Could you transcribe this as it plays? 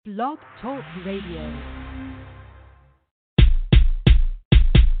Blog Talk Radio.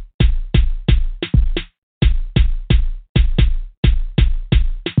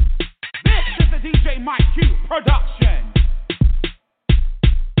 This is the DJ Mike Q production.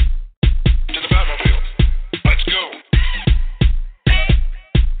 To the Batmobile. Let's go.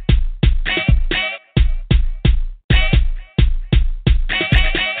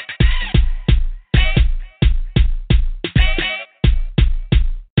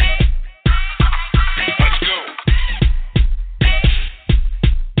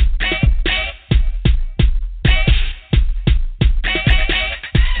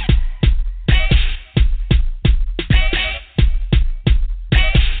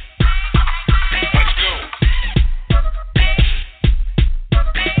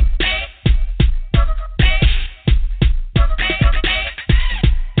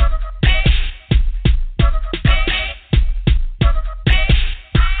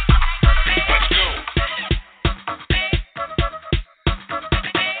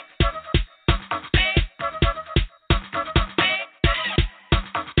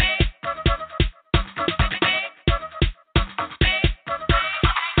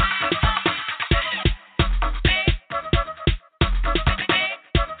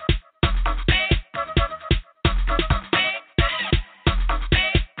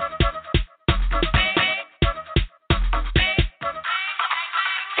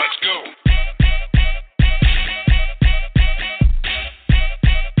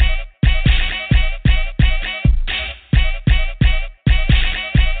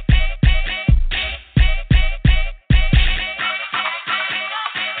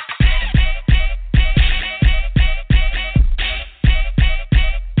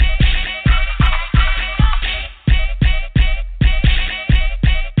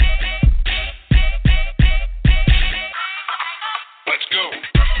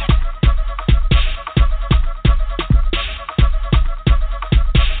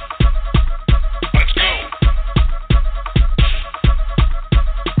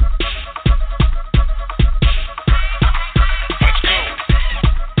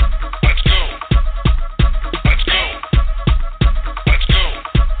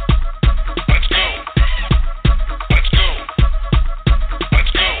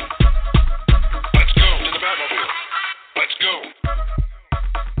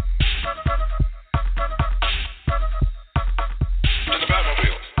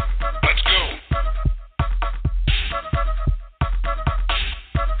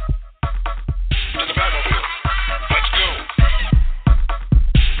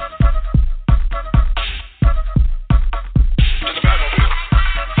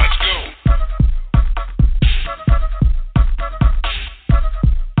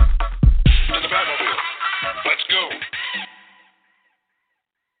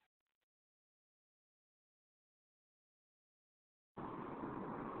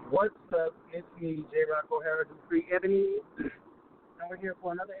 What's up? It's me, J. Rock O'Hara, Dupree Ebony, and we're here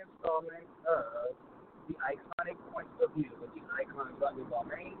for another installment of the Iconic Points of View with these icons like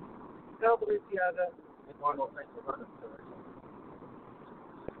Balmain, El Balenciaga, and Arnold Spencer Brothers.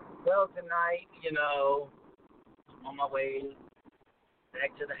 Well, tonight, I'm on my way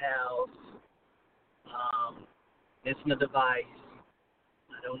back to the house, missing a device.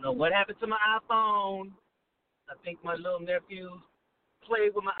 I don't know what happened to my iPhone. I think my little nephew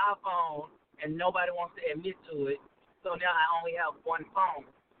played with my iPhone, and nobody wants to admit to it. So now I only have one phone.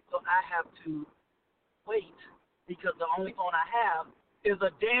 So I have to wait because the only phone I have is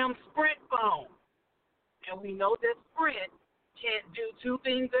a damn Sprint phone. And we know that Sprint can't do two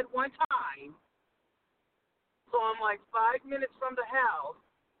things at one time. So I'm like 5 minutes from the house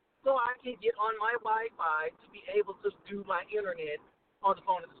so I can get on my Wi-Fi to be able to do my internet on the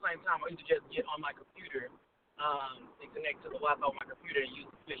phone at the same time, or either just get on my computer and connect to the Wi-Fi on my computer and use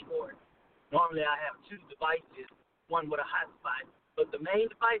the switchboard. Normally I have two devices, one with a hotspot, but the main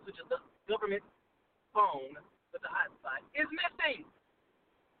device, which is the government phone with the hotspot, is missing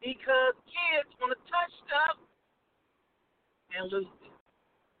because kids want to touch stuff and lose it.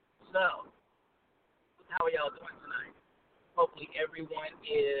 So, how are y'all doing tonight? Hopefully everyone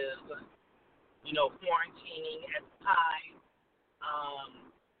is, quarantining at the time.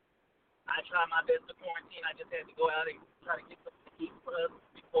 I try my best to quarantine. I just had to go out and try to get something to eat first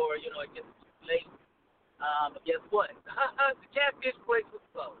before, it gets too late. But guess what? The catfish place was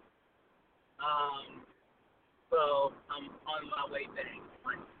closed. So I'm on my way back.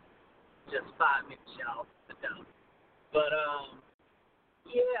 Like, just 5 minutes, y'all, to go. But,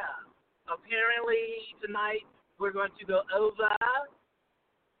 yeah. Apparently, tonight, we're going to go over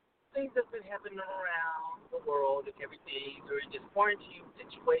things that's been happening around the world and everything during this quarantine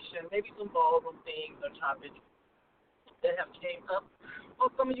situation, maybe some ballroom things or topics that have came up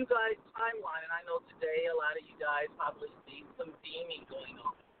on some of you guys' timeline. And I know today a lot of you guys probably see some theming going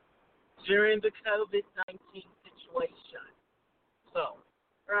on during the COVID-19 situation. So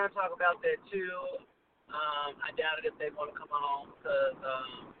we're going to talk about that too. I doubt it if they want to come on because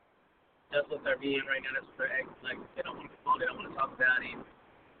that's what they're being right now. That's what they're acting like. They don't want to come on. They don't want to talk about it.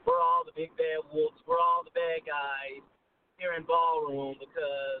 We're all the big bad wolves. We're all the bad guys here in Ballroom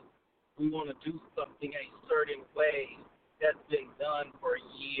because we want to do something a certain way that's been done for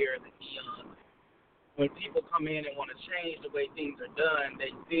years and eons. When people come in and want to change the way things are done,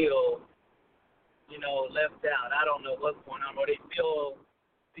 they feel, left out. I don't know what's going on, or they feel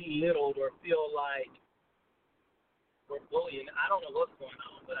belittled or feel like we're bullying. I don't know what's going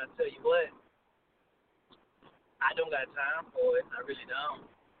on, but I tell you what, I don't got time for it. I really don't.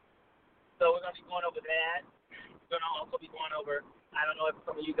 So we're going to be going over that. We're going to also be going over, I don't know if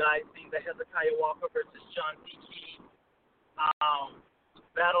some of you guys seen the Hezekiah Walker versus John P. Key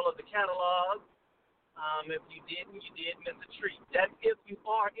Battle of the Catalog. If you didn't, you did miss a treat. That's if you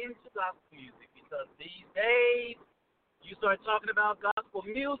are into gospel music, because these days you start talking about gospel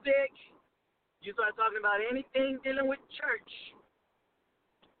music, you start talking about anything dealing with church,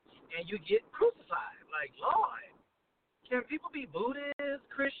 and you get crucified. Like, Lord, can people be Buddhist,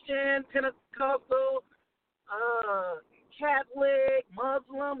 Christian, Pentecostal, Catholic,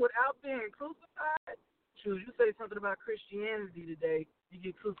 Muslim without being crucified? Shoot, you say something about Christianity today, you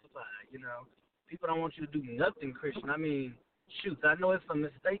get crucified, People don't want you to do nothing Christian. I mean, shoot, I know it's some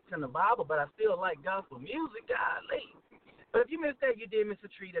mistakes in the Bible, but I still like gospel music, golly. But if you missed that, you did miss a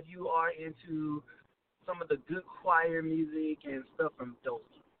treat. If you are into some of the good choir music and stuff from the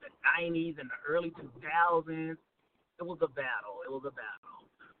 90s and the early 2000s, it was a battle.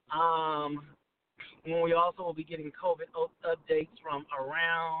 And we also will be getting COVID updates from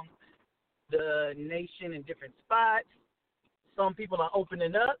around the nation in different spots. Some people are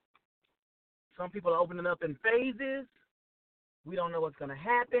opening up. Some people are opening up in phases. We don't know what's going to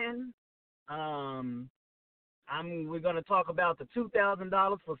happen. We're going to talk about the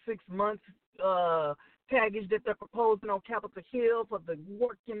 $2,000 for 6 months package that they're proposing on Capitol Hill for the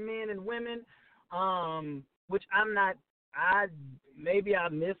working men and women, which I'm not. Maybe I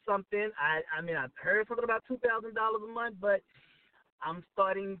missed something. I mean, I've heard something about $2,000 a month, but I'm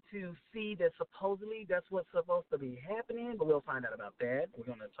starting to see that supposedly that's what's supposed to be happening, but we'll find out about that. We're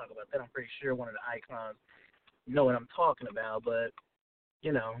going to talk about that. I'm pretty sure one of the icons know what I'm talking about, but,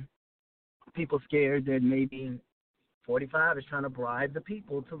 people scared that maybe 45 is trying to bribe the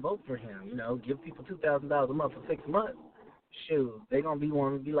people to vote for him, give people $2,000 a month for 6 months. Shoot, they're going to be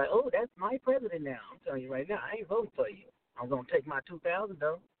wanting to be like, oh, that's my president now. I'm telling you right now, I ain't voting for you. I'm going to take my $2,000,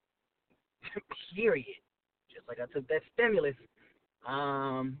 though. Period. Just like I took that stimulus.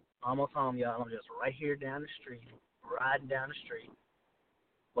 Almost home, y'all. I'm just right here down the street, riding down the street.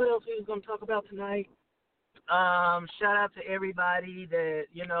 What else we was going to talk about tonight? Shout out to everybody that,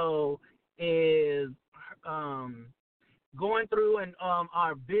 is going through and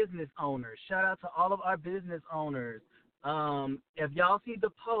our business owners. Shout out to all of our business owners. If y'all see the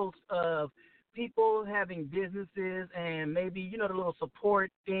post of people having businesses and maybe, the little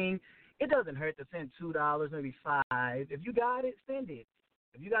support thing, it doesn't hurt to send $2, maybe $5. If you got it, send it.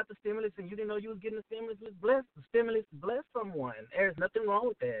 If you got the stimulus and you didn't know you was getting the stimulus, the stimulus bless someone. There's nothing wrong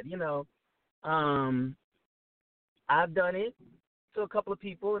with that, I've done it to a couple of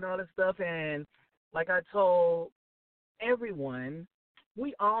people and all that stuff, and like I told everyone,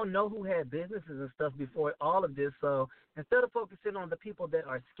 we all know who had businesses and stuff before all of this, so instead of focusing on the people that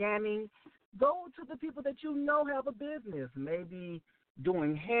are scamming, go to the people that have a business, maybe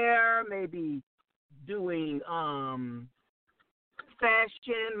doing hair, maybe doing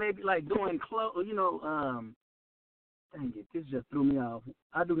fashion, maybe like doing clothes, dang it, this just threw me off.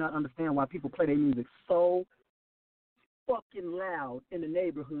 I do not understand why people play their music so fucking loud in the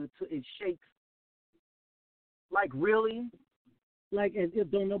neighborhood till it shakes. Like, really? Like, as if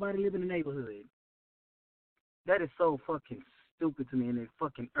don't nobody live in the neighborhood. That is so fucking stupid to me, and it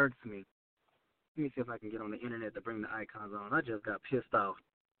fucking irks me. Let me see if I can get on the internet to bring the icons on. I just got pissed off.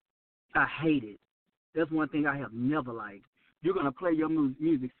 I hate it. That's one thing I have never liked. You're going to play your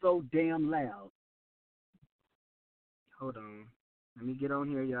music so damn loud. Hold on. Let me get on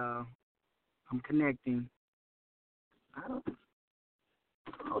here, y'all. I'm connecting. I don't.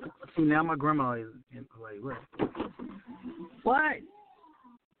 Hold on. See, now my grandma is in. Wait, what? What?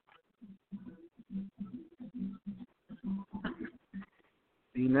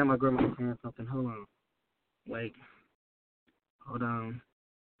 See, now my grandma's saying something. Hold on. Wait. Hold on.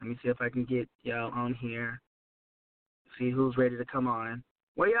 Let me see if I can get y'all on here. See who's ready to come on.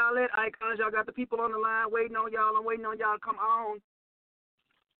 Where y'all at, icons? Y'all got the people on the line waiting on y'all. I'm waiting on y'all to come on.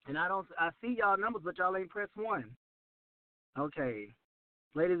 And I see y'all numbers, but y'all ain't press 1. Okay.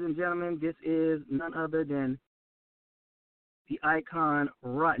 Ladies and gentlemen, this is none other than the icon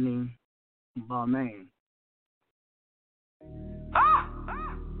Rodney Balmain.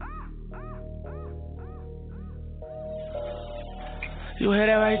 You hear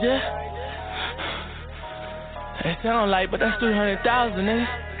that right there? It sound like, but that's 300,000, nigga.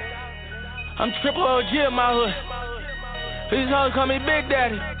 I'm triple OG in my hood. These hoes call me Big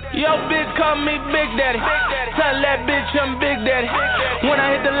Daddy. Yo, bitch, call me Big Daddy. Tell that bitch I'm Big Daddy. When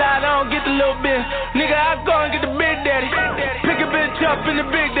I hit the line, I don't get the little bit. Nigga, I go and get the Big Daddy. Pick a bitch up in the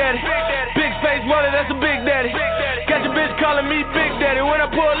Big Daddy. Big face water, that's a Big Daddy. Got your bitch calling me Big Daddy. When I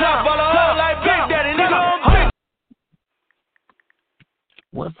pull up, all the hoe like Big Daddy. Nigga, I'm Big.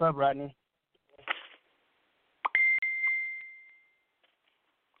 What's up, Rodney?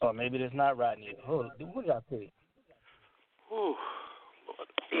 Oh, maybe it's not Rodney. Who did I pick? Ooh, Lord.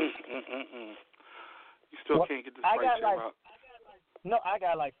 You still can't get this right there, Rob. No, I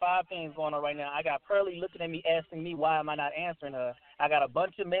got like 5 things going on right now. I got Pearly looking at me, asking me why am I not answering her. I got a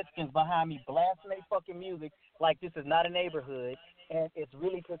bunch of Mexicans behind me blasting their fucking music like this is not a neighborhood, and it's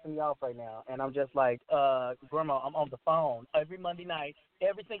really pissing me off right now. And I'm just like, Grandma, I'm on the phone every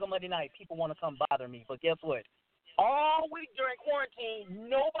single Monday night, people want to come bother me. But guess what? All week during quarantine,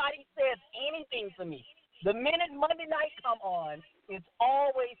 nobody says anything to me. The minute Monday night come on, it's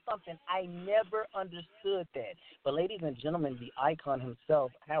always something. I never understood that. But ladies and gentlemen, the icon himself,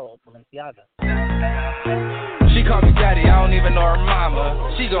 Harold Balenciaga. She call me daddy, I don't even know her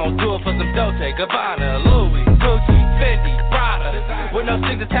mama. She gon' do it for some Dolce, Gabbana, Louis, Gucci, Fendi, Prada. With no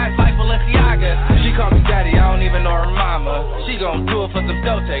strings attached like Balenciaga. She call me daddy, I don't even know her mama. She gon' do it for some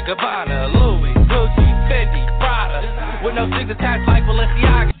Dolce, Gabbana, Louis, Gucci, Fendi, Prada. With no strings attached like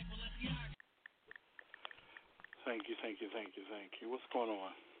Balenciaga. Thank you. What's going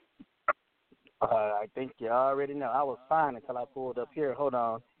on? I think you already know. I was fine until I pulled up here. Hold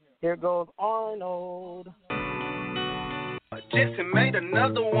on. Here goes Arnold. Jesse made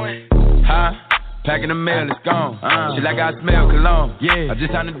another one. Huh? Packing the mail, it's gone. She like I smell cologne. Yeah. I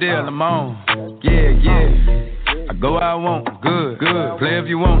just signed a deal, I'm on. Yeah. I go where I want, good. Play if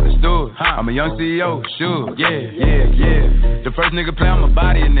you want, let's do it. I'm a young CEO, sure. Yeah. The first nigga play on my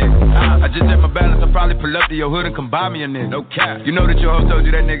body a nigga. I just check my balance, I probably pull up to your hood and come buy me a nigga. No cap. You know that your hoe told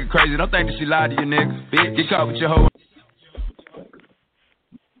you that nigga crazy. Don't think that she lied to you, nigga. Bitch, get caught with your hoe.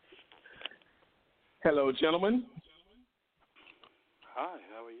 Hello, gentlemen. Hi,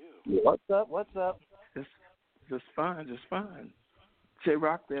 how are you? What's up? Just fine.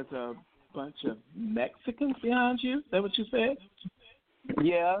 J-Rock, there's a bunch of Mexicans behind you. Is that what you said?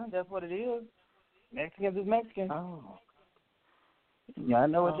 Yeah, that's what it is. Mexicans is Mexicans. Oh. Yeah, I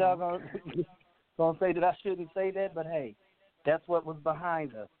know what y'all gonna say that I shouldn't say that, but hey, that's what was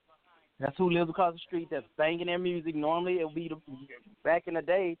behind us. That's who lives across the street that's banging their music. Normally it would be back in the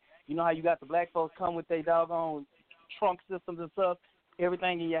day, you know how you got the black folks come with their doggone trunk systems and stuff,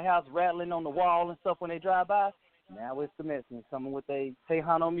 everything in your house rattling on the wall and stuff when they drive by. Now it's the Mexicans coming with their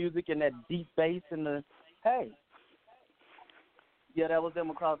Tejano music and that deep bass and the, hey. Yeah, that was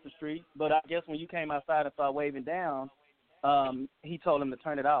them across the street. But I guess when you came outside and started waving down, he told him to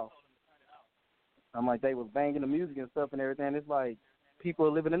turn it off. I'm like, they was banging the music and stuff and everything. It's like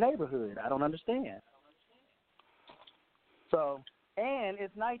people live in the neighborhood. I don't understand. So, and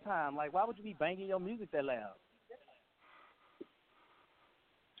it's nighttime. Like, why would you be banging your music that loud?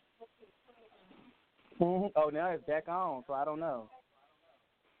 Oh, now it's back on, so I don't know.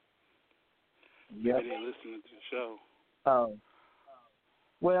 Yep. I didn't listen to the show. Oh.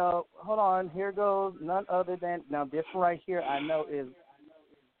 Well, hold on. Here goes none other than, now this right here I know is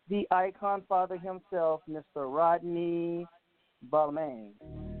the icon father himself, Mr. Rodney Balmain.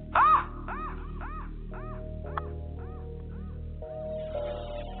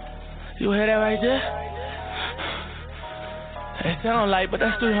 You hear that right there? It sound like, but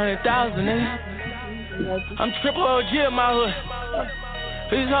that's 300,000, nigga. I'm triple OG in my hood.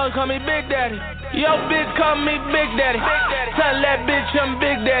 These hoes call me Big Daddy. Yo, bitch, call me Big Daddy. Tell that bitch I'm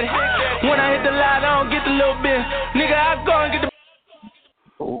Big Daddy. When I hit the line, I don't get the little bit. Nigga, I go and get the.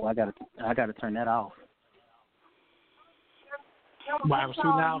 Oh, I gotta turn that off. Why was too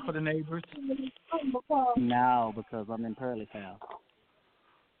loud for the neighbors? Now, because I'm in Pearly's house.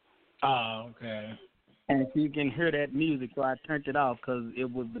 Oh, okay. And you can hear that music, so I turned it off because it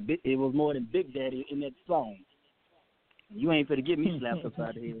was more than Big Daddy in that song. You ain't finna get me slapped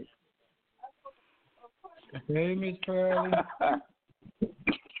upside the head. Hey, Miss Pearly.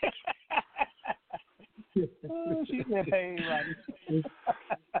 She said, "Hey, Rodney."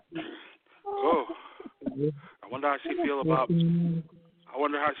 Oh, I wonder how she feel about. I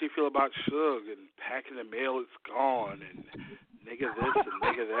wonder how she feel about Suge and packing the mail. It's gone and nigga this and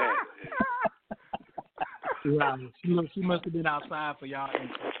nigga that. Right. She must have been outside for y'all.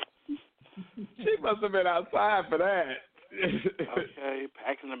 She must have been outside for that. Okay,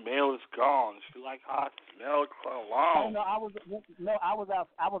 packing the mail is gone. She feel like hot smell cologne. I was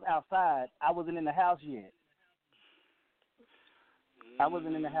outside. I wasn't in the house yet. I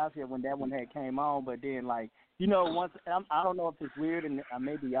wasn't in the house yet when that one had came on, but then once I don't know if it's weird and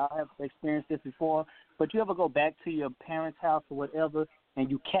maybe y'all have experienced this before, but you ever go back to your parents' house or whatever and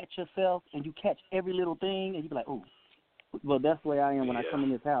you catch yourself and you catch every little thing and you be like, oh, well that's the way I am when I come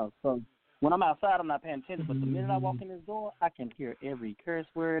in this house. So when I'm outside, I'm not paying attention, but the minute I walk in this door, I can hear every curse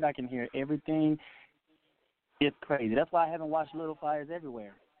word. I can hear everything. It's crazy. That's why I haven't watched Little Fires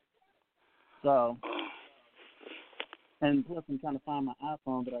Everywhere. So, and plus I'm trying to find my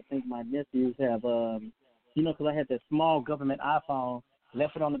iPhone, but I think my nephews have, because I had that small government iPhone,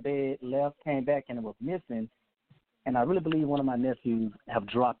 left it on the bed, came back, and it was missing. And I really believe one of my nephews have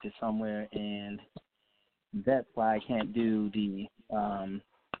dropped it somewhere, and that's why I can't do the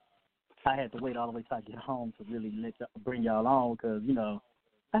I had to wait all the way till I get home to really bring y'all on because,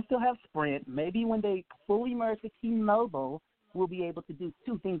 I still have Sprint. Maybe when they fully merge with T-Mobile, we'll be able to do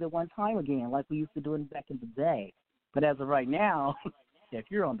two things at one time again like we used to do it back in the day. But as of right now, if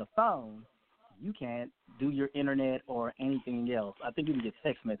you're on the phone, you can't do your internet or anything else. I think you can get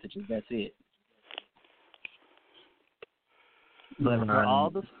text messages. That's it. But for all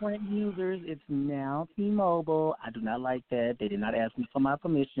the Sprint users, it's now T-Mobile. I do not like that. They did not ask me for my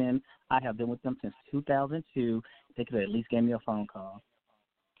permission. I have been with them since 2002. They could have at least gave me a phone call.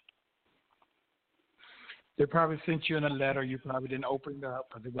 They probably sent you in a letter. You probably didn't open it up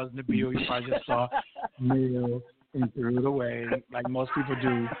because it wasn't a bill. You probably just saw mail and threw it away like most people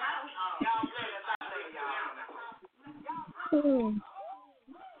do.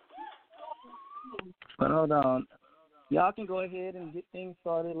 But hold on. Y'all can go ahead and get things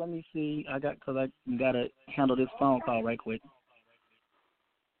started. Let me see. Because I got to handle this phone call right quick.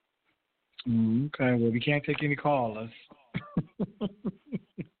 Okay, well, we can't take any callers.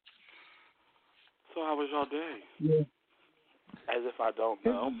 So how was y'all day? Yeah. As if I don't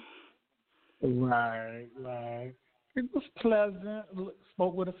know. Right. It was pleasant.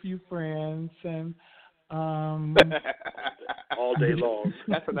 Spoke with a few friends and all day long.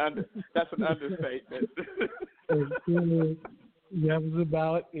 That's an understatement. That was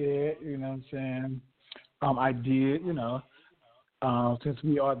about it. You know what I'm saying? I did. Since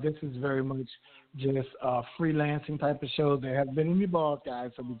this is very much just freelancing type of shows. There have been any boss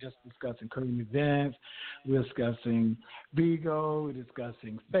guys, so we're just discussing current events. We're discussing Bigo. We're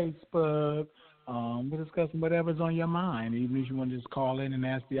discussing Facebook. We're discussing whatever's on your mind. Even if you want to just call in and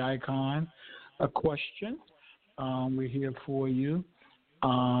ask the icon a question, we're here for you.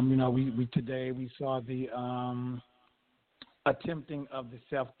 We today we saw the attempting of the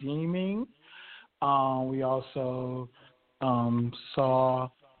self-deeming. We also saw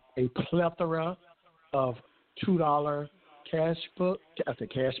a plethora of $2 cash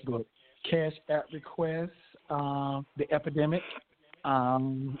app requests. The epidemic.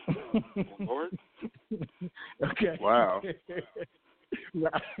 Lord. Okay. Wow.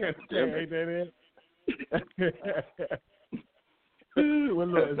 Right. Well,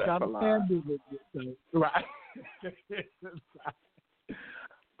 look, it's not a pandemic. Right.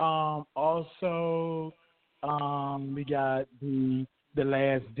 Also, we got the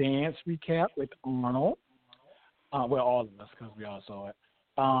Last Dance recap with Arnold. Well, all of us, because we all saw it.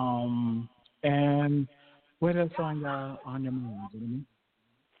 And what else on your mind?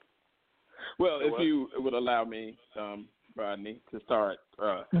 Well, if you would allow me, Rodney, to start.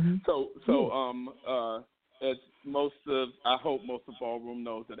 As I hope most of Ballroom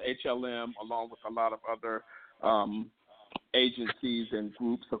knows that HLM, along with a lot of other agencies and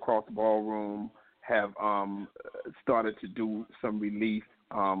groups across the Ballroom, have started to do some relief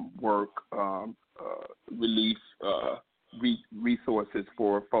work, resources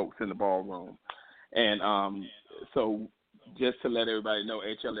for folks in the Ballroom. And so just to let everybody know,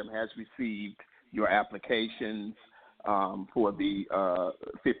 HLM has received your applications for the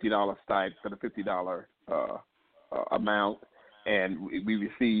 $50 stipend, for the $50 amount. And we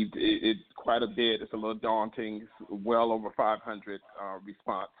received it quite a bit. It's a little daunting. It's well over 500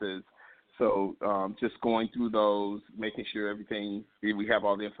 responses. So just going through those, making sure we have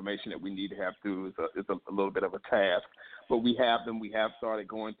all the information that we need to have through is a little bit of a task. But we have them. We have started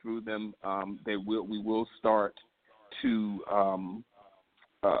going through them. We will start to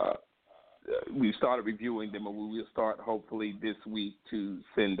we started reviewing them, and we will start hopefully this week to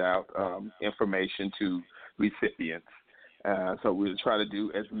send out information to recipients. So we'll try to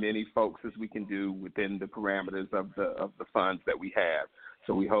do as many folks as we can do within the parameters of the funds that we have.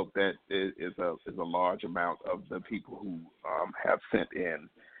 So we hope that is a large amount of the people who have sent in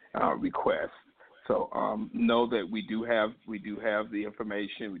requests. So know that we do have the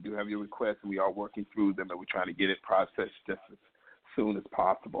information, we do have your requests, and we are working through them, and we're trying to get it processed just as soon as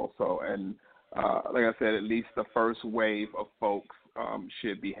possible. So, and like I said, at least the first wave of folks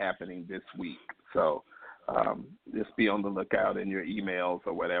should be happening this week. So just be on the lookout in your emails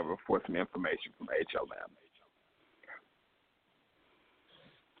or whatever for some information from HLM.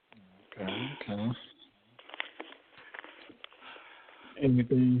 Okay.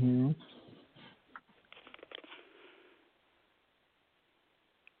 Anything here?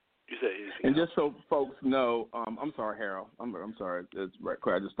 And just so folks know, I'm sorry, Harold. I'm sorry. It's right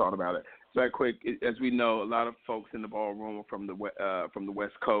quick. I just thought about it. Right quick. As we know, a lot of folks in the ballroom are from the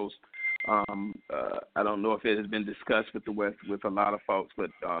West Coast. I don't know if it has been discussed with a lot of folks,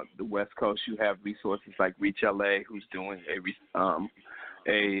 but the West Coast, you have resources like Reach LA, who's doing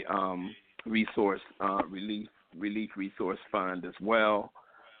a resource relief resource fund as well.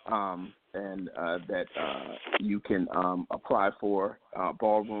 And that you can apply for.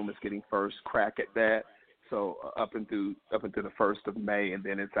 Ballroom is getting first crack at that, so up into the 1st of May, and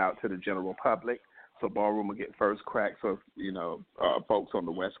then it's out to the general public. So Ballroom will get first crack. So if, folks on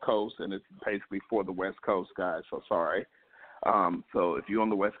the West Coast, and it's basically for the West Coast guys. So sorry. So if you're on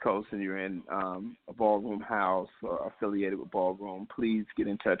the West Coast and you're in a Ballroom house or affiliated with Ballroom, please get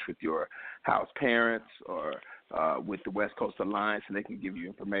in touch with your house parents or with the West Coast Alliance, and they can give you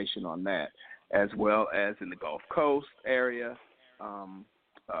information on that, as well as in the Gulf Coast area.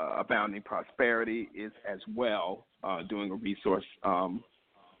 Abounding Prosperity is as well doing a resource, a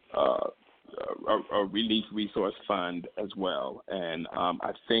relief resource fund as well. And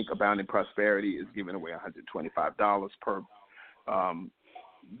I think Abounding Prosperity is giving away $125 per.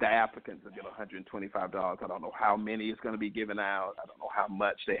 The applicants will get $125. I don't know how many is going to be given out. I don't know how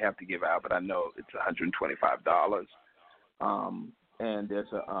much they have to give out, but I know it's $125. And there's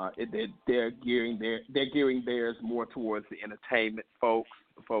they're gearing theirs more towards the entertainment folks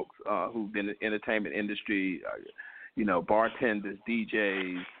who've been in the entertainment industry, bartenders,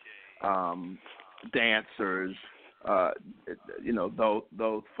 DJs, dancers.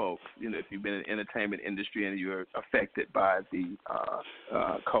 Those folks, if you've been in the entertainment industry and you're affected by the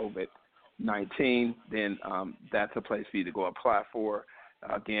COVID-19, then that's a place for you to go apply for.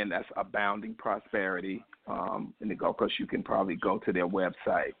 Again, that's Abounding Prosperity. In the Gulf Coast, you can probably go to their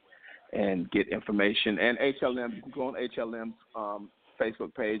website and get information. And HLM, you can go on HLM's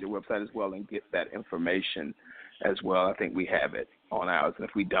Facebook page or website as well and get that information as well. I think we have it on ours, and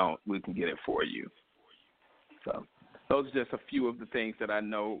if we don't, we can get it for you. So those are just a few of the things that I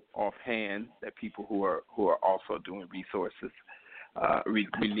know offhand that people who are also doing resources,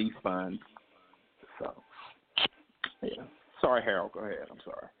 relief funds. So, yeah. Sorry, Harold. Go ahead. I'm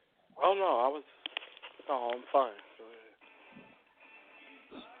sorry. Oh, no, I'm fine. Go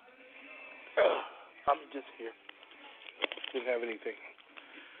ahead. I'm just here. Didn't have anything.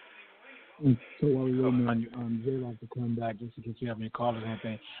 So while we're waiting on J-Rock to come back, just in case you have any callers or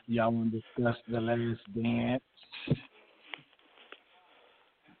anything, y'all want to discuss the latest dance?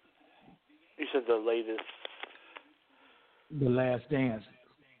 You said the latest? The Last Dance.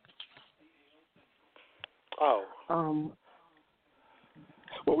 Oh.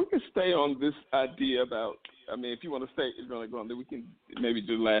 Well, we can stay on this idea about, if you want to stay, it's going to go on, then we can maybe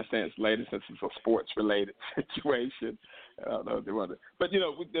do the Last Dance later since it's a sports-related situation. I don't know if they want to. But,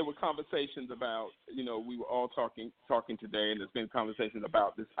 there were conversations about, we were all talking today, and there's been conversations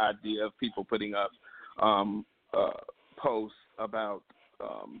about this idea of people putting up posts about,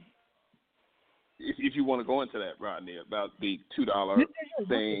 if you want to go into that, Rodney, about the $2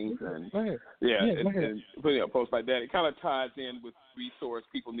 things and and putting up posts like that. It kind of ties in with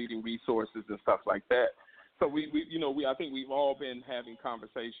people needing resources and stuff like that. So I think we've all been having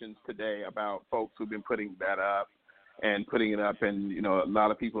conversations today about folks who've been putting that up and putting it up, and a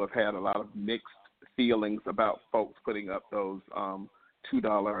lot of people have had a lot of mixed feelings about folks putting up those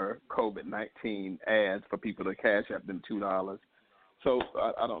 $2 COVID-19 ads for people to cash out them $2. So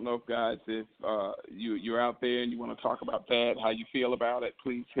I don't know, guys, if you're out there and you want to talk about that, how you feel about it,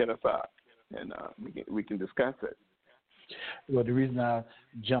 please hit us up, and we can discuss it. Well, the reason I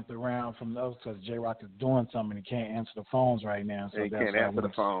jumped around from those because J-Rock is doing something and he can't answer the phones right now. So he can't answer the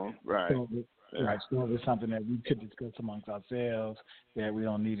phone, right. Right, so it's something that we could discuss amongst ourselves that we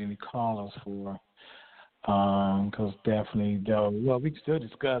don't need any callers for. Because definitely, though, well, we can still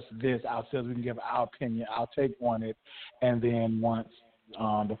discuss this ourselves. We can give our opinion, our take on it, and then once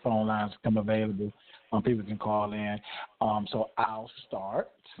the phone lines become available, people can call in. So I'll start.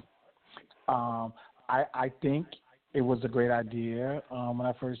 I think it was a great idea when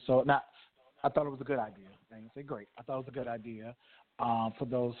I first saw it. Now, I thought it was a good idea. I didn't say great. I thought it was a good idea for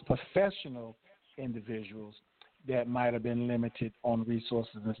those professional individuals that might have been limited on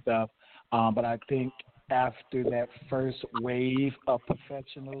resources and stuff. But I think after that first wave of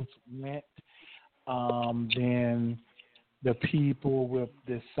professionals went, then the people with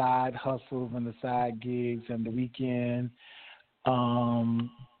the side hustles and the side gigs and the weekend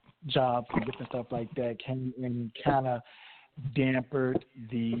jobs and different stuff like that came and kind of dampered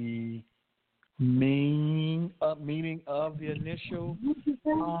the meaning of the initial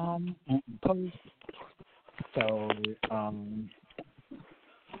post. So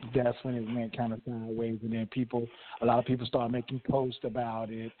that's when it went kind of sideways, and then a lot of people started making posts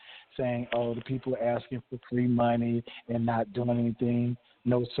about it, saying, "Oh, the people are asking for free money and not doing anything,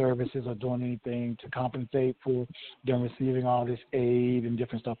 no services or doing anything to compensate for them receiving all this aid and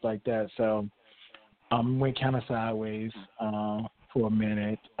different stuff like that." So went kind of sideways for a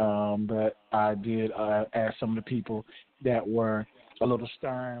minute, but I did ask some of the people that were a little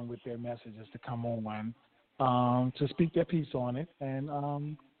stern with their messages to come on to speak their piece on it, and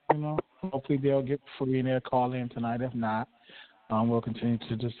hopefully they'll get free and they'll call in tonight. If not, we'll continue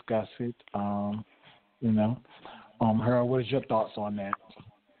to discuss it. Harold, what is your thoughts on that?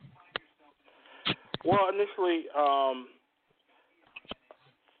 Well, initially,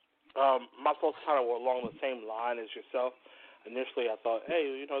 my thoughts kind of were along the same line as yourself. Initially, I thought,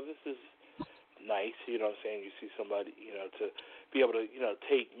 hey, this is nice. You know what I'm saying? You see somebody, to be able to,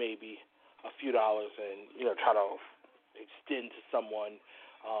 take maybe a few dollars and, try to extend to someone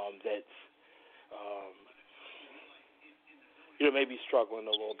that's, maybe struggling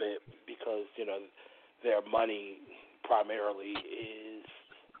a little bit because, their money primarily is,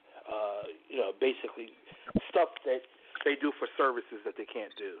 basically stuff that they do for services that they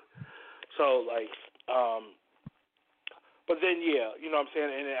can't do. So, but then, yeah, you know what I'm saying?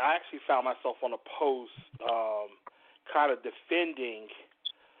 And I actually found myself on a post kind of defending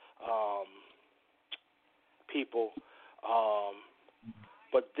people.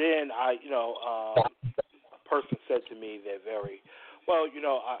 But then a person said to me that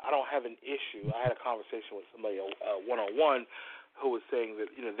I don't have an issue. I had a conversation with somebody one-on-one who was saying that,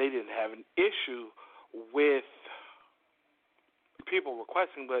 they didn't have an issue with people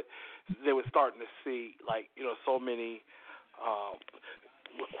requesting, but they were starting to see, so many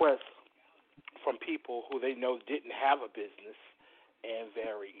requests from people who they know didn't have a business and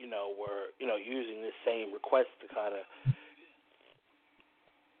were, using the same request to kind of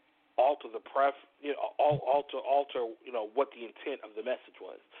alter the alter what the intent of the message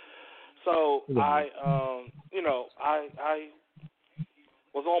was. So I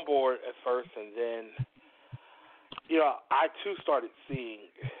was on board at first, and then I too started seeing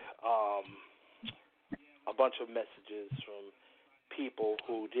a bunch of messages from people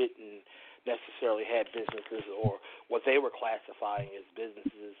who didn't necessarily have businesses or what they were classifying as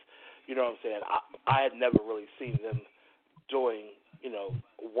businesses. You know what I'm saying? I had never really seen them doing,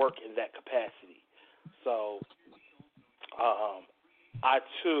 work in that capacity. So I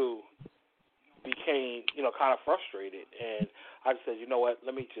too became, kind of frustrated, and I said, you know what,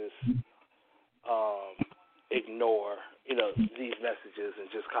 let me just ignore, these messages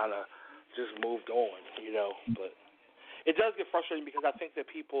and just kind of just moved on, But it does get frustrating because I think that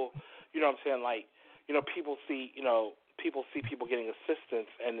people, people see, people getting assistance,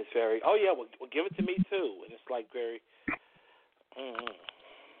 and it's very, oh yeah, well give it to me too, and it's like very.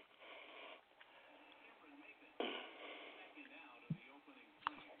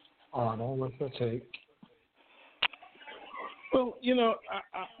 What's your take? Well,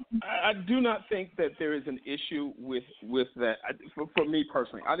 I do not think that there is an issue with that. For me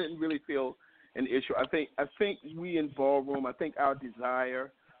personally, I didn't really feel an issue. I think we in Ballroom, I think our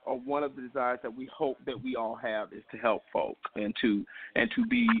desire, or one of the desires that we hope that we all have, is to help folk and to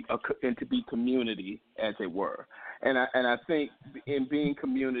be community, as it were. And I think in being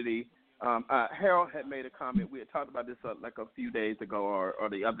community, Harold had made a comment. We had talked about this like a few days ago or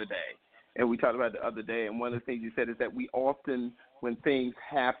the other day. And we talked about it the other day, and one of the things you said is that we often, when things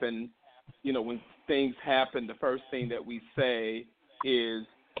happen, the first thing that we say is,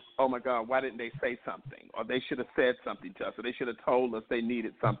 oh, my God, why didn't they say something? Or they should have said something to us, or they should have told us they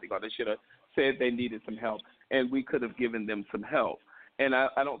needed something, or they should have said they needed some help, and we could have given them some help. And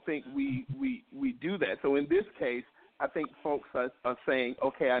I don't think we do that. So in this case, I think folks are saying,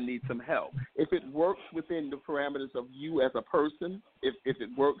 okay, I need some help. If it works within the parameters of you as a person, if it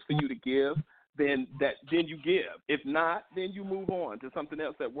works for you to give, then you give. If not, then you move on to something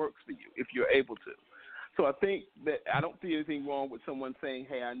else that works for you if you're able to. So I think that I don't see anything wrong with someone saying,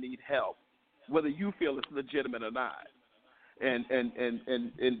 hey, I need help, whether you feel it's legitimate or not. And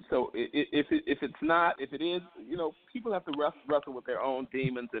so if it's not, if it is, people have to wrestle with their own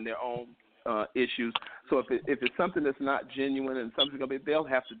demons and their own issues. So if it's something that's not genuine and something they'll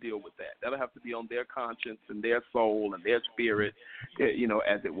have to deal with that. That'll have to be on their conscience and their soul and their spirit,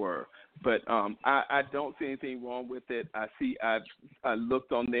 as it were. But I don't see anything wrong with it. I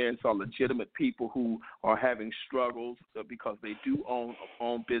looked on there and saw legitimate people who are having struggles because they do own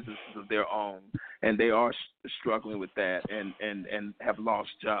businesses of their own, and they are struggling with that and have lost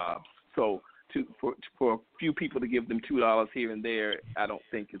jobs. So for a few people to give them $2 here and there, I don't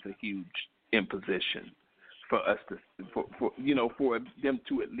think is a huge imposition for us for them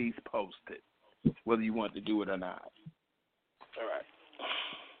to at least post it, whether you want to do it or not. All right.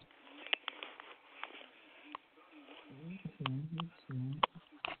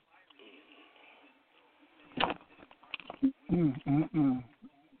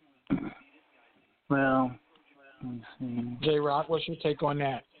 Well, let me see. J-Rock, what's your take on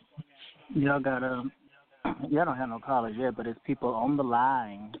that? Y'all don't have no callers yet, but it's people on the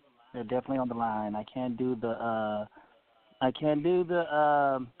line. They're definitely on the line. I can't do the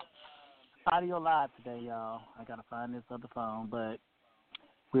audio live today, y'all. I gotta find this other phone, but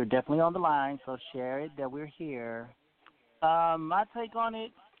we're definitely on the line, so share it that we're here. My take on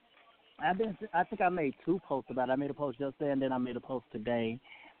it, I think I made 2 posts about it. I made a post yesterday, and then I made a post today.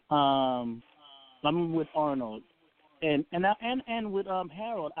 I'm with Arnold, and with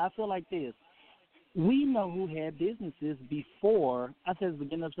Harold. I feel like this. We know who had businesses before. I said at the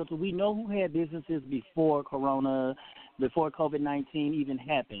beginning of the show, we know who had businesses before before COVID-19 even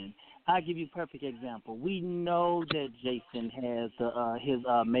happened. I'll give you a perfect example. We know that Jason has his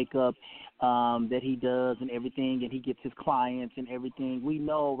makeup that he does and everything, and he gets his clients and everything. We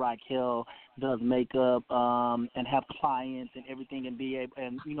know Raquel does makeup and have clients and everything, and be able,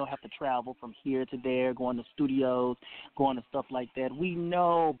 and have to travel from here to there, going to studios, going to stuff like that. We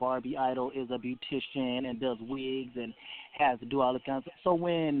know Barbie Idol is a beautician and does wigs and has to do all this kind of stuff. So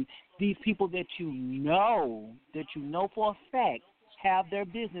when these people that you know for a fact have their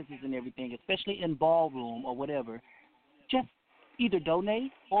businesses and everything, especially in ballroom or whatever, just either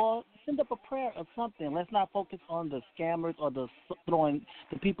donate or send up a prayer or something. Let's not focus on the scammers or the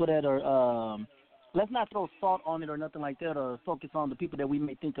people that are let's not throw salt on it or nothing like that, or focus on the people that we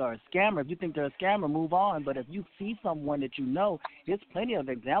may think are a scammer. If you think they're a scammer, move on. But if you see someone that there's plenty of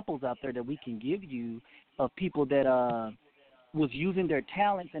examples out there that we can give you of people that was using their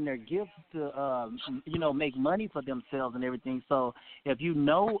talents and their gifts to, make money for themselves and everything. So if you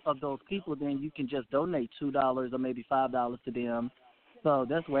know of those people, then you can just donate $2 or maybe $5 to them. So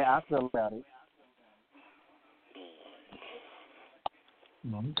that's the way I feel about it.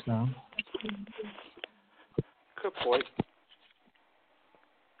 Okay. Good point.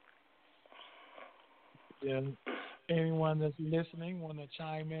 Yeah. Anyone that's listening want to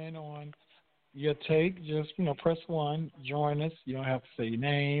chime in on your take, just, press 1, join us. You don't have to say your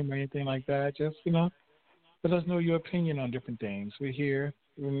name or anything like that. Just, let us know your opinion on different things. We're here.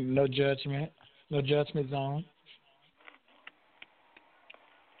 No judgment zone.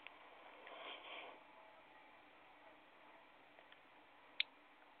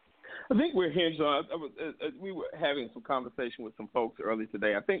 I think we're hinged on. We were having some conversation with some folks earlier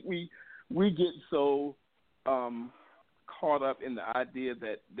today. I think we get so caught up in the idea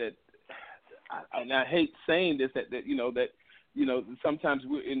that and I hate saying this, that sometimes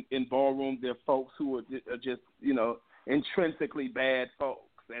we're in ballroom. There are folks who are just intrinsically bad folks,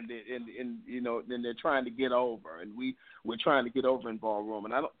 and then they're trying to get over, and we're trying to get over in ballroom.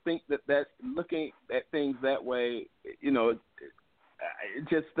 And I don't think that looking at things that way, it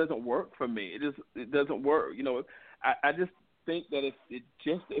just doesn't work for me. It doesn't work. I just think that if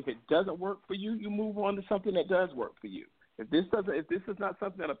it doesn't work for you, you move on to something that does work for you. If this is not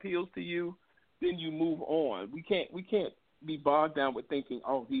something that appeals to you, then you move on. We can't be bogged down with thinking,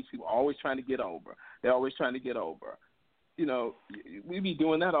 oh, these people are always trying to get over. They're always trying to get over. We be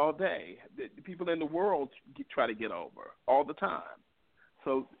doing that all day. The people in the world try to get over all the time.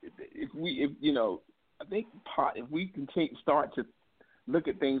 So I think if we can start to look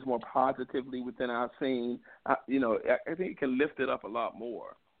at things more positively within our scene, I think it can lift it up a lot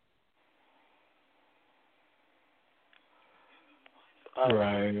more.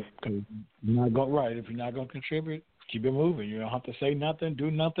 Right. If you're not going to contribute, keep it moving. You don't have to say nothing, do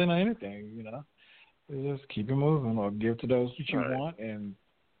nothing, or anything. Just keep it moving, or give to those that you Right. want, and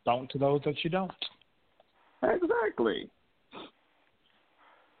don't to those that you don't. Exactly.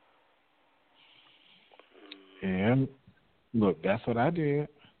 And look, that's what I did.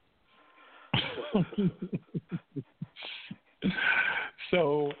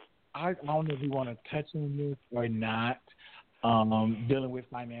 So I don't know if you want to touch on this or not, dealing with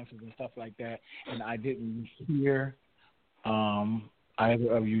finances and stuff like that. And I didn't hear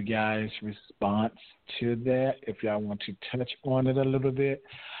either of you guys' response to that. If y'all want to touch on it a little bit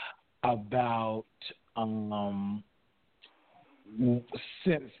about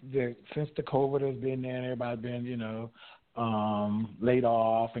since the COVID has been there and everybody's been, laid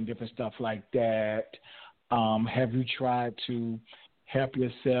off and different stuff like that, have you tried to help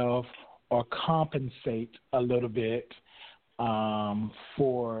yourself or compensate a little bit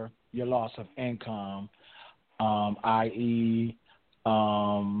for your loss of income, i.e.,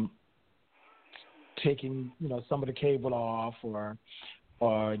 taking some of the cable off or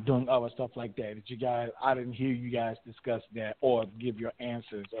doing other stuff like that? Did you guys? I didn't hear you guys discuss that or give your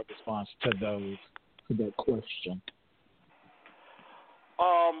answers or response to that question.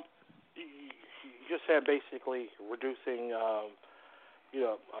 You said basically reducing,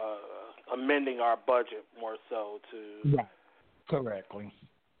 amending our budget more so to. Right. Correctly.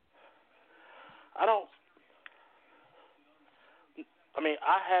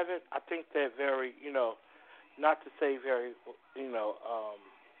 I haven't. I think that very, not to say very,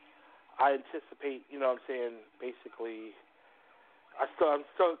 I anticipate, basically, I'm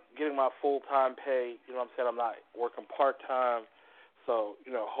still getting my full-time pay, I'm not working part-time, so,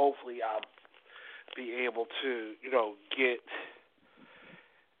 hopefully I'll be able to, get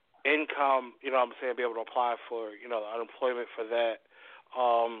income, be able to apply for, unemployment for that.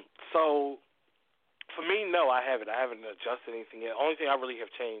 So, for me, no, I haven't. I haven't adjusted anything yet. The only thing I really have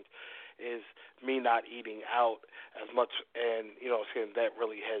changed is me not eating out as much, and that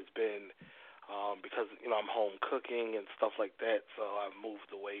really has been because I'm home cooking and stuff like that. So I've moved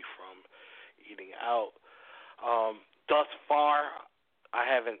away from eating out. Thus far, I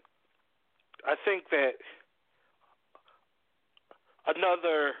haven't. I think that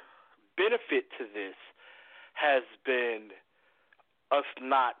another benefit to this has been us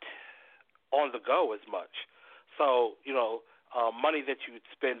not on the go as much. So, money that you would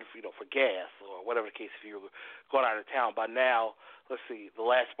spend, for gas or whatever the case if you were going out of town. By now, let's see, the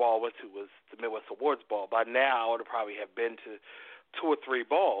last ball I went to was the Midwest Awards Ball. By now, I would have probably have been to 2 or 3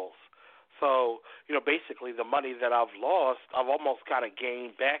 balls. So, basically the money that I've lost, I've almost kind of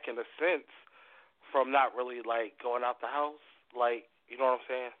gained back in a sense from not really, like, going out the house. Like, you know what I'm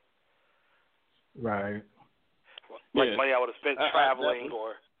saying? Right. Like money I would have spent traveling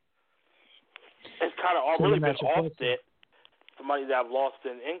or... It's kind of really been offset the money that I've lost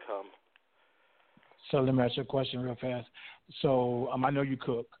in income. So let me ask you a question real fast. So I know you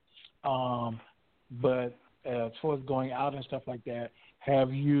cook, but as far as going out and stuff like that,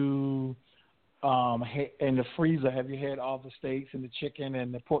 have you in the freezer, have you had all the steaks and the chicken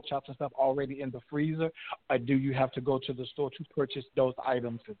and the pork chops and stuff already in the freezer, or do you have to go to the store to purchase those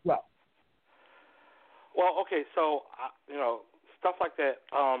items as well? Well, okay, so stuff like that.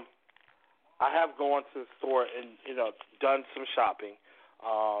 I have gone to the store and done some shopping,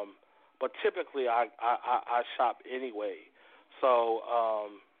 but typically I shop anyway. So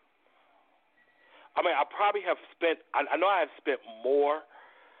I probably have spent. I know I have spent more.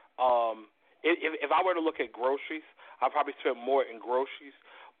 If I were to look at groceries, I probably spent more in groceries.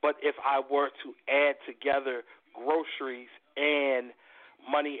 But if I were to add together groceries and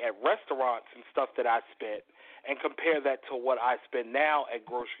money at restaurants and stuff that I spent, and compare that to what I spend now at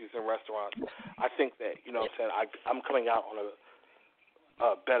groceries and restaurants, I think that, I'm coming out on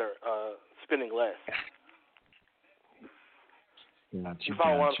a better, spending less. You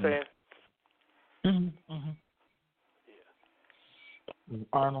follow what I'm saying? Mm-hmm. Mm-hmm. Yeah.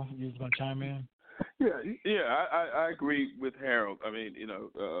 Arnold, you was going to chime in? Yeah, I agree with Harold. I mean,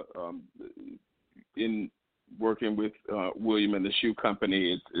 in working with William and the shoe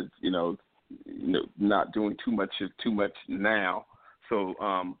company, it's not doing too much now. So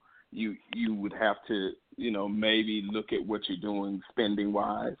you would have to maybe look at what you're doing spending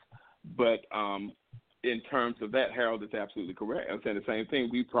wise. But in terms of that, Harold is absolutely correct. I'm saying the same thing.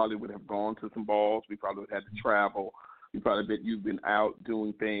 We probably would have gone to some balls. We probably would have had to travel. You've been out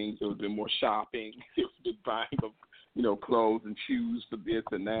doing things. There would have been more shopping. You've been buying clothes and shoes for this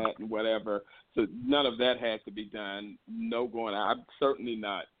and that and whatever. So none of that has to be done. No going out. I'm certainly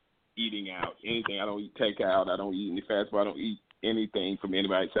not eating out anything. I don't eat takeout. I don't eat any fast food. I don't eat anything from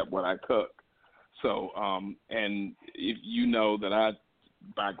anybody except what I cook. So, and if you know that I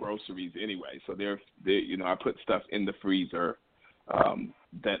buy groceries anyway. So they're you know, I put stuff in the freezer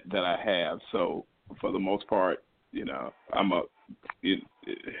that I have. So for the most part, you know,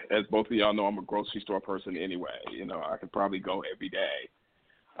 as both of y'all know, I'm a grocery store person anyway. You know, I could probably go every day.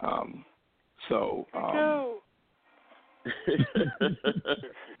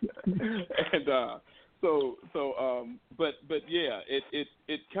 But yeah,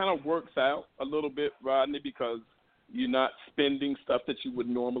 it kind of works out a little bit, Rodney, because you're not spending stuff that you would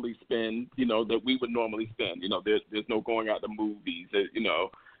normally spend, you know, that we would normally spend. You know, there's no going out to movies. You know,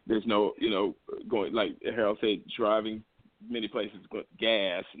 there's no, you know, going, like Harold said, driving many places,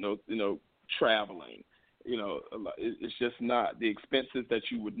 gas, you know, traveling. You know, it's just not the expenses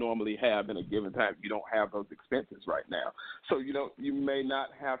that you would normally have in a given time. You don't have those expenses right now. So, you know, you may not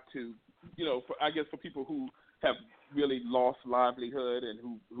have to, you know, I guess for people who have really lost livelihood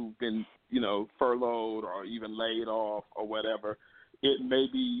and who've been, you know, furloughed or even laid off or whatever, it may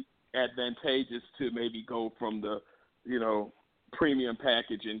be advantageous to maybe go from the, you know, premium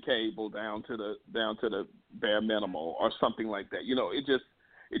package in cable down to the bare minimal or something like that. You know, it just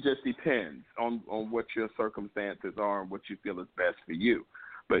depends on what your circumstances are and what you feel is best for you.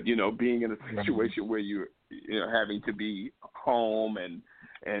 But, you know, being in a situation where you're, you know, having to be home and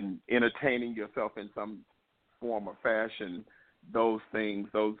entertaining yourself in some form or fashion, those things,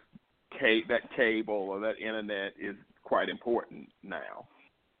 that cable or that internet is quite important now.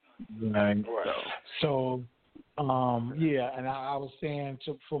 Right. So yeah, and I was saying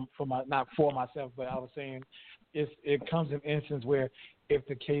for my, not for myself, but I was saying it comes in instance where if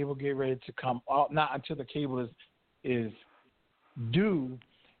the cable get ready to come out, not until the cable is due,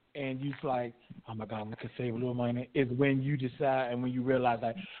 and you like, oh my God, I could save a little money, is when you decide and when you realize,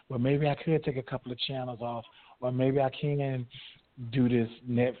 like, well, maybe I could take a couple of channels off, or maybe I can do this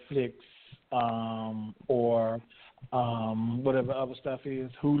Netflix or whatever other stuff is,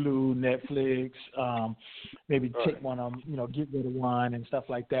 Hulu, Netflix, maybe take one of them, you know, get rid of one and stuff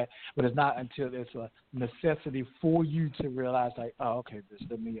like that. But it's not until it's a necessity for you to realize, like, oh, okay,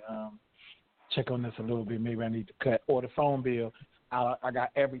 let me check on this a little bit. Maybe I need to cut. Or the phone bill, I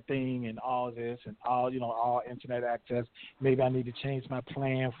got everything and all this and all, you know, all internet access. Maybe I need to change my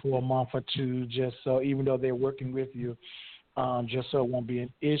plan for a month or two, just so, even though they're working with you, just so it won't be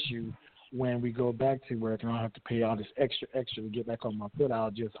an issue when we go back to work and I don't have to pay all this extra to get back on my foot.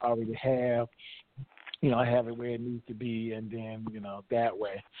 I'll just already have, you know, I have it where it needs to be, and then, you know, that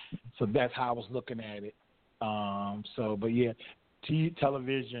way. So that's how I was looking at it. But yeah,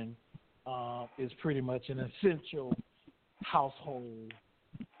 television is pretty much an essential household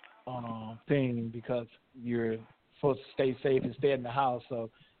thing, because you're supposed to stay safe and stay in the house. So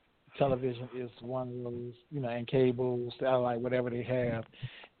television is one of those, you know, and cable, satellite, whatever they have,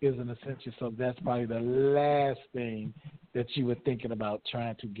 is an essential. So that's probably the last thing that you were thinking about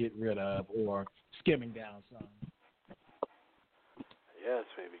trying to get rid of or skimming down some. Yes,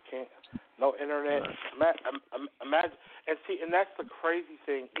 baby, can't. No internet. Imagine, and see, and that's the crazy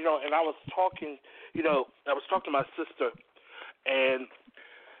thing, you know. And I was talking to my sister, and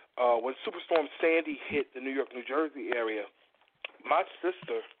when Superstorm Sandy hit the New York, New Jersey area, my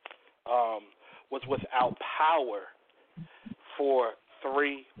sister was without power for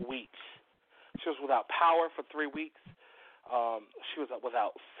 3 weeks. She was without power for 3 weeks. She was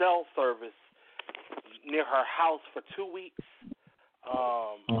without cell service near her house for 2 weeks.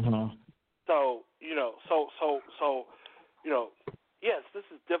 So you know, yes, this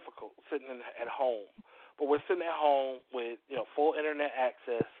is difficult sitting at home, but we're sitting at home with, you know, full internet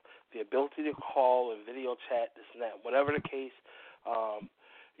access, the ability to call and video chat, this and that, whatever the case.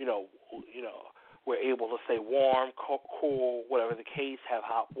 You know, we're able to stay warm, cool, whatever the case, have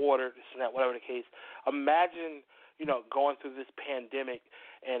hot water, this and that, whatever the case. Imagine, you know, going through this pandemic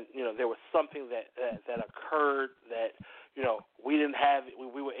and, you know, there was something that occurred that, you know, we didn't have,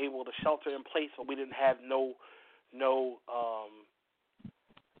 we were able to shelter in place, but we didn't have no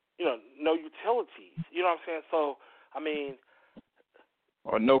utilities. You know what I'm saying? So, I mean,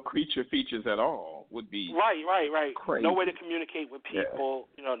 or no creature features at all would be right. Crazy. No way to communicate with people.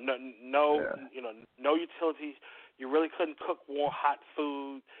 Yeah. You know, no utilities. You really couldn't cook warm, hot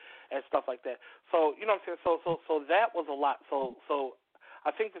food and stuff like that. So, you know what I'm saying? So that was a lot. So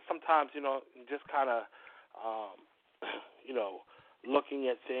I think that sometimes, you know, just kind of, you know, looking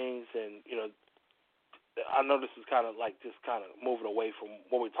at things, and, you know, I know this is kind of like just kind of moving away from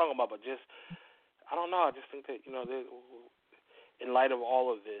what we're talking about, but just, I don't know. I just think that, you know, in light of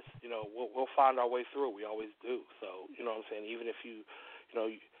all of this, you know, we'll find our way through. We always do. So, you know what I'm saying? Even if you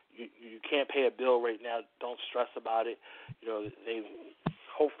can't pay a bill right now, don't stress about it. You know, they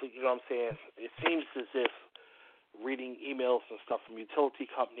hopefully, you know what I'm saying? It seems as if reading emails and stuff from utility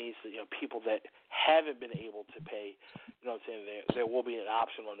companies, people that haven't been able to pay. You know what I'm saying? There will be an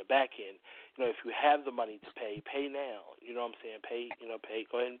option on the back end. If you have the money to pay now. You know what I'm saying? Pay. Pay.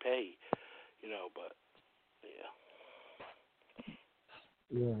 Go ahead and pay. But yeah.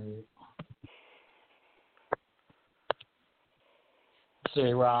 Right.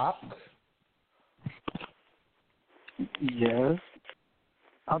 J-Rock. Yes.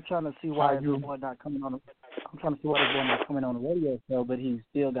 I'm trying to see why this boy not coming on. I'm trying to see why this boy not coming on the radio show, but he's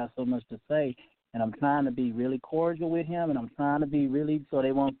still got so much to say. And I'm trying to be really cordial with him, and I'm trying to be really so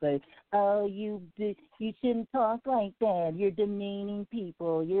they won't say, "Oh, you shouldn't talk like that. You're demeaning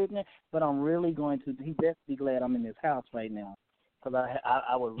people." But I'm really going to. He best be glad I'm in his house right now, because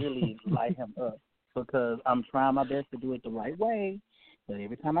I would really light him up, because I'm trying my best to do it the right way. But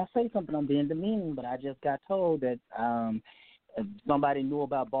every time I say something, I'm being demeaning. But I just got told that somebody knew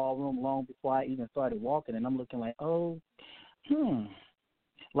about ballroom long before I even started walking, and I'm looking like,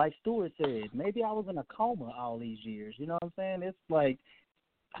 like Stewart said, maybe I was in a coma all these years. You know what I'm saying? It's like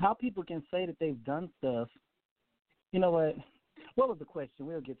how people can say that they've done stuff. You know what? What was the question?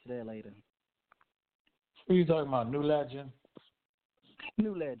 We'll get to that later. Who are you talking about? New Legend?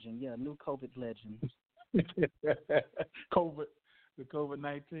 New Legend, yeah, new COVID legend. The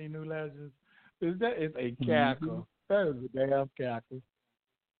COVID-19 New Legends. That is a cackle. That is a damn cackle.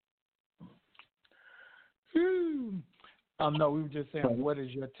 No, we were just saying, what is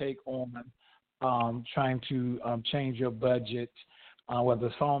your take on trying to change your budget, whether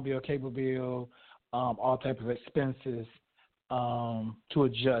it's phone bill, cable bill, all type of expenses, to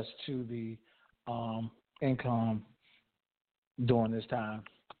adjust to the income during this time?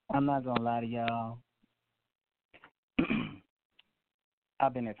 I'm not going to lie to y'all.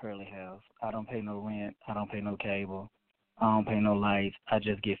 I've been at Pearly House. I don't pay no rent. I don't pay no cable. I don't pay no lights. I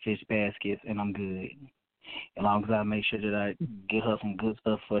just get fish baskets, and I'm good. As long as I make sure that I get her some good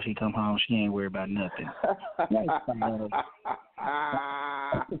stuff before she come home, she ain't worried about nothing.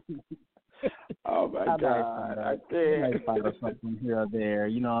 Oh, my God. I can't. I might something here or there.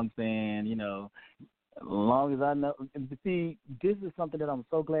 You know what I'm saying? As long as I know. See, this is something that I'm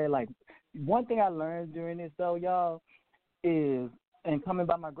so glad. Like, one thing I learned during this, though, y'all, is, and coming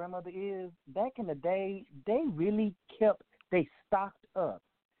by my grandmother, is back in the day, they really they stocked up.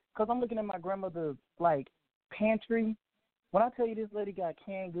 Because I'm looking at my grandmother's, pantry. When I tell you this lady got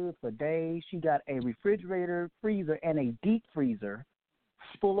canned goods for days, she got a refrigerator, freezer, and a deep freezer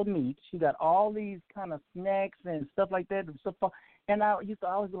full of meat. She got all these kind of snacks and stuff like that. And I used to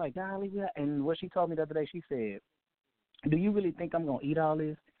always be like, golly, and what she told me the other day, she said, do you really think I'm going to eat all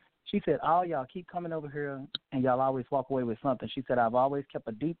this? She said, all y'all keep coming over here, and y'all always walk away with something. She said, I've always kept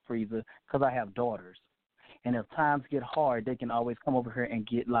a deep freezer because I have daughters. And if times get hard, they can always come over here and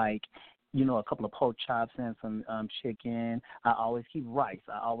get, a couple of pork chops and some chicken. I always keep rice.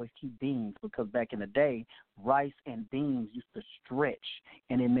 I always keep beans, because back in the day, rice and beans used to stretch,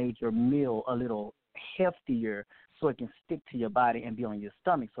 and it made your meal a little heftier so it can stick to your body and be on your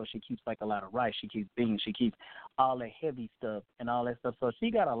stomach. So she keeps a lot of rice. She keeps beans. She keeps all the heavy stuff and all that stuff. So she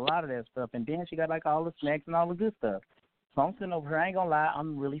got a lot of that stuff, and then she got all the snacks and all the good stuff. So I'm sitting over here. I ain't going to lie.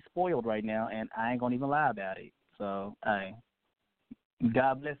 I'm really spoiled right now, and I ain't going to even lie about it. So,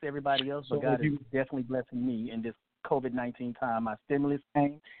 God bless everybody else, but God is definitely blessing me in this COVID-19 time. My stimulus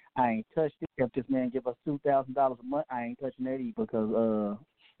came. I ain't touched it. If this man give us $2,000 a month, I ain't touching that either, because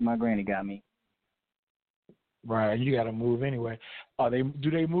my granny got me. Right, you got to move anyway.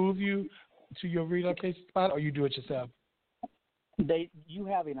 Do they move you to your relocation spot, or you do it yourself? You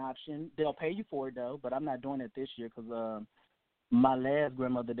have an option. They'll pay you for it, though, but I'm not doing it this year because my last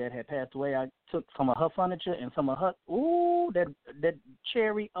grandmother that had passed away, I took some of her furniture and some of her, that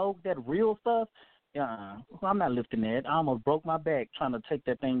cherry oak, that real stuff. I'm not lifting that. I almost broke my back trying to take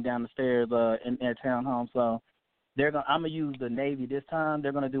that thing down the stairs in their townhome. So I'm going to use the Navy this time.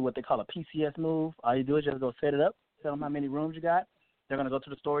 They're going to do what they call a PCS move. All you do is just go set it up, tell them how many rooms you got. They're going to go to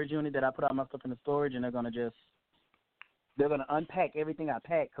the storage unit that I put all my stuff in the storage, and they're going to unpack everything I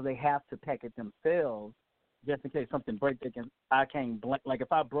pack, because they have to pack it themselves just in case something breaks. I can't blame,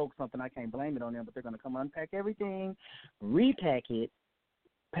 if I broke something, I can't blame it on them, but they're going to come unpack everything, repack it,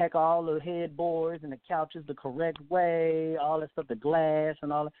 pack all the headboards and the couches the correct way, all that stuff, the glass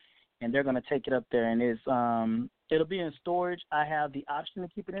and all that, and they're going to take it up there, and it'll be in storage. I have the option to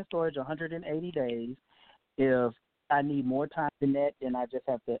keep it in storage 180 days. If I need more time than that, then I just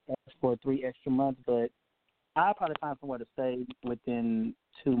have to ask for 3 extra months, but I'll probably find somewhere to stay within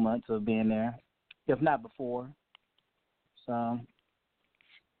 2 months of being there, if not before. So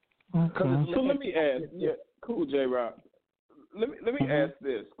let me ask, cool, J-Rock. let me ask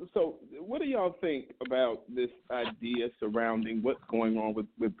this. So, what do y'all think about this idea surrounding what's going on with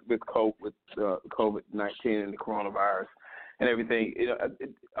COVID-19 and the coronavirus and everything?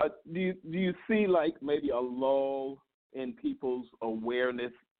 Do you see like maybe a lull in people's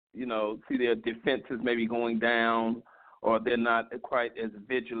awareness? See their defenses maybe going down, or they're not quite as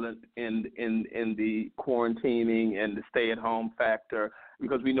vigilant in the quarantining and the stay-at-home factor,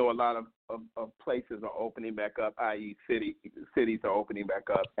 because we know a lot of places are opening back up, i.e. cities are opening back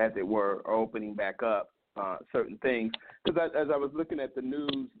up, as it were, are opening back up certain things. Because as I was looking at the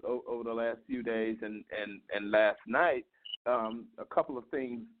news over the last few days and last night, a couple of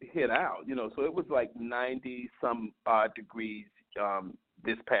things hit out, so it was like 90-some odd degrees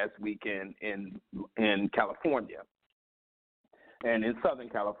this past weekend in California, and in Southern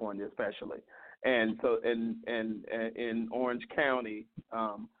California especially. And so in Orange County,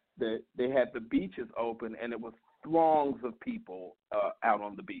 they had the beaches open, and it was throngs of people out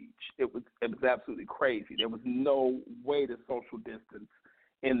on the beach. It was absolutely crazy. There was no way to social distance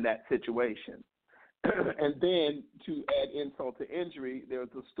in that situation. And then to add insult to injury, there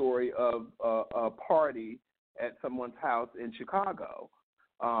was a story of a party at someone's house in Chicago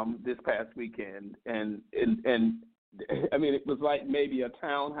this past weekend, and I mean, it was like maybe a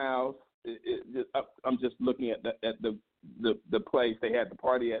townhouse. I'm just looking at the place they had the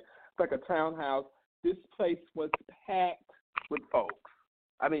party at. It's like a townhouse. This place was packed with folks.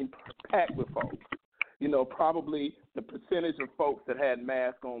 I mean, packed with folks. Probably the percentage of folks that had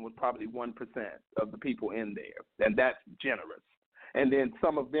masks on was probably 1% of the people in there, and that's generous. And then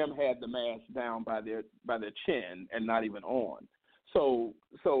some of them had the mask down by their chin and not even on. So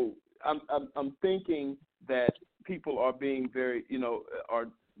I'm thinking that people are being very, are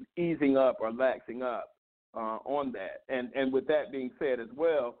easing up or laxing up on that. And with that being said as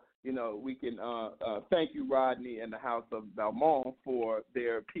well, we can thank you, Rodney, and the House of Belmont for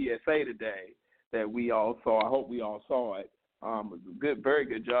their PSA today that we all saw. I hope we all saw it. Very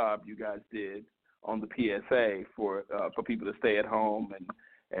good job you guys did on the PSA for people to stay at home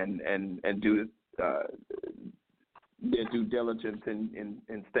and do their due diligence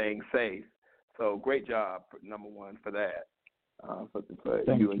in staying safe. So great job, number one, for that, for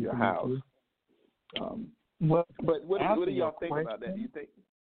you and your house. But what do y'all think about that? Do you think?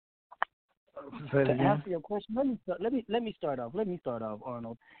 To answer your question, let me start off,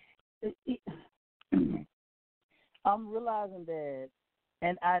 Arnold. I'm realizing that,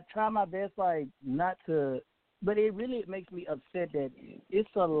 and I try my best, not to, but it makes me upset that it's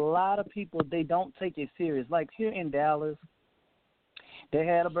a lot of people, they don't take it serious. Like here in Dallas, they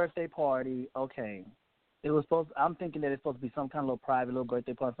had a birthday party. Okay, I'm thinking that it's supposed to be some kind of little private little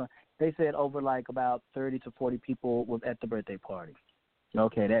birthday party. They said over about 30 to 40 people was at the birthday party.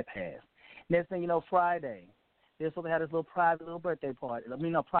 Okay, that passed. Next thing you know, Friday, they're supposed to have this little private little birthday party. I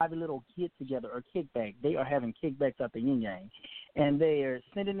mean, a private little get together or kickback. They are having kickbacks at the yin yang, and they are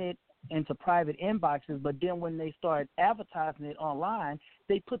sending it into private inboxes. But then when they start advertising it online,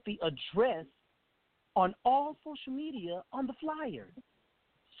 they put the address on all social media on the flyer.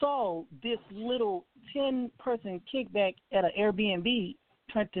 So this little 10-person kickback at an Airbnb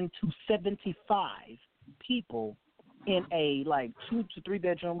turned into 75 people in a 2 to 3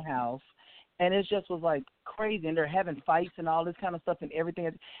 bedroom house. And it just was crazy, and they're having fights and all this kind of stuff and everything.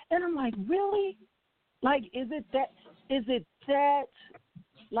 And I'm like, really? Is it that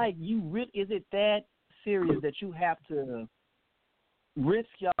serious that you have to risk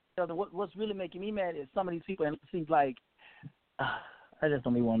y'all? What's really making me mad is some of these people, and it seems like I just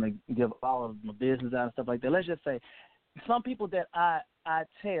don't even want to give all of my business out and stuff like that. Let's just say some people that I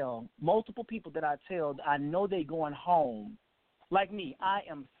tell, multiple people that I tell, I know they going home. Like me, I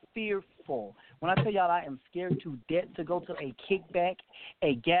am fearful. When I tell y'all I am scared to death to go to a kickback,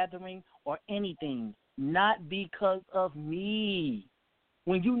 a gathering, or anything, not because of me.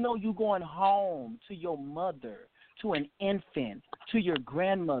 When you know you're going home to your mother, to an infant, to your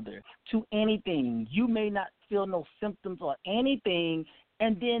grandmother, to anything, you may not feel no symptoms or anything,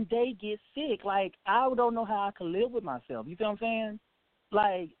 and then they get sick. I don't know how I can live with myself. You feel what I'm saying?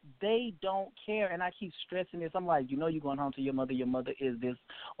 They don't care, and I keep stressing this. I'm like, you're going home to your mother is this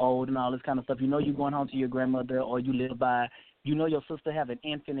old and all this kind of stuff. You're going home to your grandmother, or you live by, your sister have an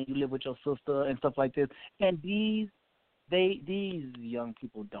infant and you live with your sister and stuff like this. And these young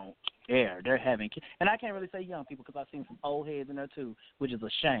people don't care. They're having kids. And I can't really say young people because I've seen some old heads in there too, which is a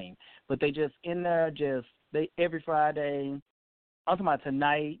shame. But they just in there every Friday. I'm talking about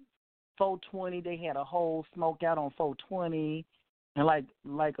tonight, 420, they had a whole smoke out on 420. And like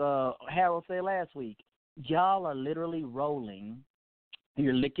Harold said last week, y'all are literally rolling.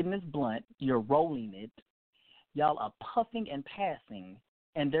 You're licking this blunt. You're rolling it. y'all are puffing and passing,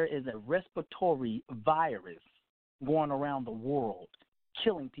 and there is a respiratory virus going around the world,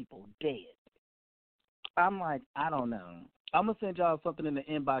 killing people dead. I'm like, I don't know. I'm going to send y'all something in the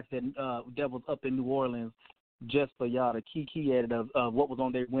inbox that was up in New Orleans just for y'all to key at it of what was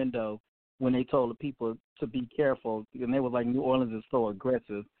on their window when they told the people to be careful. And they was like, New Orleans is so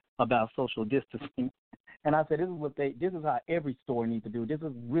aggressive about social distancing. And I said, this is how every store needs to do. This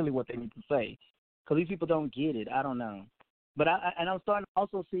is really what they need to say. Because these people don't get it. I don't know. But I'm starting to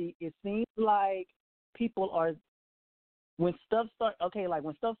also see, it seems like people are, when stuff start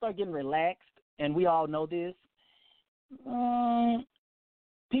getting relaxed, and we all know this,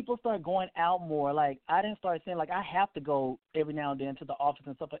 people start going out more. Like, I didn't start saying, like, I have to go every now and then to the office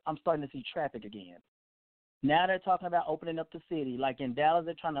and stuff. I'm starting to see traffic again. Now they're talking about opening up the city. Like, in Dallas,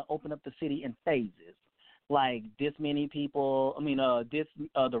 they're trying to open up the city in phases. Like, this many people,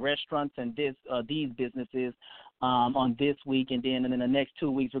 the restaurants and these businesses on this week, and then in the next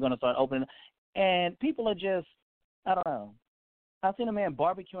 2 weeks we're going to start opening. And people are just, I don't know. I've seen a man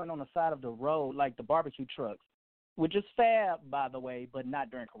barbecuing on the side of the road, like the barbecue trucks, which is fab, by the way, but not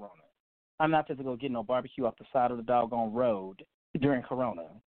during Corona. I'm not just going to get no barbecue off the side of the doggone road during Corona,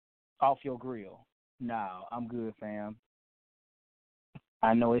 off your grill. No, I'm good, fam.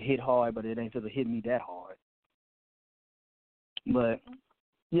 I know it hit hard, but it ain't just hit me that hard. But,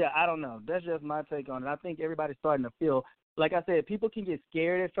 yeah, I don't know. That's just my take on it. I think everybody's starting to feel, like I said, people can get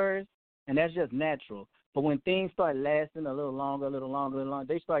scared at first, and that's just natural. But when things start lasting a little longer,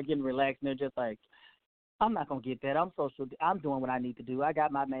 they start getting relaxed, and they're just like, I'm not going to get that. I'm doing what I need to do. I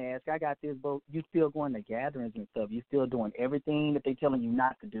got my mask. I got this, but you still going to gatherings and stuff. You still doing everything that they're telling you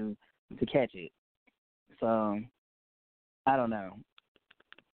not to do to catch it. So, I don't know.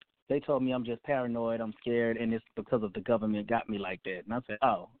 They told me I'm just paranoid, I'm scared, and it's because of the government got me like that. And I said,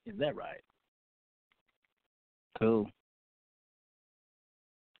 oh, is that right? Cool.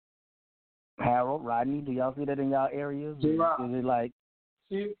 Harold, Rodney, do y'all see that in y'all areas? J-Rock. Is it like...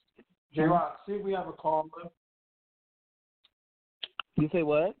 J-Rock, see if we have a caller. You say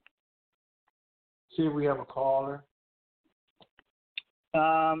what? See if we have a caller.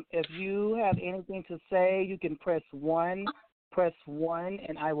 If you have anything to say, you can press 1,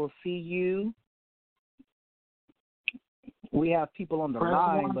 and I will see you. We have people on the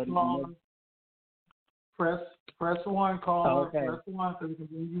line, but... Press 1, caller. Okay. Press 1 so we can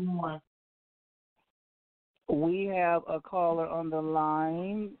bring you on. We have a caller on the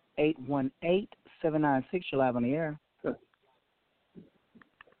line, 818-796. You're live on the air.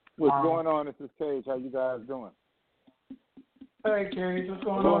 What's going on? This is Cage. How you guys doing? Hey, Cage. What's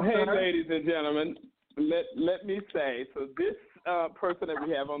going on, hey, sir? ladies and gentlemen. Let me say, so this person that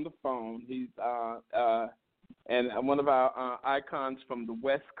we have on the phone, he's and one of our icons from the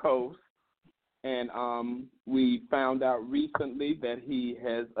West Coast. And we found out recently that he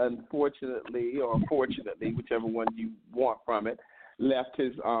has unfortunately, or fortunately, whichever one you want from it, left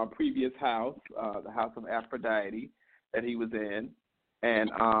his previous house, the House of Aphrodite that he was in,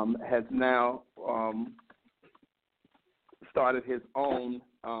 and has now started his own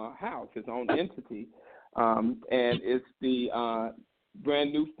house, his own entity, and it's the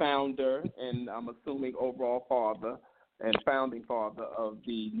brand new founder and I'm assuming overall father and founding father of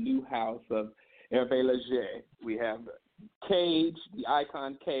the new house of Hervé Leger. We have Cage, the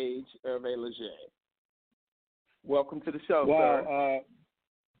icon Cage, Hervé Leger. Welcome to the show, sir.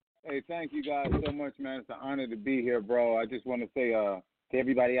 Hey, thank you guys so much, man. It's an honor to be here, bro. I just want to say to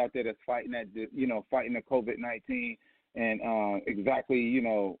everybody out there that's fighting fighting the COVID-19 and exactly,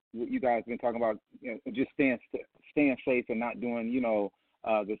 what you guys been talking about, just staying safe and not doing,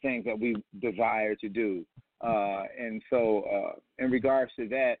 the things that we desire to do. And so in regards to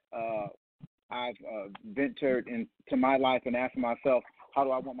that, I've ventured into my life and asked myself, how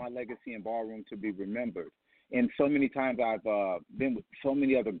do I want my legacy in ballroom to be remembered? And so many times I've been with so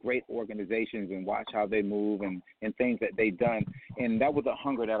many other great organizations and watched how they move and things that they've done. And that was a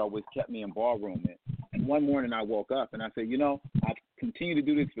hunger that always kept me in ballroom. And one morning I woke up and I said, I've continued to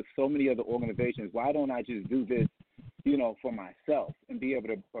do this for so many other organizations. Why don't I just do this, for myself and be able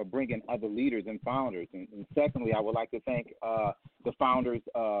to bring in other leaders and founders? And secondly, I would like to thank the founders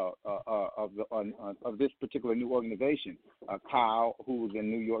of this particular new organization, Kyle, who's in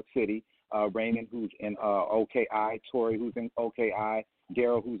New York City, Raymond, who's in OKI, Tori, who's in OKI,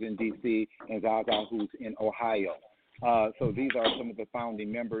 Daryl, who's in D.C., and Zaza, who's in Ohio. So these are some of the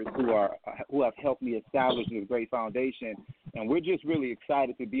founding members who have helped me establish this great foundation, and we're just really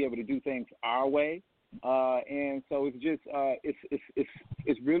excited to be able to do things our way. And so it's just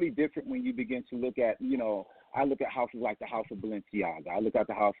it's really different when you begin to look at, I look at houses like the House of Balenciaga. I look at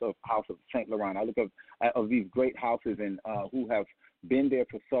the House of Saint Laurent. I look at these great houses and who have been there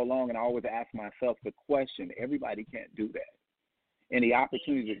for so long, and I always ask myself the question, everybody can't do that. And the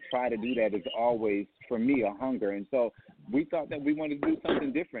opportunity to try to do that is always, for me, a hunger. And so we thought that we wanted to do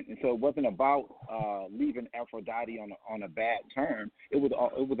something different. And so it wasn't about leaving Aphrodite on a bad term. It was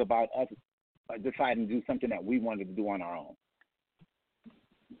about us deciding to do something that we wanted to do on our own.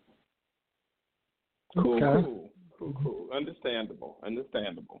 Cool. Understandable.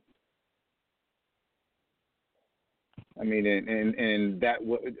 I mean, and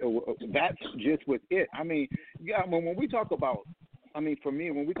that's just with it. I mean, yeah. When we talk about, for me,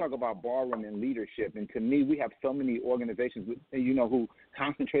 when we talk about ballroom and leadership, and to me, we have so many organizations, who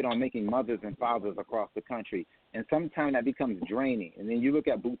concentrate on making mothers and fathers across the country, and sometimes that becomes draining. And then you look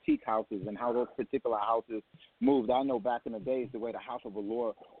at boutique houses and how those particular houses moved. I know back in the days, the way the House of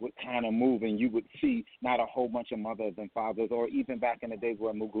Allure would kind of move, and you would see not a whole bunch of mothers and fathers, or even back in the days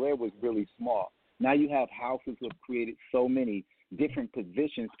where Mugler was really small. Now you have houses that have created so many different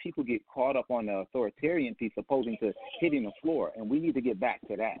positions. People get caught up on the authoritarian piece opposing to hitting the floor, and we need to get back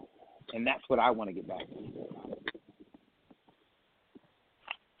to that. And that's what I want to get back to.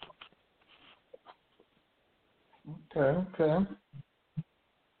 Okay.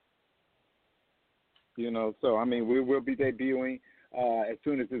 So, we will be debuting as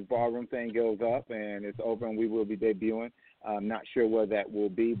soon as this ballroom thing goes up and it's over, and we will be debuting. I'm not sure where that will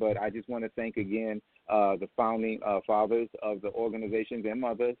be, but I just want to thank again the founding fathers of the organizations and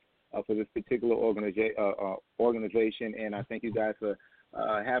mothers for this particular organization, and I thank you guys for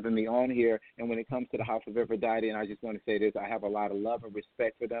having me on here. And when it comes to the House of Aphrodite, and I just want to say this, I have a lot of love and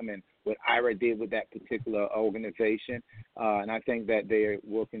respect for them and what Ira did with that particular organization, and I think that they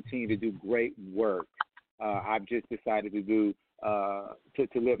will continue to do great work. I've just decided to do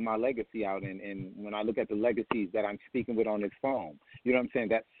to live my legacy out, and when I look at the legacies that I'm speaking with on this phone, you know what I'm saying,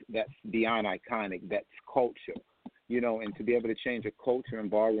 that's beyond iconic. That's culture, and to be able to change a culture in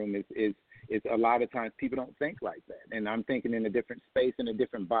ballroom is a lot of times people don't think like that, and I'm thinking in a different space, in a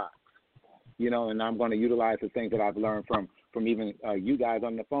different box, and I'm going to utilize the things that I've learned from even you guys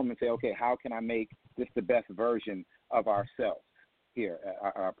on the phone and say, okay, how can I make this the best version of ourselves here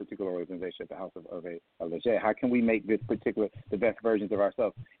at our particular organization at the House of Leger? How can we make this particular the best versions of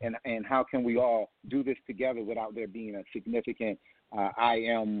ourselves, and how can we all do this together without there being a significant I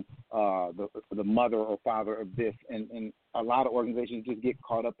am the mother or father of this, and a lot of organizations just get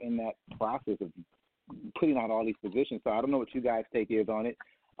caught up in that process of putting out all these positions. So I don't know what you guys' take is on it.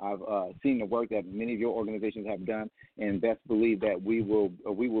 I've seen the work that many of your organizations have done, and best believe that we will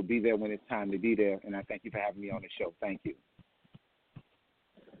be there when it's time to be there. And I thank you for having me on the show. Thank you.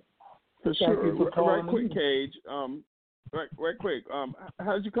 For sure. Right quick, Cage. Right quick.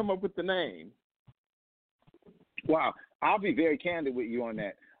 How did you come up with the name? Wow. I'll be very candid with you on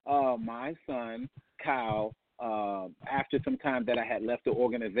that. My son, Kyle, after some time that I had left the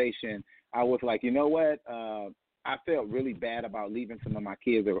organization, I was like, you know what? I felt really bad about leaving some of my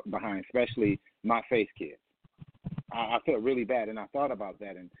kids behind, especially my face kids. I felt really bad, and I thought about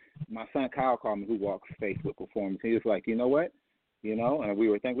that. And my son, Kyle, called me, who walks Facebook Performance. He was like, you know what? And we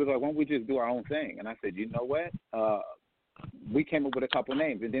were thinking, why don't we just do our own thing? And I said, you know what? We came up with a couple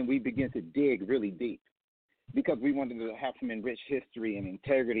names, and then we began to dig really deep because we wanted to have some enriched history and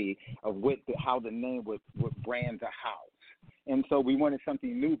integrity of how the name would brand the house. And so we wanted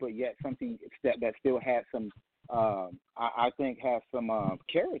something new, but yet something that still had some, I think, has some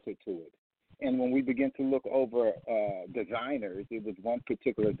character to it. And when we began to look over designers, it was one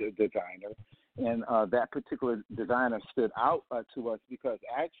particular designer, and that particular designer stood out to us because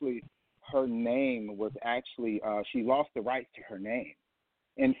actually her name was she lost the rights to her name.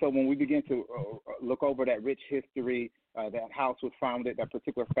 And so when we began to look over that rich history, that house was founded, that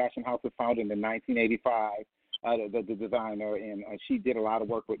particular fashion house was founded in 1985, the designer, and she did a lot of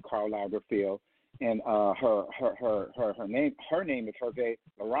work with Karl Lagerfeld, and her name is Hervé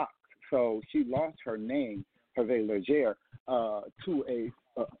Leroux. So she lost her name, Hervé Leger, to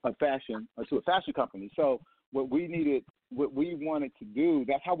a fashion company. So what we wanted to do,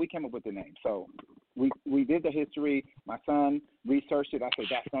 that's how we came up with the name. So we did the history. My son researched it. I said,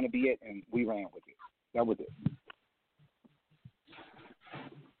 that's going to be it, and we ran with it. That was it.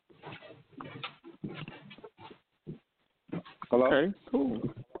 Hello? Okay, cool.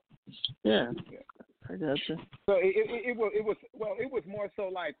 Yeah. I got you. So it was more so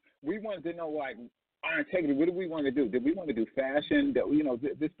like we wanted to know, like, our integrity. What do we want to do? Did we want to do fashion? That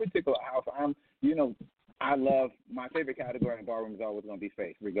this particular house, I love, my favorite category in ballroom is always going to be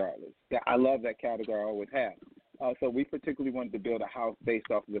face, regardless. I love that category. I always have. So we particularly wanted to build a house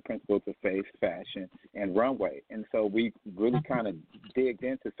based off of the principles of faith, fashion, and runway. And so we really kind of digged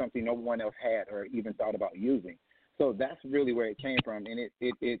into something no one else had or even thought about using. So that's really where it came from, and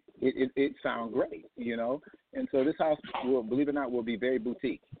it sounds great, you know. And so this house, will, believe it or not, will be very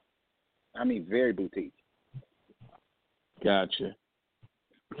boutique. I mean, very boutique. Gotcha.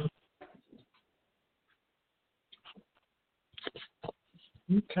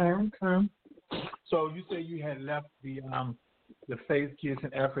 Okay. So you say you had left the Faith Kids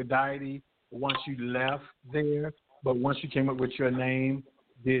and Aphrodite once you left there, but once you came up with your name,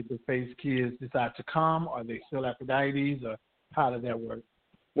 did the Faith Kids decide to come? Are they still Aphrodites, or how did that work?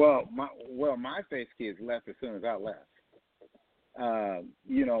 Well, my Faith Kids left as soon as I left.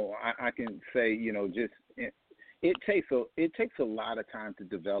 You know, I can say, you know, just it takes a lot of time to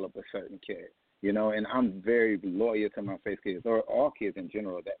develop a certain kid. You know, and I'm very loyal to my Faith Kids, or all kids in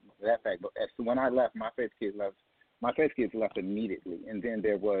general. That fact. But when I left, my Faith Kids left immediately, and then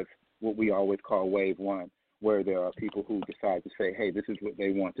there was what we always call Wave One, where there are people who decide to say, hey, this is what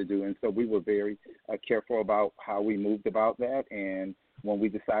they want to do. And so we were very careful about how we moved about that. And when we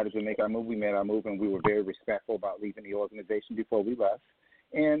decided to make our move, we made our move, and we were very respectful about leaving the organization before we left.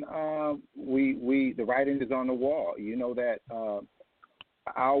 And the writing is on the wall. You know that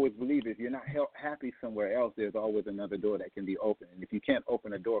I always believe if you're not happy somewhere else, there's always another door that can be opened. And if you can't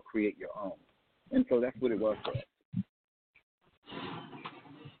open a door, create your own. And so that's what it was for us.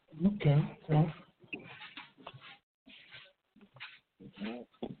 Okay.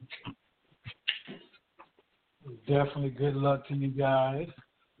 Definitely good luck to you guys.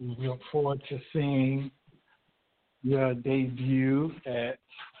 We look forward to seeing your debut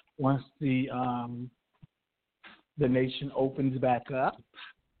once the nation opens back up.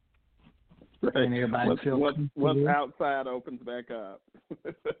 Right. And everybody once outside opens back up.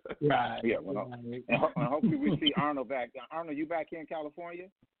 Right. Yeah. And hopefully we see Arnold back. Arnold, you back here in California?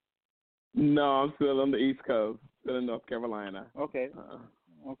 No, I'm still on the East Coast, still in North Carolina. Okay.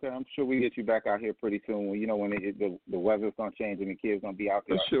 Okay, I'm sure we get you back out here pretty soon. When the weather's gonna change and the kids gonna be out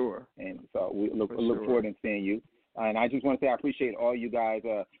there. For sure. And so we look forward to seeing you. And I just want to say I appreciate all you guys.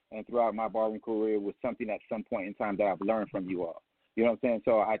 And throughout my barbering career was something at some point in time that I've learned from you all. You know what I'm saying?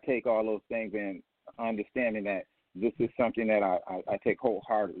 So I take all those things and understanding that this is something that I take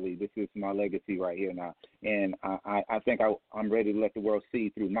wholeheartedly. This is my legacy right here now. And I think I'm ready to let the world see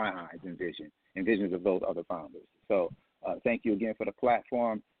through my eyes and visions of those other founders. So thank you again for the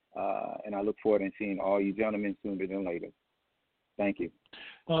platform. And I look forward to seeing all you gentlemen sooner than later. Thank you.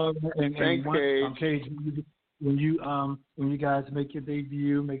 Thanks, Cage. When you guys make your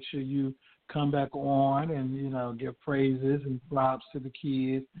debut, make sure you come back on and, you know, give praises and props to the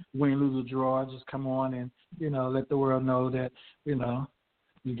kids. Win, lose, or draw, just come on and, you know, let the world know that, you know,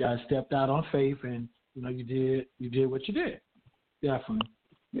 you guys stepped out on faith and, you know, you did what you did. Definitely.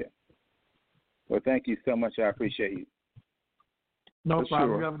 Yeah. Well, thank you so much. I appreciate you. No problem.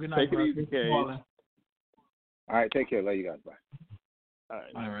 Sure. You have a good night. Take it easy, Cage. All right. Take care. Love you guys. Bye.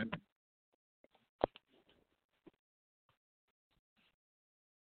 All right.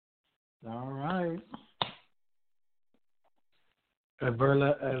 All right.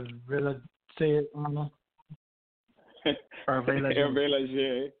 Verla said, Anna. Okay.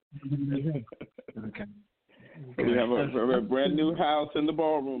 We have a brand new house in the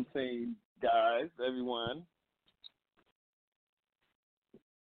ballroom scene, guys, everyone.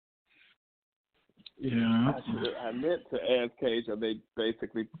 Yeah. I meant to ask Cage, are they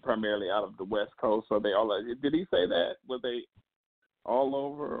basically primarily out of the West Coast? Are they all? Did he say that? Were they all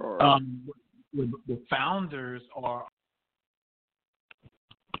over? Or? The founders are.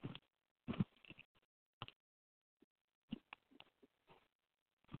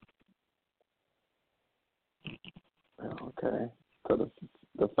 Okay. So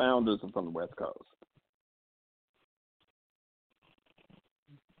the founders are from the West Coast.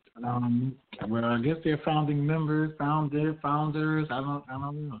 Well, I guess they're founding members, founders. I don't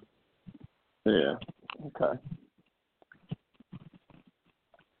know. Yeah. Okay.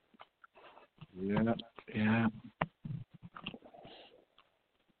 Yeah.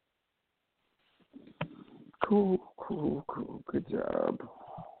 Cool. Good job.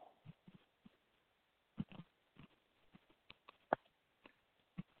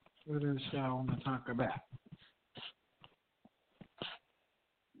 What else y'all want to talk about?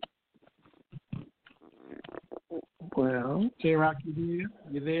 Well, J-Rock, you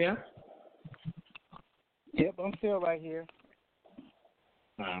there? Yep, I'm still right here.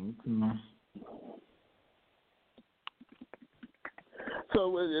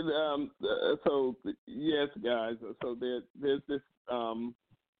 So yes, guys. So there's this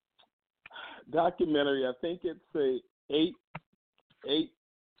documentary. I think it's a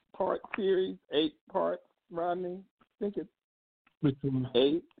eight-part series. 8 parts, Rodney. I think it's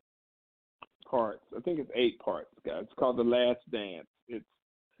 8 parts. I think it's 8 parts, guys. It's called The Last Dance. It's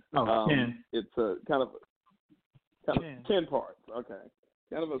 10. It's a kind of 10 parts. Okay,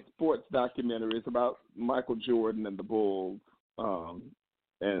 kind of a sports documentary. It's about Michael Jordan and the Bulls,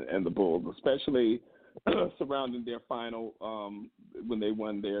 and the Bulls, especially surrounding their final when they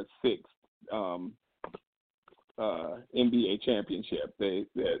won their 6th NBA championship. The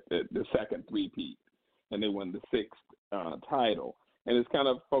second three-peat, and they won the 6th title. And it's kind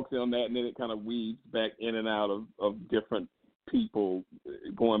of focusing on that, and then it kind of weaves back in and out of different people,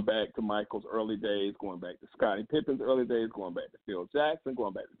 going back to Michael's early days, going back to Scottie Pippen's early days, going back to Phil Jackson,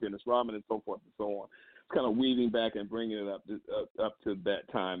 going back to Dennis Rodman, and so forth and so on. It's kind of weaving back and bringing it up to that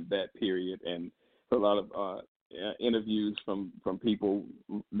time, that period, and a lot of interviews from people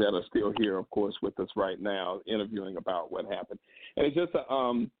that are still here, of course, with us right now, interviewing about what happened. And it's just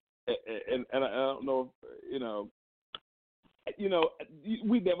and I don't know,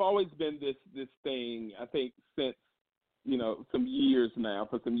 there've always been this thing, I think, since for some years now,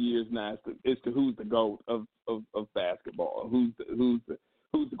 as to who's the GOAT of basketball, who's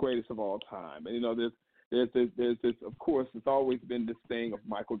the greatest of all time. And there's this, of course, it's always been this thing of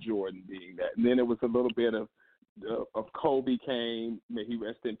Michael Jordan being that. And then it was a little bit of Kobe came, may he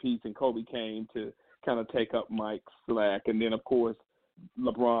rest in peace, and Kobe came to kind of take up Mike's slack. And then, of course,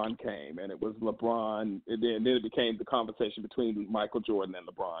 LeBron came, and it was LeBron, and then it became the conversation between Michael Jordan and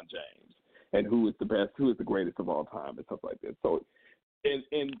LeBron James, and who is the best, who is the greatest of all time, and stuff like that. So, and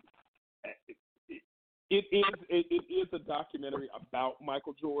it is a documentary about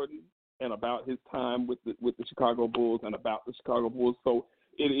Michael Jordan and about his time with the Chicago Bulls and about the Chicago Bulls. So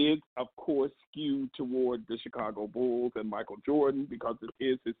it is, of course, skewed toward the Chicago Bulls and Michael Jordan because it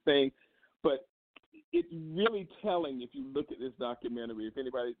is his thing, but it's really telling if you look at this documentary. If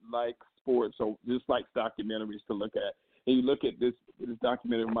anybody likes sports or just likes documentaries to look at, and you look at this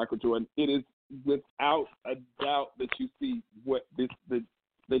documentary of Michael Jordan, it is without a doubt that you see what the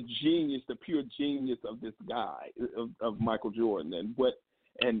genius, the pure genius of this guy, of Michael Jordan, and what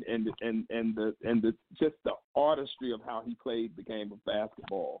and the just the artistry of how he played the game of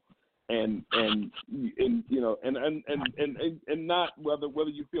basketball. And not whether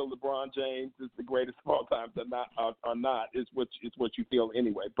you feel LeBron James is the greatest of all time or not is what you feel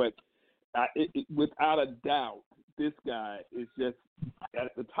anyway. But without a doubt, this guy is just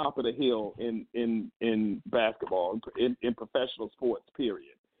at the top of the hill in basketball, in professional sports.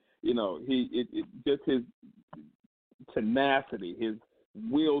 Period. Just his tenacity, his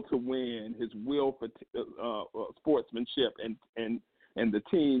will to win, his will for sportsmanship, and the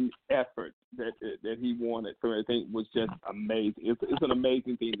team effort that he wanted for everything was just amazing. It's an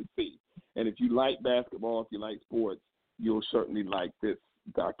amazing thing to see. And if you like basketball, if you like sports, you'll certainly like this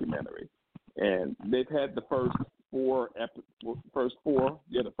documentary. And they've had the first four episodes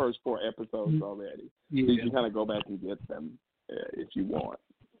already. Yeah. So you can kind of go back and get them if you want.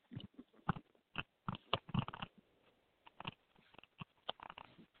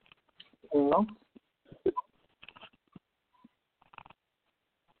 Hello?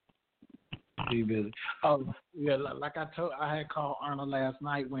 Be busy. Oh, yeah, like I had called Arnold last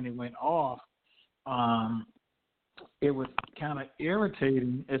night when it went off. It was kind of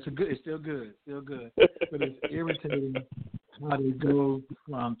irritating. It's still good, but it's irritating how they go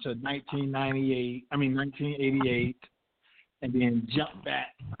from to 1988, and then jump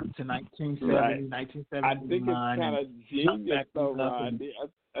back to 1970, right. 1979. I think it's kind of genius, though, Ron.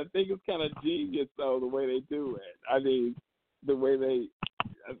 I think it's kind of genius, though, the way they do it. I mean, the way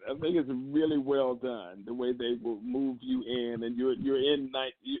I think it's really well done. The way they will move you in, and you're in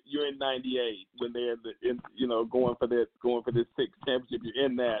 98 when they're going for this 6th championship. You're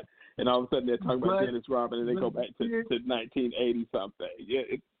in that, and all of a sudden they're talking about Dennis Rodman, and they go back to 1980 something. Yeah,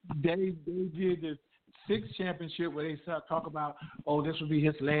 they did the 6th championship where they talk about, this will be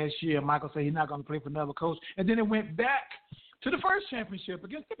his last year. Michael said he's not going to play for another coach, and then it went back to the first championship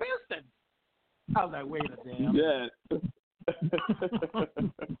against the Pistons. I was like, wait a damn. Yeah.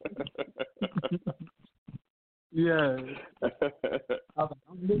 Yeah. I'm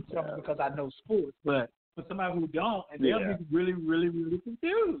with you because I know sports, but for somebody who don't, and they'll be really, really, really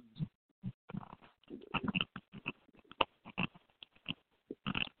confused.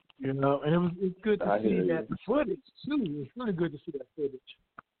 And it's good to see that footage too. It's really good to see that footage.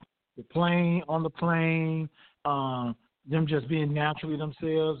 The plane, on the plane, them just being naturally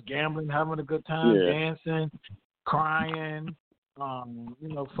themselves, gambling, having a good time, dancing, crying,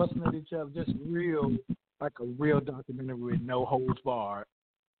 fussing at each other, just like a real documentary with no holds barred.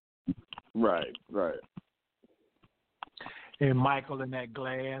 Right. And Michael in that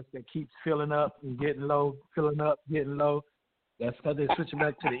glass that keeps filling up and getting low, filling up, getting low. That's because they switch it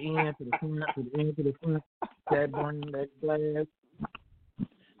back to the end, to the front, to the end, to the front. That burning that glass.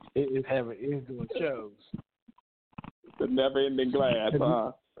 It's doing shows. The never-ending glass,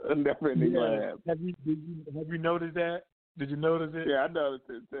 huh? A never-ending glass. Have you noticed that? Did you notice it? Yeah, I noticed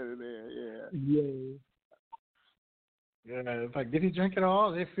it. There. Yeah. Yeah, it's like, did he drink it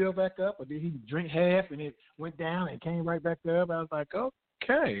all? Did it fill back up? Or did he drink half and it went down and came right back up? I was like,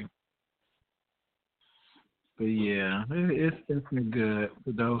 okay. But yeah, it's definitely good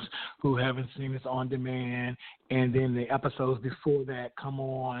for those who haven't seen this on demand. And then the episodes before that come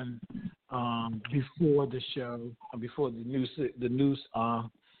on before the show, before the news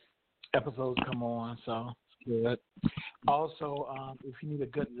episodes come on. So it's good. Also, if you need a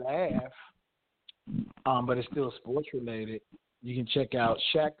good laugh, but it's still sports related, you can check out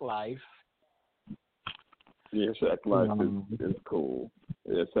Shack Life. Yeah, Shack Life is cool.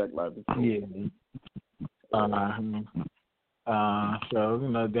 Yeah, Shack Life is cool. Yeah.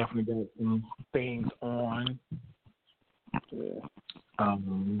 So definitely got some things on. Yeah.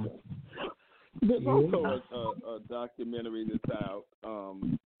 There's also a documentary that's out,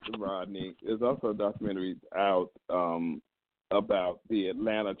 Rodney. There's also a documentary out about the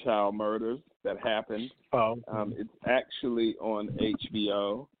Atlanta child murders that happened. It's actually on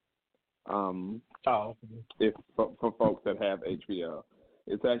HBO. If for folks that have HBO,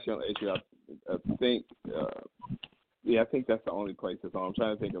 it's actually on HBO. I think that's the only place it's on. I'm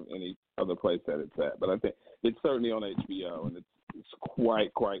trying to think of any other place that it's at, but I think it's certainly on HBO, and it's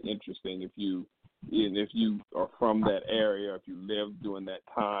quite interesting if you are from that area, if you lived during that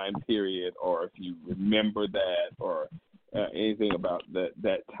time period, or if you remember that, or anything about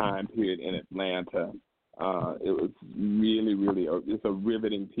that time period in Atlanta. It was really it's a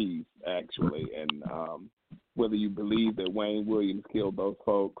riveting piece, actually, and whether you believe that Wayne Williams killed those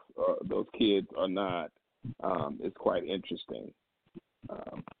folks, or those kids, or not, it's quite interesting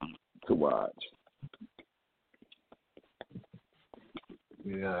to watch.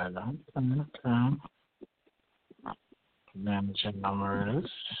 Yeah, managing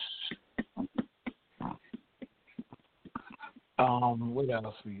numbers. What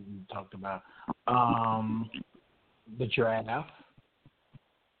else we talked about? The draft.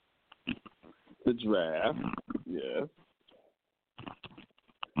 The draft, yes.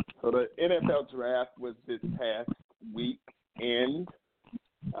 So the NFL draft was this past weekend.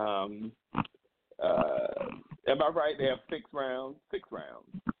 Am I right? They have 6 rounds. They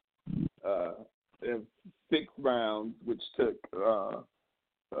have 6 rounds, which took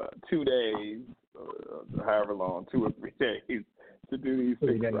 2 days, however long, 2 or 3 days to do these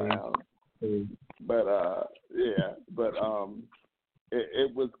 6 rounds. But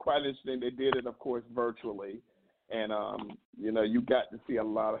it was quite interesting. They did it, of course, virtually, and you got to see a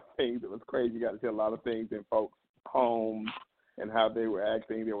lot of things. It was crazy. You got to see a lot of things in folks' homes and how they were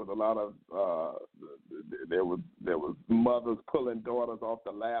acting. There was a lot of there was mothers pulling daughters off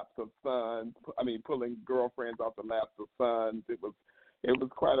the laps of sons. Pulling girlfriends off the laps of sons. It was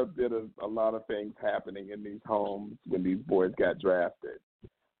quite a lot of things happening in these homes when these boys got drafted.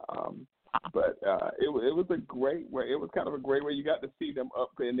 But it was a great way. It was kind of a great way. You got to see them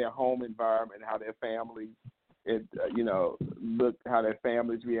up in their home environment, how their families, looked, how their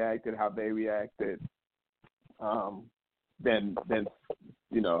families reacted, how they reacted. Then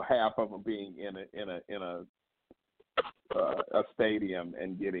half of them being in a stadium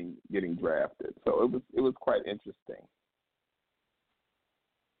and getting drafted. So it was quite interesting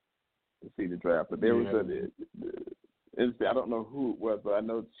to see the draft. But there was I don't know who it was, but I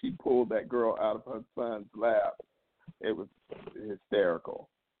know she pulled that girl out of her son's lap. It was hysterical.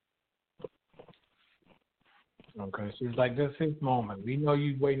 Okay, she's like, "This is his moment. We know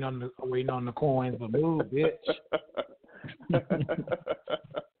you waiting on the coins, but move, bitch."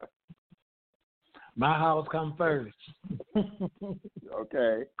 My house come first.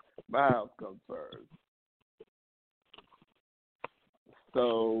 Okay, my house comes first.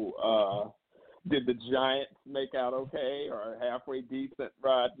 So, did the Giants make out okay or halfway decent,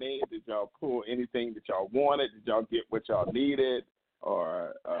 Rodney? Did y'all pull anything that y'all wanted? Did y'all get what y'all needed?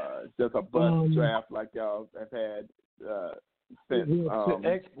 Or just a bust draft like y'all have had since? We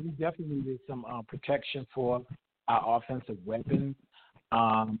definitely needed some protection for our offensive weapons.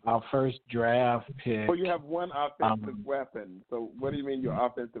 Our first draft pick. Well, you have one offensive weapon. So what do you mean your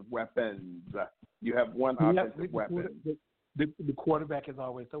offensive weapons? You have one offensive weapon. The quarterback is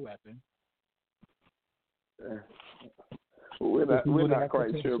always a weapon. We're not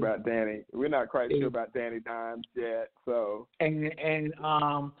quite sure about Danny. We're not quite sure about Danny Dimes yet. So and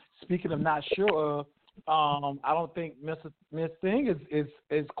speaking of not sure, I don't think Miss Thing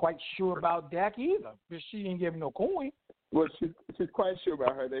is quite sure about Dak either, because she didn't give him no coin. Well, she's quite sure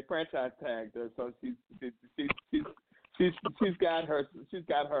about her. They franchise tagged her, so she's got her. She's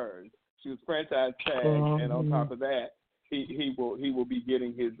got hers. She was franchise tagged, and on top of that, he will be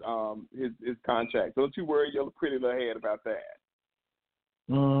getting his contract. Don't you worry your pretty little head about that.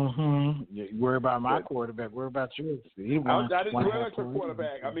 Mm-hmm. You worry about my quarterback. Worry about yours. I didn't worry about your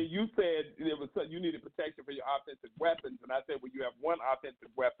quarterback. I mean, you said you needed protection for your offensive weapons, and I said, well, you have one offensive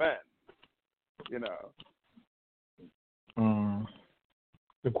weapon. You know.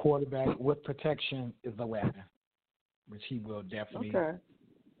 The quarterback with protection is the weapon, which he will definitely. Okay.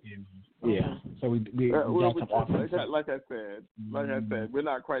 Yeah. So we got some offense. Like I said, we're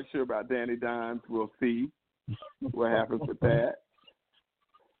not quite sure about Danny Dimes. We'll see what happens with that.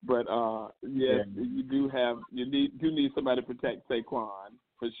 But yes, you need somebody to protect Saquon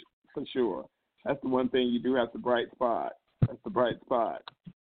for sure. That's the one thing you do have the bright spot. That's the bright spot.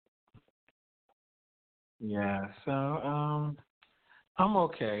 Yeah. So I'm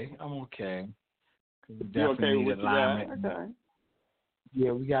okay. We you okay with what linemen. you got? Okay.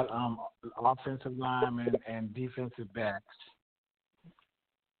 Yeah, we got offensive linemen and defensive backs.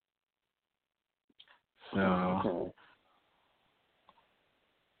 So. Okay.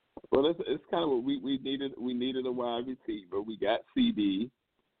 Well, it's kind of what we needed. We needed a wide receiver. We got CD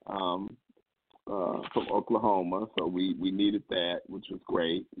from Oklahoma, so we needed that, which was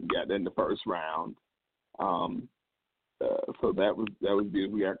great. We got that in the first round. So that was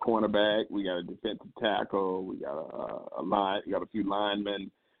good. We got cornerback. We got a defensive tackle. We got a line. We got a few linemen.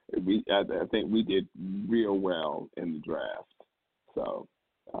 I think we did real well in the draft. So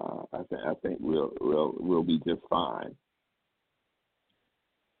I think we'll be just fine.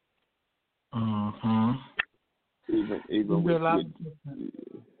 Mm-hmm. Even with a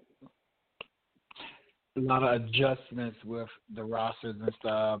lot of adjustments with the rosters and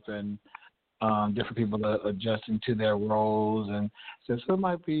stuff, and different people are adjusting to their roles, and so it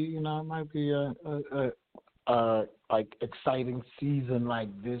might be, a like exciting season like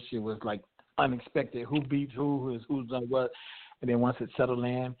this year was like unexpected. Who beats who's done what, and then once it settled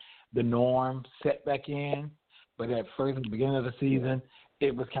in, the norm set back in. But at first, at the beginning of the season,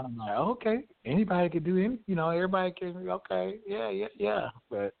 it was kind of like, okay, anybody could do anything, everybody can, okay, yeah.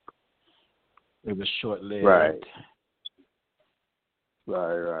 But it was short-lived. Right.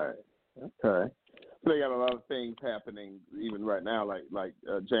 Okay. So they got a lot of things happening even right now, like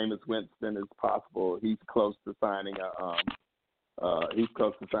Jameis Winston is possible. He's close to signing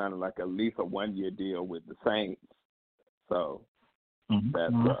like at least a 1-year deal with the Saints. So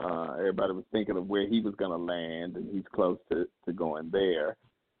that's everybody was thinking of where he was going to land, and he's close to going there.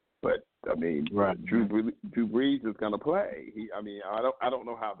 But I mean, Drew Brees is going to play. I don't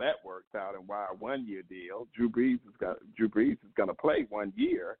know how that works out and why a 1-year deal. Drew Brees is going to play 1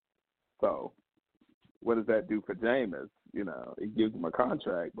 year. So what does that do for Jameis? It gives him a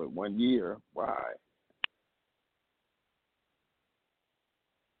contract, but 1 year, why?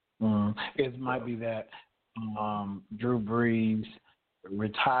 It might be that Drew Brees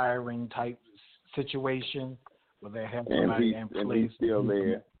retiring type situation where they have somebody in place. And he's still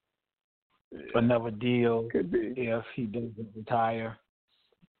there. Another deal could be if he doesn't retire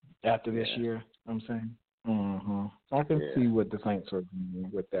after this year. I'm saying. Mm-hmm. I can see what the Saints are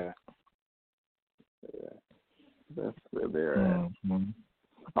doing with that. Yeah, that's where they're at.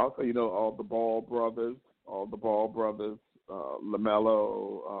 Also, all the Ball brothers,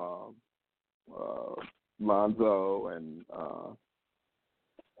 LaMelo, Lonzo, and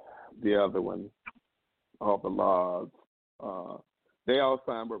the other one, all the laws. They all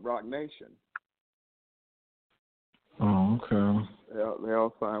signed with Rock Nation. Oh, okay. They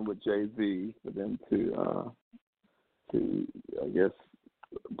all signed with Jay-Z for them to I guess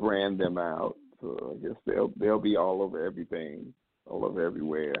brand them out. So I guess they'll be all over everything, all over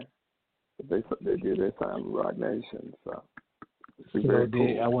everywhere. But they signed with Rock Nation. So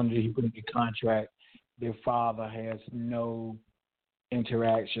cool. I wonder if he put in the contract. Their father has no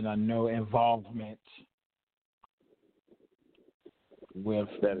interaction or no involvement with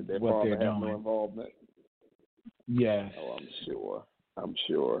what they're doing. No involvement. Yes. Oh, I'm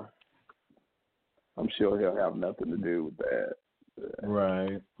sure he'll have nothing to do with that.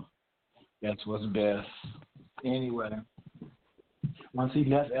 Right. That's what's best. Anyway, once he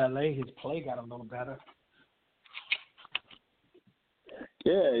left LA, his play got a little better.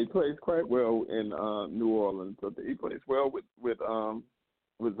 Yeah, he plays quite well in New Orleans. So he plays well with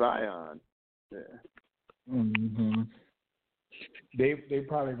Zion. Yeah. Mm-hmm. they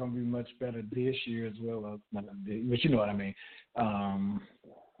probably gonna be much better this year as well. But you know what I mean.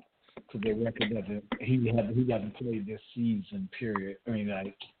 Because their record doesn't. He hasn't played this season. Period. I mean,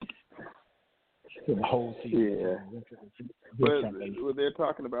 like the whole season. Yeah. But they're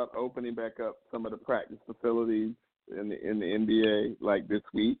talking about opening back up some of the practice facilities in the NBA like this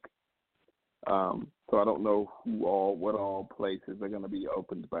week. So I don't know what all places are going to be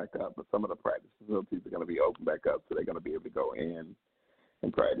opened back up, but some of the practice facilities are going to be opened back up, so they're going to be able to go in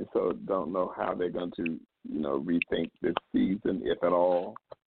and practice. So don't know how they're going to, rethink this season, if at all.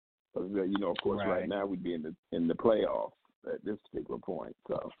 Because, of course, right now we'd be in the playoffs at this particular point.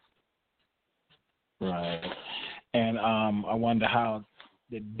 So. Right. And I wonder how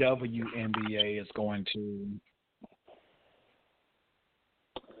the WNBA is going to.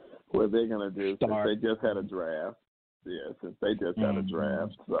 What they're going to do, since they just had a draft. Yeah, since they just had a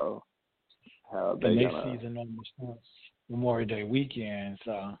draft, so how they going to... season on Memorial Day weekend,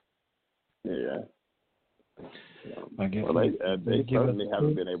 so... Yeah. I guess they certainly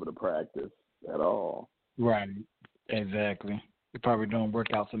haven't been able to practice at all. Right, exactly. They're probably doing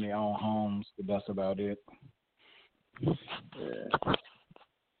workouts in their own homes, but that's about it. Yeah.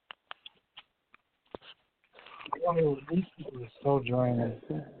 I mean, these people are so draining.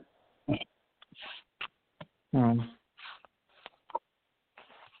 Say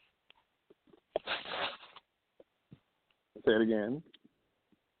it again.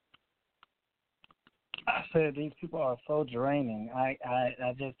 I said these people are so draining. I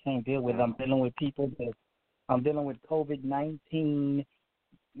just can't deal with it. I'm dealing with I'm dealing with COVID-19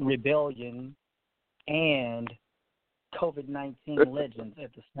 rebellion and COVID-19 legends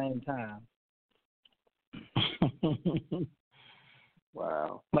at the same time.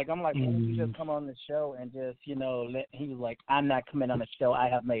 Wow. Like, I'm like, why don't you just come on the show and just, he was like, I'm not coming on the show. I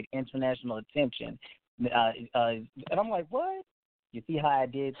have made international attention. And I'm like, what? You see how I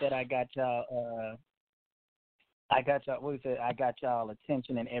did that? I got y'all, I got y'all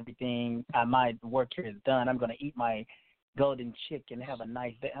attention and everything. My work here is done. I'm going to eat my golden chicken and have a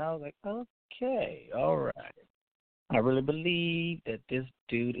nice day. I was like, okay, all right. I really believe that this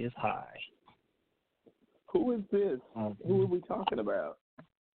dude is high. Who is this? Who are we talking about?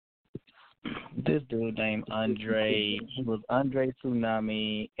 This dude named Andre. He was Andre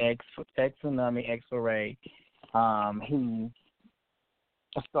Tsunami, ex-Tsunami, ex-Foray. He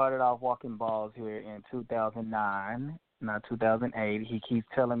started off walking balls here in 2009, not 2008. He keeps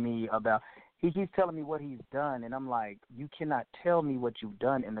telling me what he's done, and I'm like, you cannot tell me what you've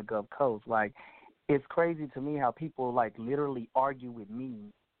done in the Gulf Coast. Like, it's crazy to me how people, like, literally argue with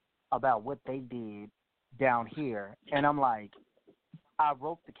me about what they did down here. And I'm like, I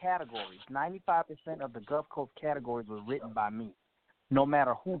wrote the categories. 95% of the Gulf Coast categories were written by me. No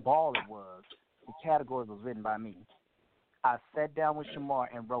matter who ball it was, the categories was written by me. I sat down with Shamar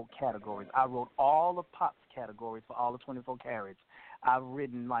and wrote categories. I wrote all the Pops categories for all the 24 carats. I've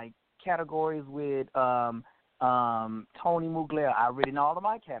written, like, categories with Tony Mugler. I've written all of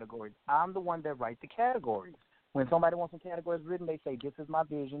my categories. I'm the one that writes the categories. When somebody wants some categories written, they say, this is my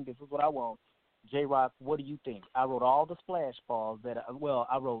vision, this is what I want. J-Rock, what do you think? I wrote all the splash balls I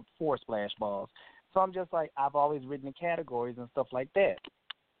wrote 4 splash balls. So I'm just like, I've always written the categories and stuff like that.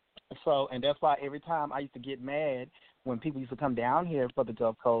 So, and that's why every time I used to get mad when people used to come down here for the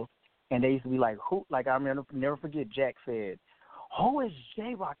Gulf Coast, and they used to be like, who? Like, I remember, never forget, Jack said, who is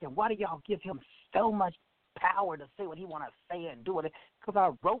J-Rock, and why do y'all give him so much power to say what he want to say and do it? Because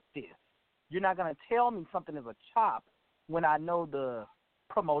I wrote this. You're not going to tell me something is a chop when I know the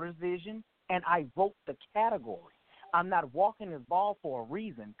promoter's vision, and I wrote the category. I'm not walking this ball for a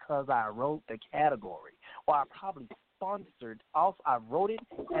reason because I wrote the category. Or I probably sponsored. Also, I wrote it,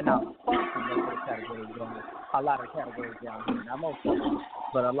 and I sponsored most of the categories down, a lot of categories down here. Not most of them,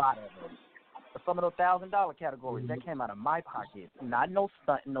 but a lot of them. Some of those $1,000 categories, that came out of my pocket. Not no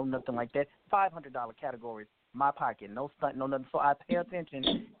stunt, no nothing like that. $500 categories, my pocket. No stunt, no nothing. So I pay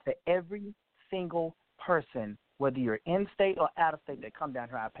attention to every single person, whether you're in-state or out-of-state, that come down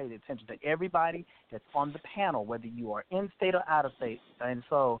here. I pay attention to everybody that's on the panel, whether you are in-state or out-of-state. And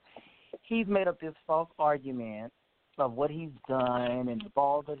so he's made up this false argument of what he's done and the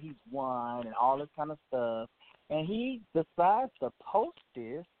balls that he's won and all this kind of stuff. And he decides to post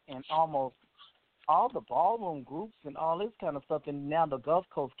this in almost all the ballroom groups and all this kind of stuff. And now the Gulf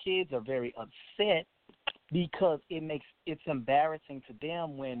Coast kids are very upset because it's embarrassing to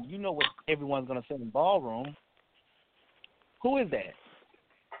them when you know what everyone's going to say in the ballroom. Who is that?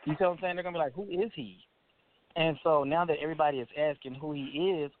 You see what I'm saying? They're going to be like, who is he? And so now that everybody is asking who he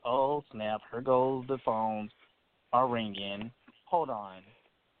is, oh, snap, here goes the phones are ringing. Hold on.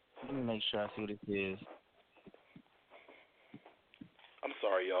 Let me make sure I see what this is. I'm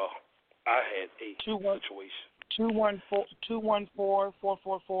sorry, y'all. I had a situation.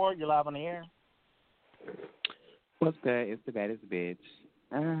 214-444. You're live on the air. What's good? It's the baddest bitch.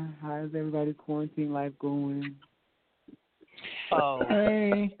 How's everybody's quarantine life going? Oh,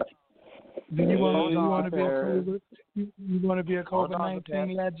 hey. Do you want to be a COVID? You want to be a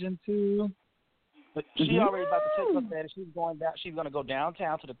COVID-19 legend too? But she already about to take up that. She's going down. She's going to go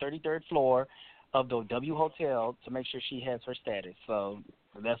downtown to the 33rd floor of the W Hotel to make sure she has her status. So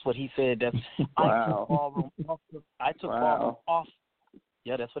that's what he said. That's Wow. I took ballroom off.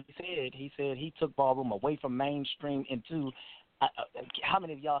 Yeah, that's what he said. He said he took ballroom away from mainstream into. How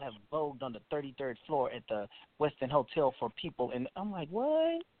many of y'all have vogued on the 33rd floor at the Westin Hotel for people? And I'm like,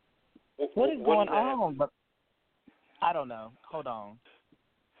 what? What is going on? But I don't know. Hold on.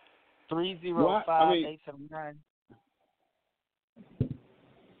 305-879.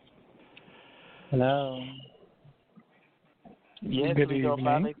 Hello. Yes, Good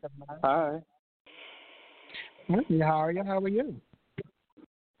 305-879. Hi. Hey, how are you? How are you?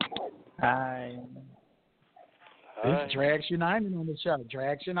 Hi. It's Drags United on the show.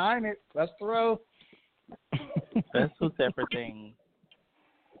 Drags United. Let's throw. That's two separate things.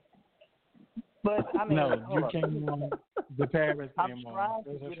 But I mean, no, you came on the Paris I'm came trying on.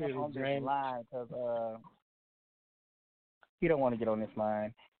 to get him on this line because he don't want to get on this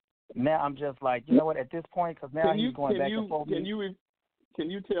line. Now I'm just like, you know what? At this point, because now he's going back and forth. Can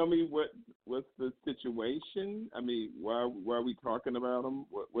you tell me what's the situation? I mean, why are we talking about him?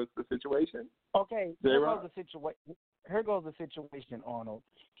 What's the situation? Okay, here goes the situation, Arnold.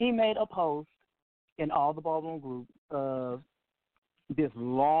 He made a post in all the ballroom group of this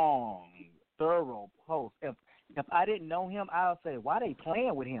long, thorough post. If I didn't know him, I would say, why they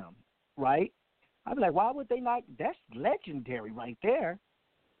playing with him, right? I'd be like, why would they not? That's legendary right there.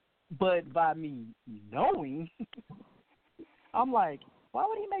 But by me knowing, I'm like, why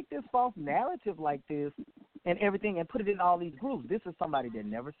would he make this false narrative like this and everything and put it in all these groups? This is somebody that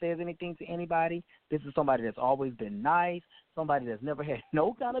never says anything to anybody. This is somebody that's always been nice, somebody that's never had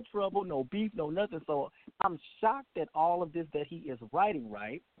no kind of trouble, no beef, no nothing. So I'm shocked at all of this that he is writing,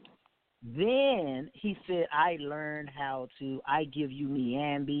 right? Then he said, I give you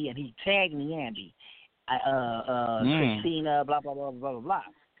Niambi, and he tagged Niambi, Christina, blah, blah, blah, blah, blah, blah.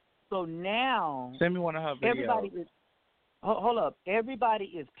 So now send me one of her videos. Hold up. Everybody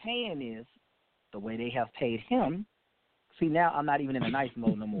is paying this the way they have paid him. See, now I'm not even in a nice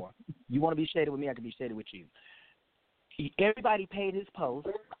mode no more. You want to be shaded with me, I can be shaded with you. Everybody paid his post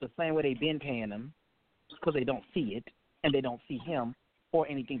the same way they've been paying him because they don't see it and they don't see him or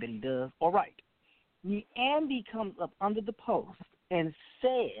anything that he does or write. Niambi comes up under the post and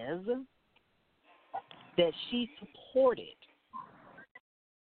says that she supported.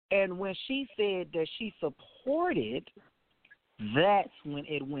 And when she said that she supported, that's when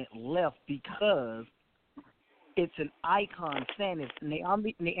it went left because it's an icon saying this.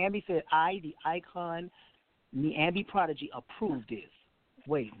 Niambi said, the icon, Niambi Prodigy, approved this.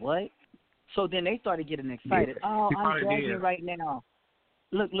 Wait, what? So then they started getting excited. Oh, I'm gagging right now.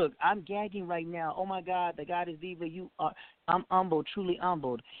 Look, I'm gagging right now. Oh, my God, the Goddess Diva, I'm humbled, truly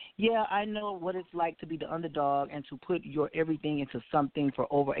humbled. Yeah, I know what it's like to be the underdog and to put your everything into something for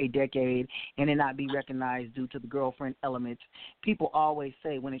over a decade and it not be recognized due to the girlfriend element. People always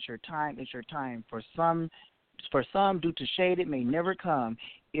say when it's your time, it's your time. For some, due to shade, it may never come.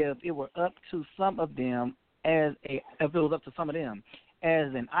 If it were up to some of them, as an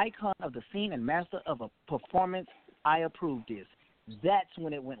icon of the scene and master of a performance, I approve this. That's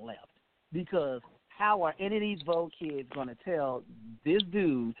when it went left. Because how are any of these Vogue kids going to tell this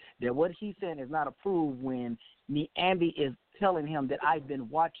dude that what he's saying is not approved when Niambi is telling him that I've been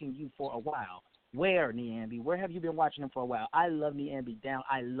watching you for a while? Where, Niambi? Where have you been watching him for a while? I love Niambi down.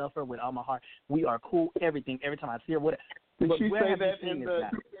 I love her with all my heart. We are cool, everything. Every time I see her, Did she say that in the...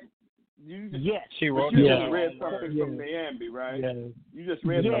 Yes. She wrote you just read something from Niambi, right? Yes. You just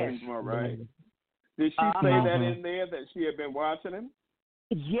read something from her, right? Did she say that in there that she had been watching him?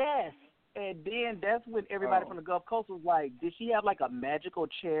 Yes. And then that's when everybody from the Gulf Coast was like, did she have like a magical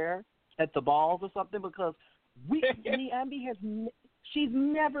chair at the balls or something? Because Niambi she's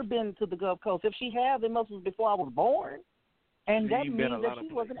never been to the Gulf Coast. If she has, it must have been before I was born. And that means that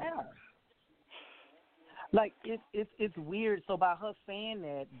she wasn't out. Like, it's weird. So by her saying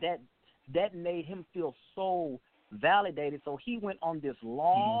that made him feel so validated. So he went on this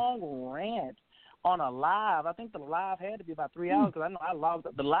long rant on a live. I think the live had to be about 3 hours because I know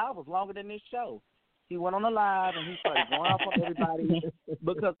the live was longer than this show. He went on the live and he started going off on everybody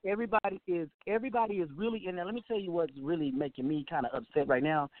because everybody is really in there. Let me tell you what's really making me kind of upset right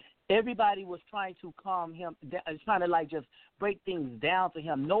now. everybody was trying to calm him, trying to like just break things down to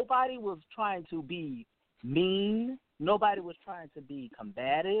him. Nobody was trying to be mean. Nobody was trying to be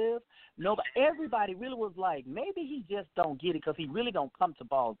combative. Everybody really was like, maybe he just don't get it because he really don't come to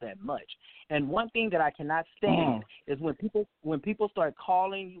balls that much. And one thing that I cannot stand is when people start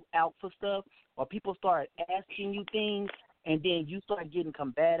calling you out for stuff, or people start asking you things, and then you start getting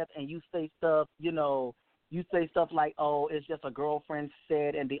combative and you say stuff, you say stuff like, oh, it's just a girlfriend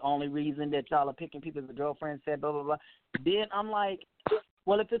said, and the only reason that y'all are picking people is a girlfriend said, blah, blah, blah. Then I'm like,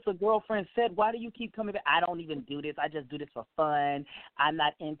 well, if it's a girlfriend said, why do you keep coming back? I don't even do this. I just do this for fun. I'm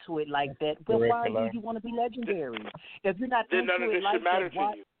not into it like that. But why do you want to be legendary? If you're not into it like that,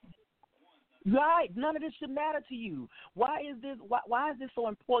 why? Right. None of this should matter to you. Why is this so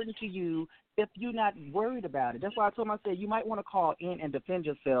important to you if you're not worried about it? That's why I told him, I said, you might want to call in and defend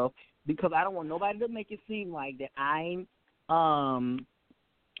yourself, because I don't want nobody to make it seem like that I'm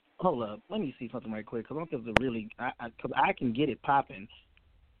hold up. Let me see something right quick, because I don't think it's really, because I can get it popping.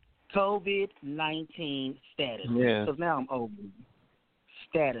 COVID-19 status. Yeah. Because now I'm over.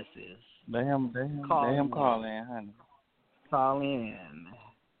 Statuses. Let him call in, honey. Call in.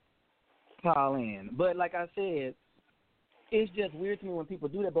 But like I said, it's just weird to me when people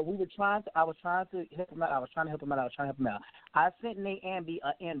do that. But I was trying to help him out. I sent Nate Amby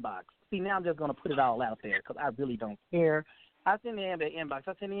an inbox. See, now I'm just going to put it all out there because I really don't care. I sent Nate Amby an inbox.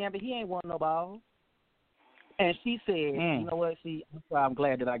 I said, Nate Amby, he ain't want no ball. And she said, you know what, see, I'm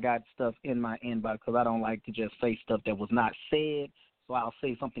glad that I got stuff in my inbox because I don't like to just say stuff that was not said. So I'll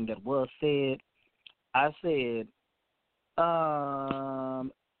say something that was said. I said,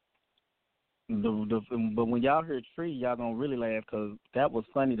 but when y'all heard Tree, y'all gonna really laugh because that was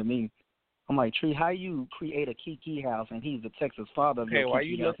funny to me. I'm like, Tree, how you create a Kiki house and he's the Texas father of your why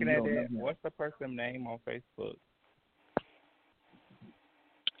Kiki you house? looking at that? What's the person's name on Facebook?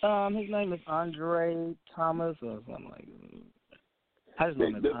 His name is Andre Thomas or something like that. I just know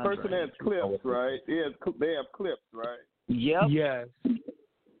him as The Andre. person has clips, right? They have clips, right? Yep. Yes.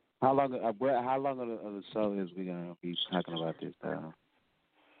 How long of the show is we gonna be talking about this now?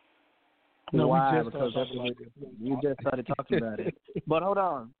 No, Why? we just started talking about it. But hold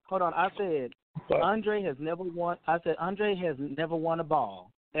on. I said Andre has never won. Andre has never won a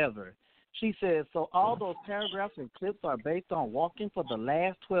ball ever. She says, so all those paragraphs and clips are based on walking for the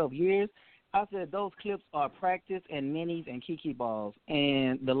last 12 years. I said those clips are practice and minis and Kiki balls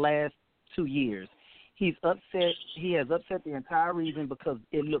in the last 2 years. He's upset. He has upset the entire region because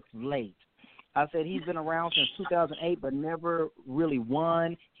it looks late. I said he's been around since 2008 but never really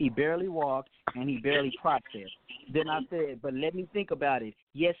won. He barely walked and he barely processed. Then I said, but let me think about it.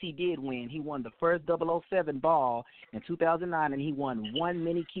 Yes, he did win. He won the first 007 ball in 2009 and he won one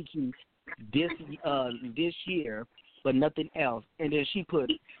mini Kiki this year, but nothing else. And then she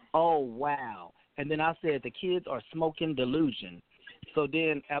put, oh, wow. And then I said, the kids are smoking delusion. So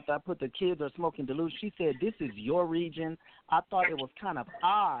then after I put the kids are smoking delusion, she said, this is your region. I thought it was kind of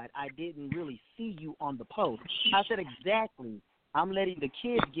odd. I didn't really see you on the post. I said, exactly. I'm letting the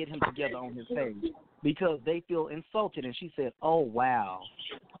kids get him together on his page because they feel insulted. And she said, oh, wow.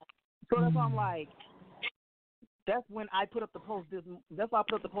 So that's why I'm like, that's when I put up the post that's why I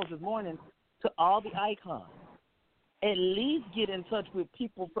put up the post this morning to all the icons. At least get in touch with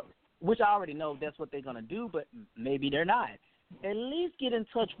people, which I already know that's what they're going to do, but maybe they're not. At least get in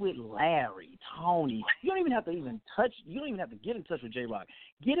touch with Larry, Tony. You don't even have to get in touch with J-Rock.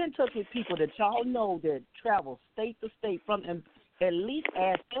 Get in touch with people that y'all know that travel state to state from them. At least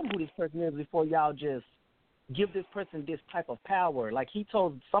ask them who this person is before y'all just give this person this type of power. Like he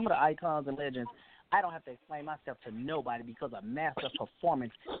told some of the icons and legends, I don't have to explain myself to nobody because a master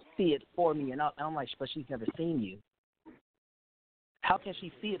performance see it for me. And I'm like, but she's never seen you. How can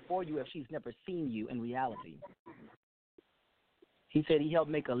she see it for you if she's never seen you in reality? He said he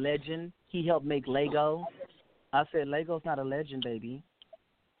helped make a legend. He helped make Lego. I said, Lego's not a legend, baby.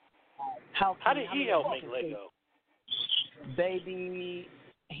 How did he help make Lego? Baby,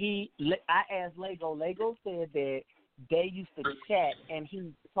 I asked Lego. Lego said that they used to chat, and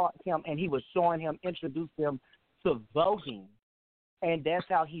he taught him, and he was showing him, introduced him to voguing, and that's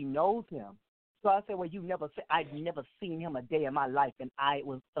how he knows him. So I said, well, I'd never seen him a day in my life, and I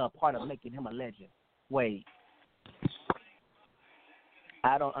was a part of making him a legend. Wait.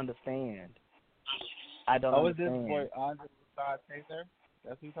 I don't understand. Is this boy Andre Taylor?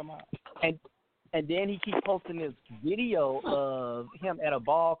 That's who you talking about? And then he keeps posting this video of him at a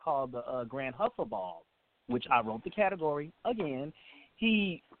ball called the Grand Hustle Ball, which I wrote the category. Again,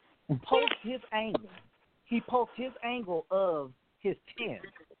 he posts his angle. He posts his angle of his 10.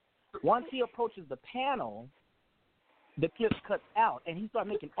 Once he approaches the panel, the clip cuts out, and he started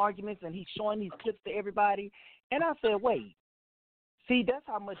making arguments, and he's showing these clips to everybody. And I said, wait, see, that's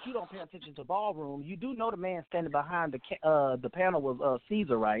how much you don't pay attention to Ballroom. You do know the man standing behind the panel was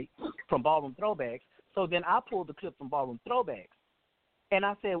Caesar, right, from Ballroom Throwbacks. So then I pulled the clip from Ballroom Throwbacks. And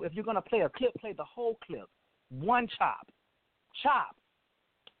I said, if you're going to play a clip, play the whole clip. One chop. Chop.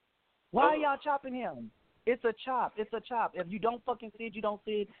 Why are y'all chopping him? It's a chop. It's a chop. If you don't fucking see it, you don't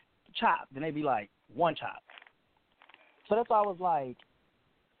see it, chop. Then they be like, one chop. So that's why I was like,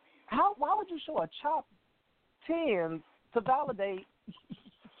 why would you show a chop 10 to validate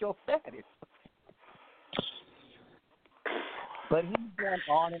your status? But he's going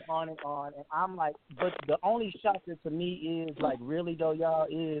on and on and on, and I'm like, but the only shocker to me is, like, really though, y'all,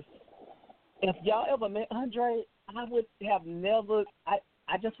 is if y'all ever met Andre, I would have never,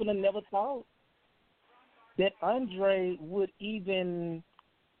 I just would have never thought that Andre would even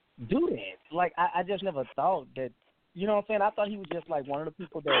do that. Like, I just never thought that, you know what I'm saying? I thought he was just, like, one of the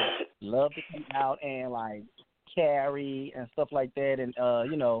people that loved to come out and, like, carry and stuff like that and,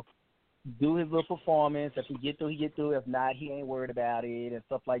 you know, do his little performance. If he get through, he get through. If not, he ain't worried about it and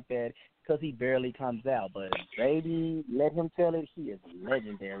stuff like that because he barely comes out. But, baby, let him tell it. He is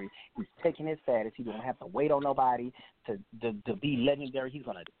legendary. He's taking his status. He don't have to wait on nobody to be legendary. He's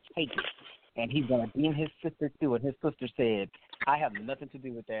going to take it. And he's going to beam his sister, too. And his sister said, I have nothing to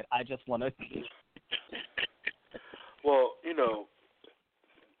do with that. I just want to. Well, you know,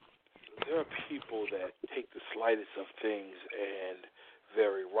 there are people that take the slightest of things and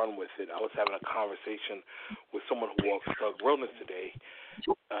very run with it. I was having a conversation with someone who walks Thug Realness today,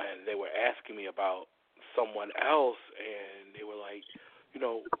 and they were asking me about someone else, and they were like, you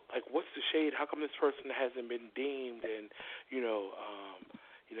know, like, what's the shade? How come this person hasn't been deemed? And,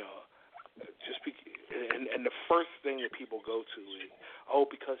 just and the first thing that people go to is, oh,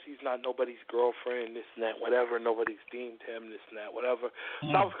 because he's not nobody's girlfriend, this and that, whatever, nobody's deemed him, this and that, whatever.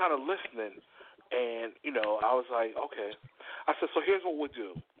 So I was kind of listening, and, you know, I was like, okay. I said, so here's what we'll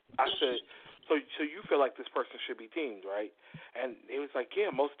do. I said, so you feel like this person should be deemed, right? And he was like,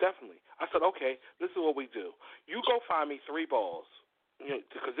 yeah, most definitely. I said, okay, this is what we do. You go find me 3 balls, you know,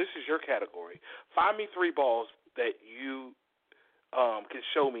 because this is your category. Find me 3 balls that you can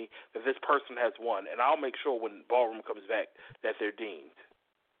show me that this person has won, and I'll make sure when Ballroom comes back that they're deemed.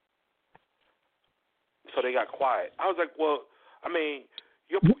 So they got quiet. I was like, well, I mean,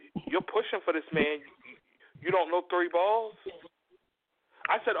 you're pushing for this man. You don't know 3 balls?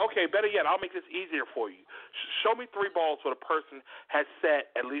 I said, okay, better yet, I'll make this easier for you. Show me 3 balls where the person has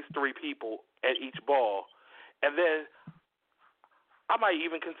set at least 3 people at each ball, and then I might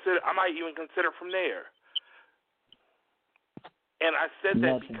even consider from there. And I said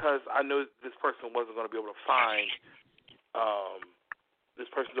that because I knew this person wasn't going to be able to find this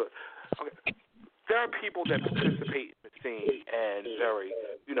person. Okay. There are people that participate in the scene and very,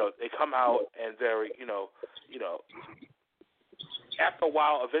 you know, they come out and very, you know, after a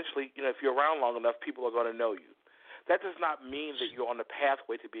while, eventually, you know, if you're around long enough, people are going to know you. That does not mean that you're on the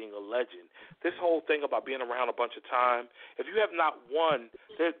pathway to being a legend. This whole thing about being around a bunch of time, if you have not won,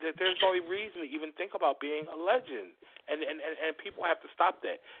 there's no reason to even think about being a legend. And people have to stop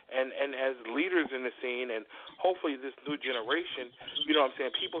that. And as leaders in the scene, and hopefully this new generation, you know what I'm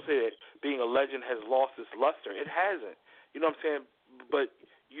saying, people say that being a legend has lost its luster. It hasn't. You know what I'm saying? But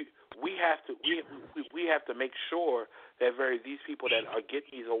we have to make sure that these people that are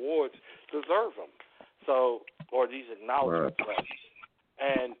getting these awards deserve them. So, or these acknowledgments, right.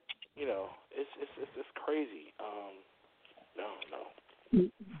 And you know, it's crazy. No.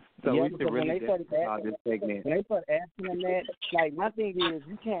 So yeah, we should really this segment. When they start asking them that, like, my thing is,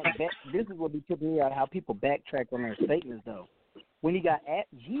 you can't. This is what be tripping me out, how people backtrack on their statements, though. When he got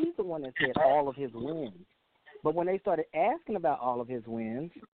he's the one that said all of his wins, but when they started asking about all of his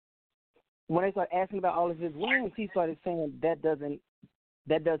wins, he started saying that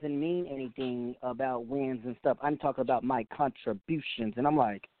doesn't mean anything about wins and stuff. I'm talking about my contributions. And I'm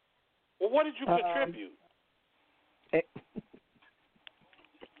like, well, what did you contribute?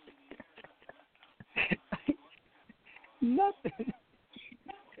 Nothing.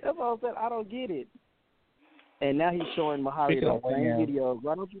 That's all I said. I don't get it. And now he's showing Mahari the same video.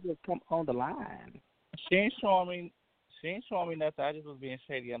 Why don't you just come on the line? She ain't showing me nothing. I just was being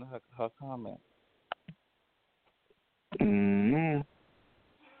shady on her comment. Mm-hmm.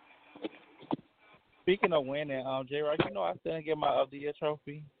 Speaking of winning, J-Rock, you know I still didn't get my of the year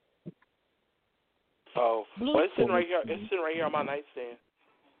trophy. Oh, well, it's sitting right here. It's sitting right here on my nightstand.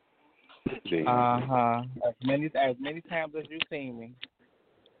 As many times as you've seen me.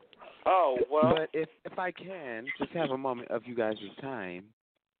 Oh well. But if I can just have a moment of you guys' time.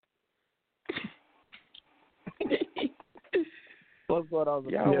 What's going on?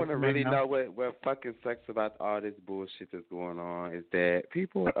 Y'all want to really know what fucking sucks about all this bullshit that's going on is that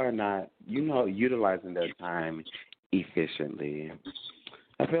people are not, utilizing their time efficiently.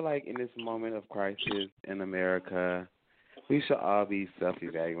 I feel like in this moment of crisis in America, we should all be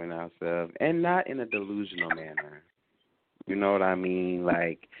self-evaluating ourselves and not in a delusional manner. You know what I mean?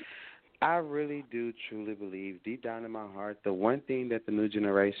 Like, I really do truly believe deep down in my heart the one thing that the new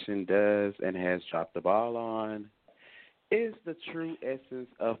generation does and has dropped the ball on is the true essence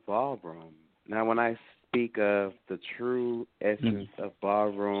of ballroom. Now, when I speak of the true essence of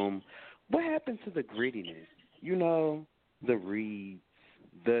ballroom, what happened to the grittiness? The reads,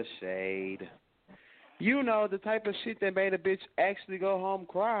 the shade. The type of shit that made a bitch actually go home,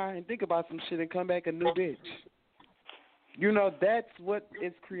 cry, and think about some shit and come back a new bitch. That's what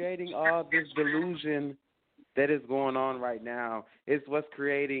is creating all this delusion that is going on right now. It's what's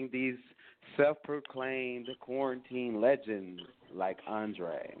creating these self-proclaimed quarantine legends like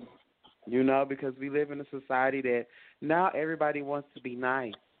Andre. Because we live in a society that now everybody wants to be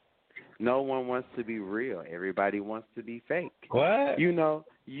nice. No one wants to be real. Everybody wants to be fake. What?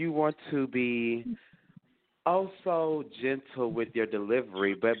 You want to be so gentle with your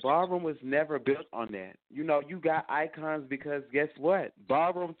delivery, but ballroom was never built on that. You got icons because guess what?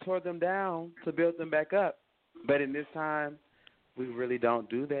 Ballroom tore them down to build them back up. But in this time, we really don't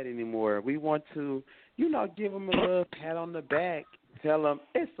do that anymore. We want to, give them a little pat on the back, tell them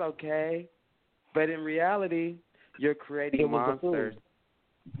it's okay. But in reality, you're creating monsters.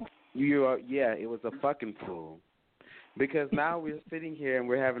 It was a fucking fool. Because now we're sitting here and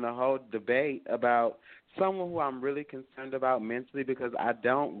we're having a whole debate about someone who I'm really concerned about mentally because I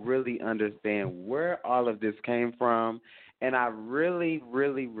don't really understand where all of this came from. And I really,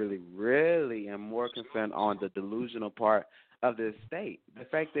 really, really, really am more concerned on the delusional part of this state. The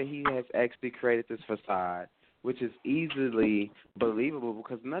fact that he has actually created this facade, which is easily believable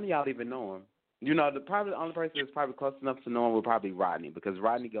because none of y'all even know him. The only person that's probably close enough to know him will probably Rodney because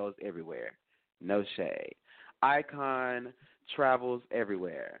Rodney goes everywhere. No shade. Icon travels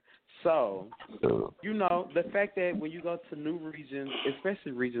everywhere. So, the fact that when you go to new regions,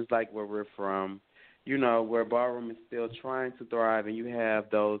 especially regions like where we're from, where ballroom is still trying to thrive and you have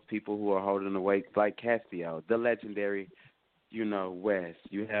those people who are holding the weight like Casio, the legendary, West.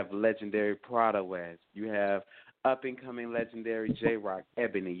 You have legendary Prada West. You have up-and-coming legendary J-Rock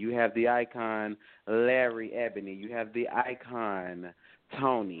Ebony. You have the icon Larry Ebony. You have the icon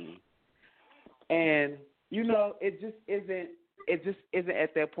Tony. And it just isn't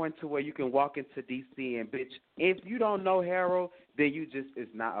at that point to where you can walk into DC and bitch. If you don't know Harold, then you just is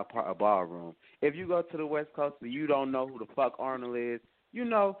not a part of ballroom. If you go to the West Coast and you don't know who the fuck Arnold is, you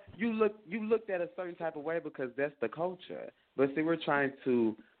looked at a certain type of way because that's the culture. But see, we're trying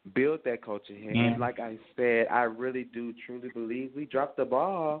to build that culture here. And like I said, I really do truly believe we dropped the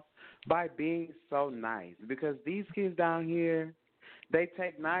ball by being so nice because these kids down here, they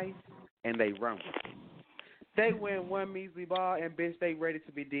take nice and they run. They win one measly ball, and, bitch, they ready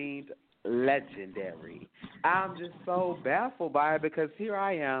to be deemed legendary. I'm just so baffled by it because here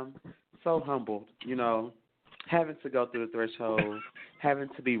I am, so humbled, having to go through the threshold, having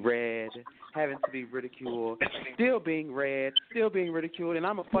to be read, having to be ridiculed, still being read, still being ridiculed, and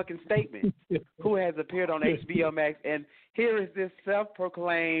I'm a fucking statement who has appeared on HBO Max, and here is this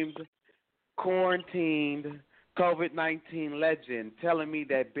self-proclaimed, quarantined, COVID-19 legend telling me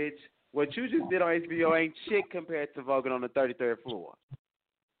that, bitch, what you just did on HBO ain't shit compared to Vogan on the 33rd floor.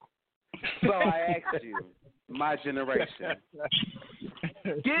 So I ask you, my generation,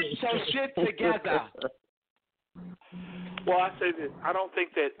 get your shit together. Well, I say this. I don't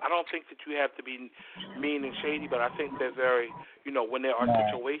think that you have to be mean and shady, but I think they're very, when there are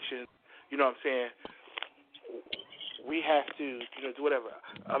situations, what I'm saying, we have to, do whatever.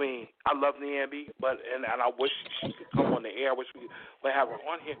 I mean, I love Niambi, and I wish she could come on the air. I wish we would have her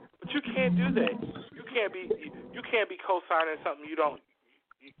on here, but you can't do that. You can't be co-signing something you don't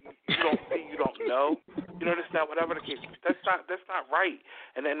see, you don't know. That's not whatever the case. That's not right.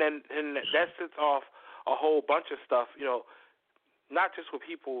 And then that sets off a whole bunch of stuff. Not just with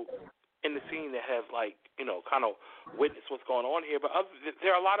people in the scene that have kind of witnessed what's going on here, but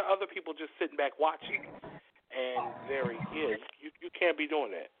there are a lot of other people just sitting back watching. And there he is. You can't be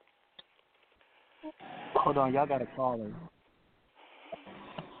doing that. Hold on, y'all got a caller.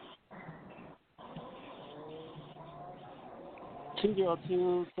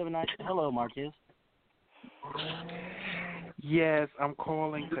 20279. Hello, Marcus. Yes, I'm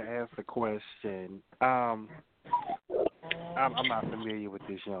calling to ask a question. I'm not familiar with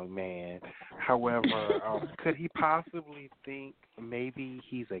this young man. However, could he possibly think maybe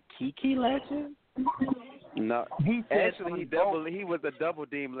he's a Kiki legend? No, He said actually, he was a double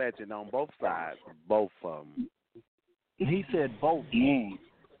team legend on both sides, both of them. He said both. Mm.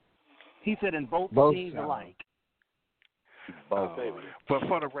 He said in both teams sides. alike. Both. But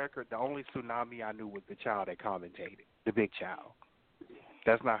for the record, the only Tsunami I knew was the child that commentated, the big child.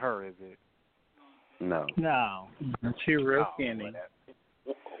 That's not her, is it? No. No. She real skinny.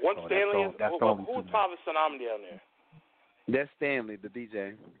 One Stanley. Who's Father Tsunami down there? That's Stanley, the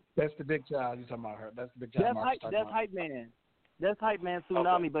DJ. That's the big child you're talking about. Her. That's the big child. That's Hype Man. That's Hype Man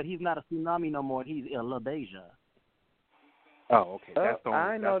Tsunami, but he's not a Tsunami no more. He's a La Deja. Oh, okay. That's the only,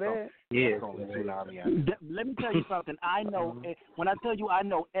 I know that. Yeah. That's the only Tsunami I know. Let me tell you something. I know, when I tell you I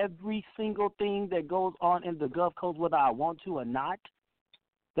know every single thing that goes on in the Gulf Coast, whether I want to or not.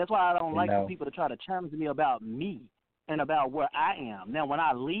 That's why I don't like for people to try to challenge me about me and about where I am. Now, when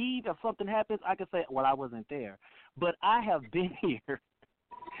I leave, if something happens, I can say, well, I wasn't there. But I have been here,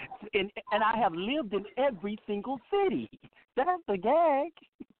 and I have lived in every single city. That's the gag.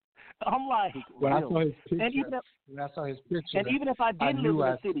 I'm like, when really? I saw his picture, and even if I didn't live in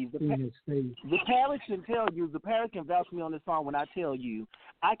the cities, the parents can tell you, the parents can vouch for me on this phone when I tell you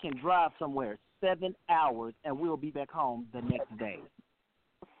I can drive somewhere 7 hours and we'll be back home the next day.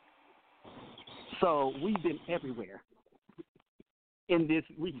 So we've been everywhere in this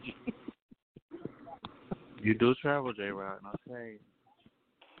region. You do travel, J-Rod, okay.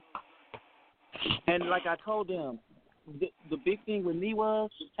 And like I told them, the big thing with me was,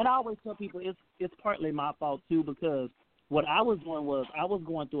 and I always tell people it's partly my fault too, because what I was doing was I was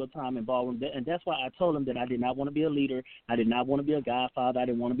going through a time in ballroom, and that's why I told them that I did not want to be a leader. I did not want to be a godfather. I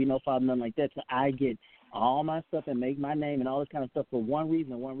didn't want to be no father, nothing like that. So I get all my stuff and make my name and all this kind of stuff for one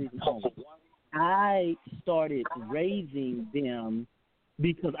reason only. I started raising them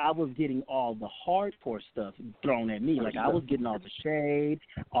because I was getting all the hardcore stuff thrown at me. Like I was getting all the shade,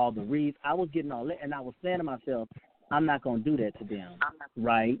 all the reads. I was getting all that, and I was saying to myself, I'm not going to do that to them,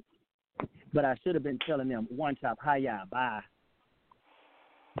 right? But I should have been telling them, one chop, hiya, bye.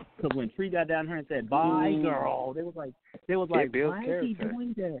 Because when Tree got down here and said, bye, girl, they was like, why is he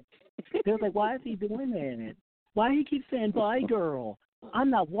doing that? They was like, why is he doing that? Why he keep saying, bye, girl? I'm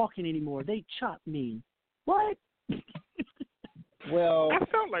not walking anymore. They chopped me. What? Well, I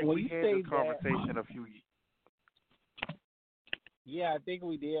felt like when we you had say this conversation a few years. Yeah, I think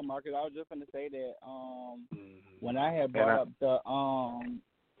we did, Marcus. I was just going to say that when I had brought up the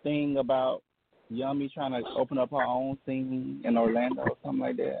thing about Yummy trying to open up her own scene in Orlando or something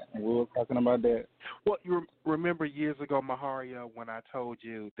like that, and we were talking about that. Well, you remember years ago, Maharia, when I told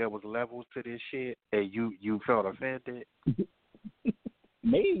you there was levels to this shit, and you felt offended?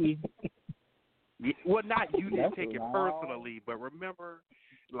 Me? Well, not you didn't take it personally, but remember,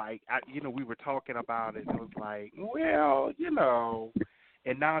 like, we were talking about it, and it was like, well,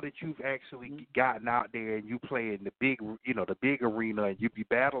 and now that you've actually gotten out there and you play in the big arena and you be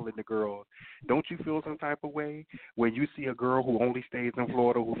battling the girls, don't you feel some type of way when you see a girl who only stays in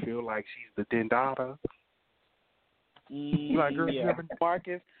Florida who feel like she's the Dendata? Like, girl, you never...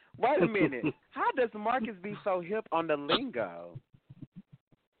 Marcus, wait a minute. How does Marcus be so hip on the lingo?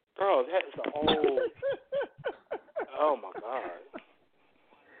 Bro, that's a whole... Oh, my God.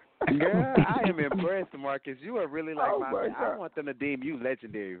 Girl, I am impressed, Marcus. You are really like my man. I want them to deem you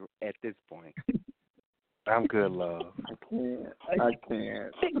legendary at this point. I'm good, love. I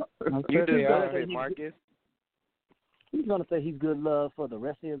can't. You deserve it, Marcus. He's gonna say he's good love for the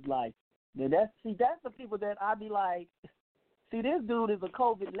rest of his life. Then that's the people that I be like, see, this dude is a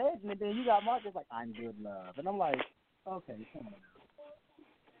COVID legend, and then you got Marcus like, I'm good love, and I'm like, okay, come on.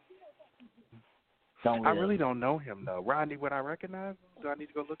 I really don't know him though. Rodney, would I recognize him? Do I need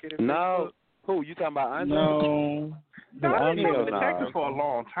to go look at him? No. Who, you talking about Andre? No. I've been in Texas for a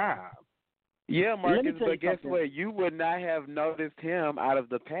long time. Yeah, Marcus, but guess what? You would not have noticed him out of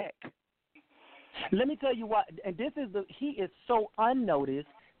the pack. Let me tell you what, and this is he is so unnoticed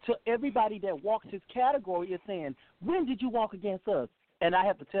to everybody that walks his category is saying, when did you walk against us? And I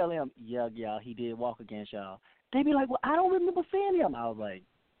have to tell him, yeah, he did walk against y'all. They be like, well, I don't remember seeing him. I was like,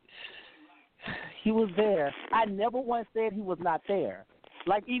 he was there. I never once said he was not there.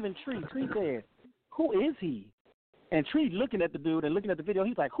 Like even Tree said, who is he? And Tree looking at the dude and looking at the video,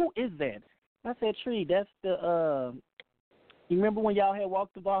 he's like, who is that? I said, Tree, that's the, you remember when y'all had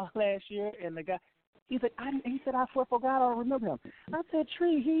walked the ball last year and the guy, he said, I forgot, I don't remember him. I said,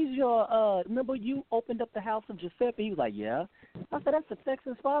 Tree, he's your, remember you opened up the house of Giuseppe? He was like, yeah. I said, that's the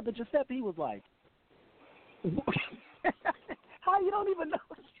Texas father, Giuseppe. He was like, how you don't even know?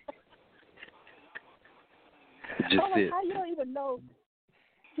 Like, how you don't even know?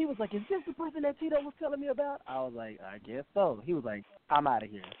 He was like, is this the person that Tito was telling me about? I was like, I guess so. He was like, I'm out of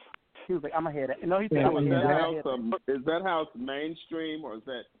here. He was like, I'm ahead. No, he said, Yeah, I'm ahead. is that house mainstream or is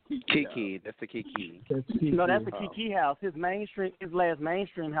that Kiki? That's the Kiki. No, that's the Kiki house. His last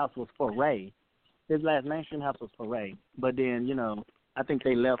mainstream house was Foray. His last mainstream house was Foray. But then, I think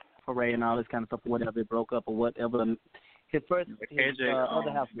they left Foray and all this kind of stuff, or whatever. It broke up or whatever. His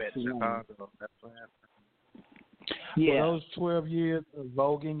other house was Chicago. That's what happened. Yeah. Were those 12 years of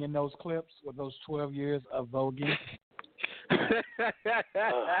voguing in those clips? Were those 12 years of voguing? so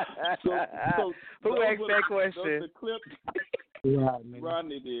who asked that question? The clips,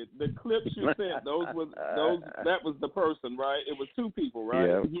 Rodney did. The clips you sent, that was the person, right? It was two people,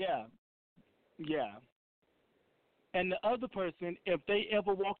 right? Yeah. And the other person, if they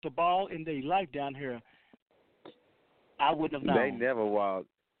ever walked a ball in their life down here, I wouldn't have known. They never walked.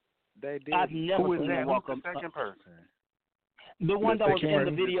 They did. I've never Who is seen that? them walk Who's up. the second person? The one that was in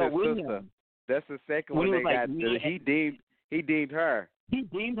the video with him. That's the second When one he they was got. like, He deemed her. He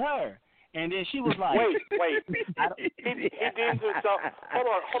deemed her. And then she was like, Wait. He deemed himself. Hold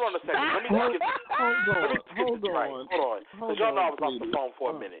on a second. Let me just get Hold on. Because y'all know I was off the phone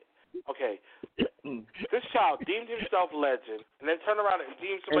for a minute. Okay. This child deemed himself legend, and then turned around and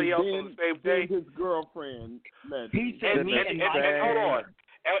deemed somebody else on the same day. His girlfriend legend. He said and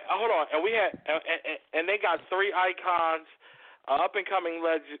hold on. And we had, and they got three icons, up and coming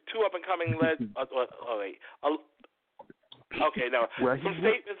legend, two up and coming legend. Okay, now some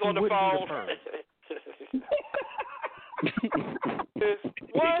statements on the phone.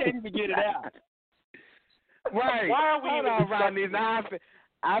 What? He can't even get it out. Right. Why are we Hold on, Rodney.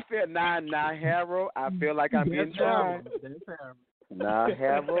 I feel Harold. I feel like I'm being tried.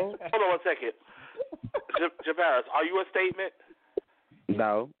 Harold. Hold on 1 second. Javaris, are you a statement?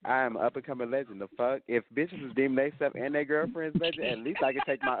 No, I am up and coming legend. The fuck? If bitches is deeming themselves and their girlfriends legend, at least I can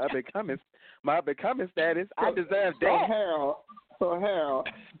take my up and coming status. I deserve that. So Harold,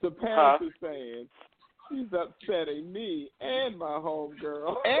 the parents is saying she's upsetting me and my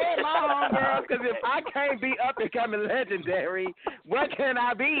homegirl. And my homegirl, because if I can't be up and coming legendary, what can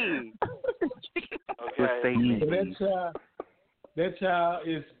I be? Okay. That child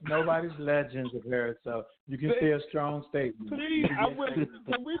is nobody's legend of her, so you can say a strong statement. Please, can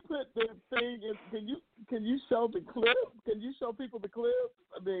we put the thing in? Can you show the clip? Can you show people the clip?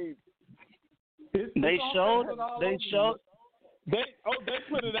 I mean, they showed. They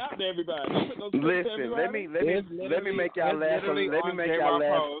put it out to everybody. They put those clips Listen, to everybody. let me make y'all laugh. Let me make y'all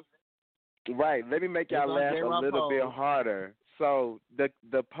laugh. Right, let me make y'all laugh a little bit harder. So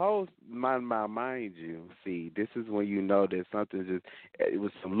the post, mind you, see, this is when you know that something it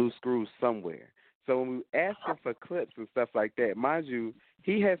was some loose screws somewhere. So when we ask him for clips and stuff like that, mind you,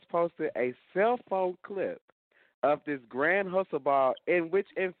 he has posted a cell phone clip of this Grand Hustle Ball in which,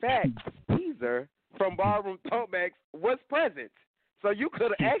 in fact, Caesar from Ballroom Throwbacks was present. So you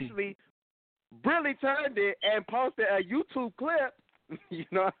could have actually really turned it and posted a YouTube clip. You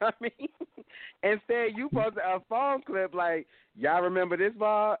know what I mean? Instead, you posted a phone clip like, y'all remember this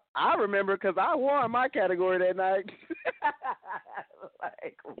ball? I remember because I won my category that night.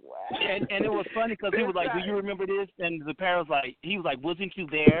 Like, what? And it was funny because he was like, do you remember this? And the parent was like, he was like, wasn't you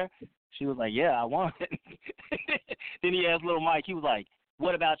there? She was like, yeah, I won. Then he asked little Mike, he was like,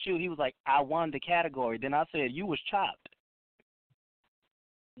 what about you? He was like, I won the category. Then I said, you was chopped.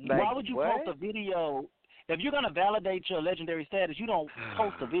 Like, why would you what? post a video? If you're going to validate your legendary status, you don't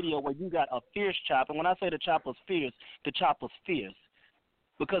post a video where you got a fierce chop. And when I say the chop was fierce, the chop was fierce.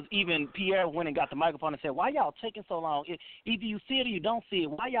 Because even Pierre went and got the microphone and said, why y'all taking so long? Either you see it or you don't see it.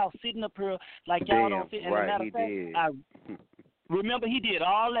 Why y'all sitting up here like y'all don't see it? And right, matter of fact, remember, he did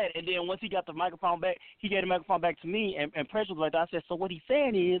all that, and then once he got the microphone back, he gave the microphone back to me, and Pressure was like that. I said, so what he's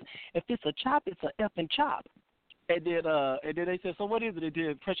saying is, if it's a chop, it's a effing chop. And then they said, so what is it? It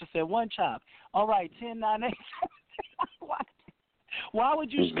did. Pressure said, one chop. All right, 10, 9, 8. Why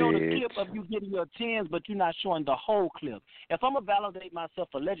would you show the clip of you getting your 10s, but you're not showing the whole clip? If I'm going to validate myself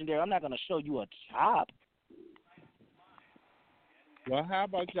for legendary, I'm not going to show you a chop. Well, how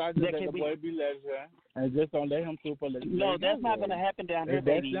about y'all just let the boy be legend and just don't let him super legend? No, that's not going to happen down here,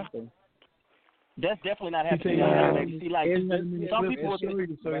 baby. Simple. That's definitely not happening down here, baby. See, like, some people will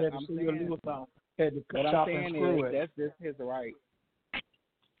what I'm saying is that's just his right.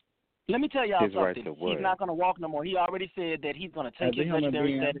 Let me tell y'all his something. Right he's not going to walk no more. He already said that he's going to take his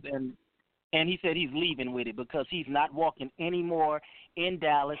legendary status, and he said he's leaving with it because he's not walking anymore in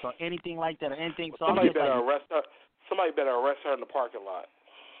Dallas or anything like that or anything. So somebody better arrest her. Somebody better arrest her in the parking lot.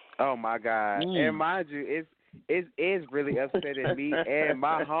 Oh my God! And mind you, it is really upsetting me and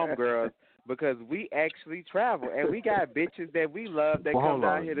my homegirls because we actually travel and we got bitches that we love that come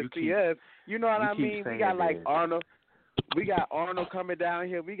down here to see us. You know what I mean? We got like Arnold. We got Arnold coming down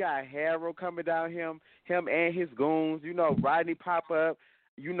here. We got Harold coming down here. Him and his goons. You know, Rodney pop up.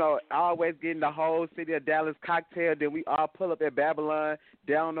 You know, always getting the whole city of Dallas cocktail. Then we all pull up at Babylon.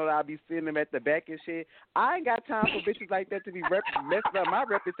 They don't know that I'll be seeing them at the back and shit. I ain't got time for bitches like that to be messing up my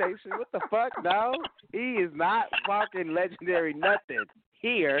reputation. What the fuck, no? He is not fucking legendary nothing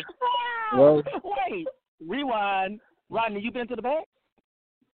here. Well, wait, rewind. Rodney, you been to the back?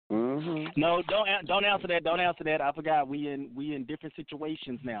 Mm-hmm. No, don't answer that. Don't answer that. I forgot we in different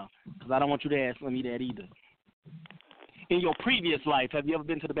situations now because I don't want you to ask me that either. In your previous life, have you ever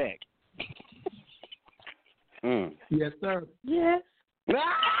been to the back? Yes, sir. Yes. He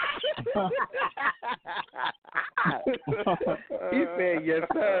said yes,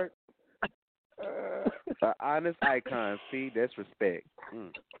 sir. An honest icon. See, that's respect.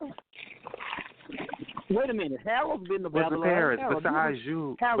 Wait a minute. Harold's been to Babylon. Parents, Harold, besides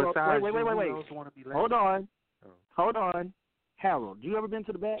you, Harold, besides wait. you, who else want to be Hold on. Harold, you ever been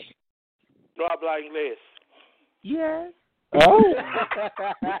to the back? No habla inglés. Yes. Oh.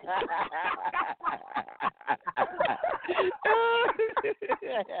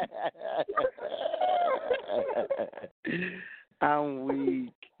 I'm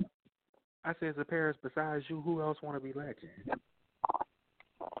weak. I said, the parents, besides you, who else want to be legend?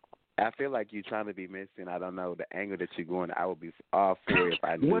 I feel like you're trying to be missing. I don't know the angle that you're going. I would be all for it if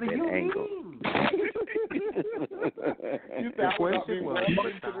I knew that angle. You The question was,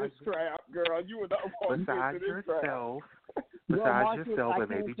 this trap, girl. You were not besides yourself, and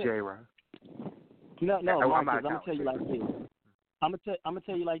maybe J-Rock. No, I'm Marcus, I'm not gonna tell you like this. I'm gonna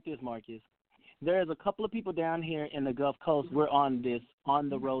tell you like this, Marcus. There's a couple of people down here in the Gulf Coast. We're on the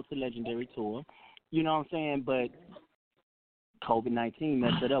road to legendary tour. You know what I'm saying? But COVID-19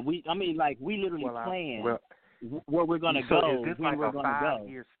 messed it up. We literally planned where we're gonna go. Is this when like we're a gonna go.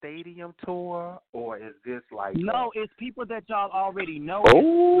 5-year stadium tour, or is this like? No, it's people that y'all already know. Oh,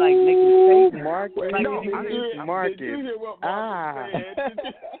 like making statements. Marcus. Marcus. Did you hear what Marcus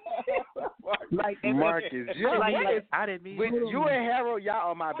said? Marcus, I didn't mean with you and Harold, y'all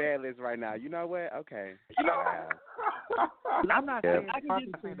on my bad list right now. You know what? Okay. I'm not saying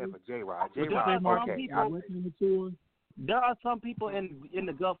that for J-Rod. J-Rod, okay. There are some people in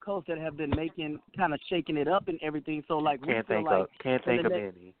the Gulf Coast that have been kind of shaking it up and everything. So like, can't think of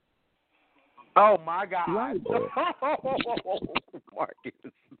any. Oh my God! Right. Marcus,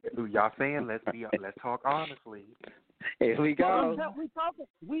 y'all saying let's talk honestly. Here we go.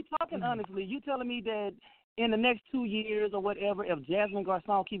 We talking honestly. You telling me that in the next 2 years or whatever, if Jasmine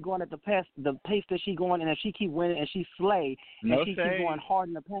Garcon keep going at the pace that she going, and if she keep winning and she slay and she keep going hard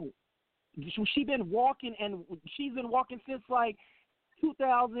in the paint, she's been walking since like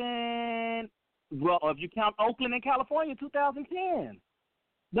 2000. Well, if you count Oakland and California, 2010.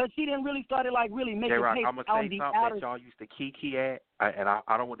 But she didn't really start it like really making pace I'm gonna on say the something outer. that y'all used to kiki at, and I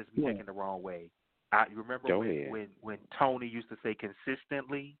don't want this to be taken the wrong way. You remember when Tony used to say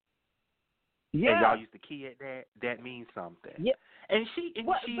consistently? Yeah. And y'all used to key at that. That means something. Yeah. And she is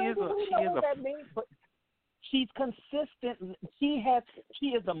a. But she's consistent. She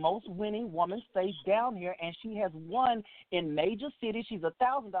is the most winning woman face down here, and she has won in major cities. She's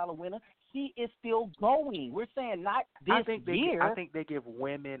 $1,000 winner. She is still going. We're saying not this year. I think they give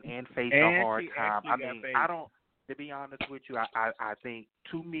women and face a hard time. I mean, I don't. To be honest with you, I think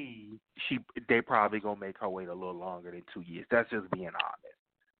to me, they probably gonna make her wait a little longer than 2 years. That's just being honest.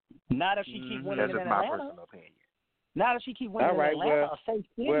 Not if she keep winning in That's just Atlanta. my personal opinion. Not if she keep winning in Atlanta.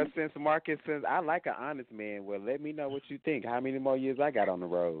 Well, since Marcus says I like an honest man, well, let me know what you think. How many more years I got on the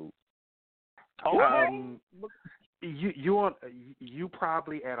road? Okay. You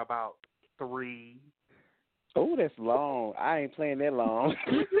probably at about 3. Oh, that's long. I ain't playing that long.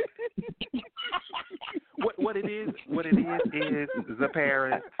 What it is the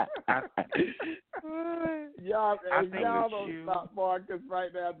parents. Y'all don't stop Marcus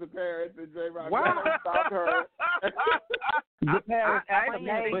right now. The parents and J-Rock. Wow. Stop her. The parents after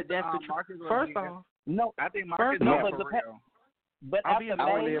May. But that's the Marcus. First off, no. I think Marcus is but for real. But after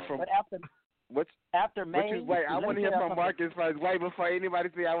May. After May. Wait, I want to hear from Marcus first. Wait, before anybody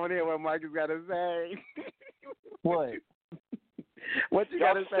say, I want to hear what Marcus got to say. What? What you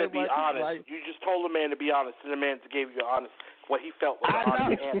got to say, be Marcus? honest. Like, you just told a man to be honest, and the man gave you honest what he felt was an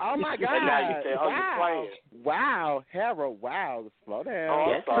honest answer. Oh my God! And now you say, wow. you're playing. Wow, Harold. Wow, slow down.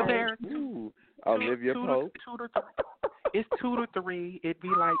 Oh, I'm sorry. Ooh. Olivia Pope. It's 2 to 3. It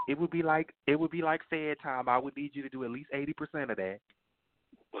would be like Fed time. I would need you to do at least 80% of that.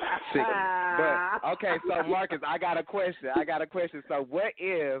 But okay, so Marcus, I got a question. So what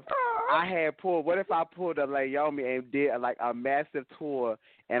if what if I pulled a Naomi and did like a massive tour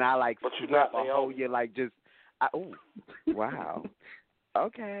and I like swept a whole year, like just Oh, wow.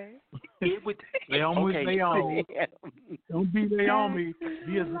 Okay. It would. Naomi, Okay. Naomi. Don't be Naomi.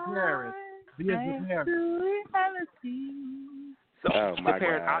 Be as a parent. Be as a parent. So, Oh, my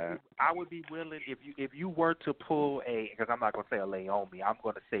parent, God. I would be willing if you were to pull a, because I'm not going to say a Naomi, I'm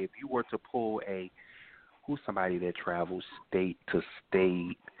going to say if you were to pull a, who's somebody that travels state to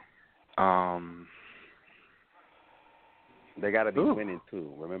state, They got to be winning,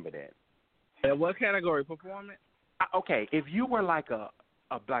 too. Remember that. And what category? Performance? Okay, if you were like a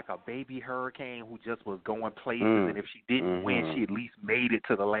baby hurricane who just was going places, and if she didn't win, she at least made it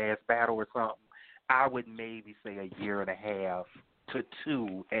to the last battle or something, I would maybe say a year and a half to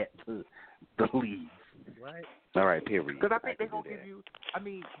 2 at the least. Right. All right, period. Because I think they're going to give you, I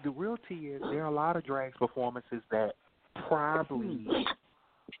mean, the realty is there are a lot of drag performances that probably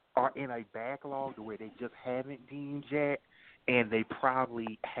are in a backlog where they just haven't deemed yet, and they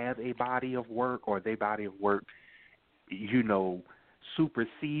probably have a body of work, or their body of work,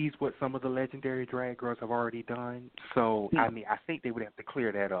 supersedes what some of the legendary drag girls have already done. So, I mean, I think they would have to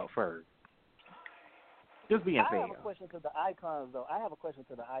clear that up first. Just being fair. I have a question to the icons,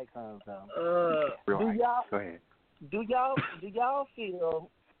 though. Real Do right. y'all Go ahead. do y'all feel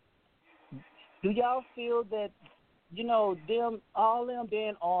that them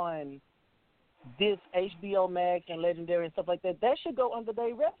being on this HBO Max and Legendary and stuff like that should go under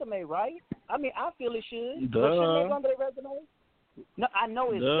their resume, right? I mean, I feel it should. But shouldn't they go under their resume? No, I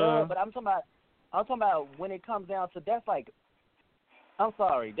know it's done, but I'm talking about when it comes down to that's like, I'm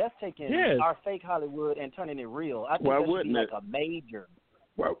sorry, that's taking our fake Hollywood and turning it real. I think that should be like a major.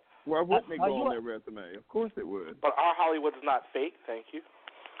 Why wouldn't they go on their resume? Of course it would. But our Hollywood is not fake, thank you.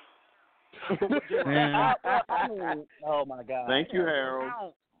 Oh my God! Thank you,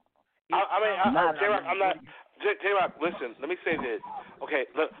 Harold. I'm not. J-Rock, listen. Let me say this. Okay,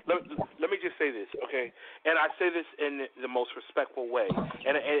 let me just say this. Okay, and I say this in the most respectful way.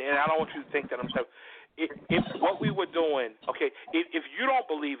 And I don't want you to think that I'm. If what we were doing, okay, if you don't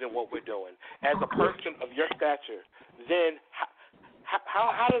believe in what we're doing as a person of your stature, then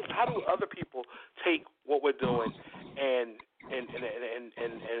how do other people take what we're doing and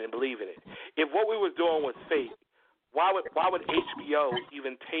believe in it? If what we were doing was fake, why would HBO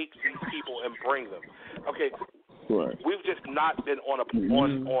even take these people and bring them? Okay, right. We've just not been on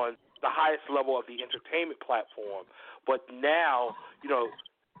the highest level of the entertainment platform, but now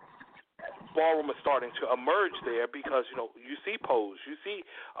ballroom is starting to emerge there because you see Pose, you see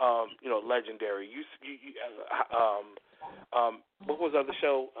Legendary, what was the other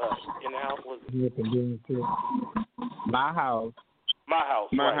show in the house? My House. My House.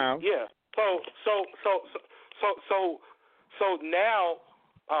 Yeah. So now,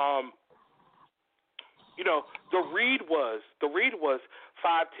 the read was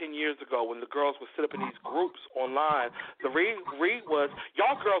 5-10 years ago when the girls would sit up in these groups online. The read was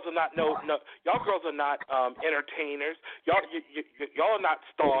y'all girls are not y'all girls are not entertainers. Y'all are not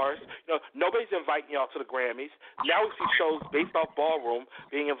stars. Nobody's inviting y'all to the Grammys. Now we see shows based off ballroom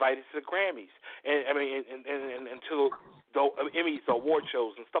being invited to the Grammys, and and to the Emmys, the award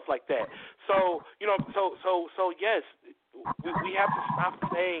shows, and stuff like that. So so yes, we have to stop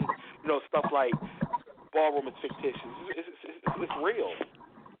saying stuff like ballroom is fictitious. It's real.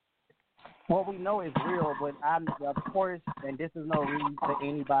 Well, we know it's real, but of course, and this is no read to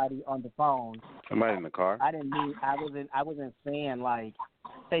anybody on the phone. Somebody in the car? I wasn't saying like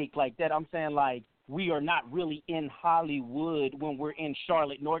fake like that. I'm saying like we are not really in Hollywood when we're in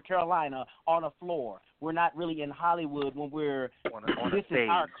Charlotte, North Carolina on a floor. We're not really in Hollywood when we're this is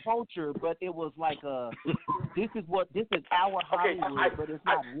our culture, but it was like this is our Hollywood, but it's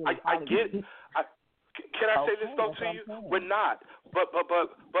not really Hollywood. I get it. Can I say this though to you? We're not. But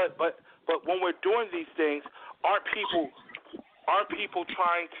when we're doing these things, aren't people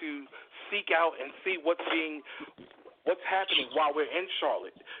trying to seek out and see what's happening while we're in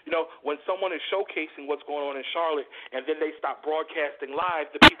Charlotte? When someone is showcasing what's going on in Charlotte and then they stop broadcasting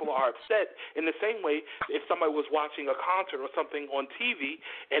live, the people are upset. In the same way, if somebody was watching a concert or something on TV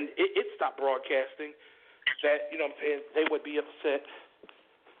and it stopped broadcasting, that they would be upset.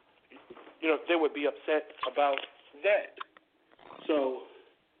 They would be upset about that. So.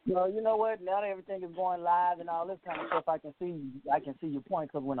 Well, you know what? Now that everything is going live and all this kind of stuff, I can see your point.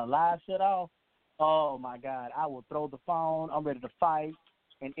 Because when a live shut off, oh my God, I will throw the phone. I'm ready to fight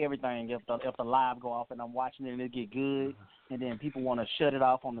and everything. If the live go off and I'm watching it and it get good, and then people want to shut it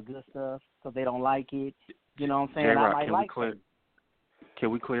off on the good stuff because they don't like it. You know what I'm saying? J-Rock, I might like it. Can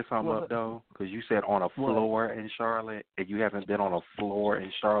we clear something up, though? Because you said on a floor in Charlotte, and you haven't been on a floor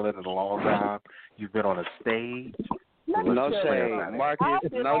in Charlotte in a long time. You've been on a stage. No shade,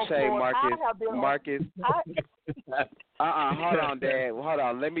 Marcus. No shade, Marcus. Hold on, Dad. Hold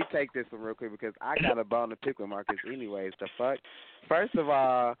on. Let me take this one real quick because I got a bone to pick with Marcus. Anyways, the fuck. First of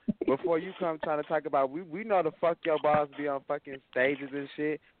all, before you come trying to talk about, we know the fuck your balls be on fucking stages and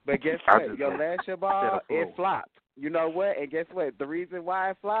shit. But guess what? Your last year ball, it flopped. You know what? And guess what? The reason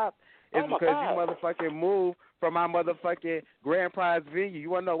why it flopped is because you motherfucking moved from my motherfucking grand prize venue. You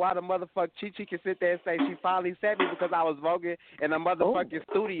want to know why the motherfucker Chi can sit there and say she finally said me because I was voguing in a motherfucking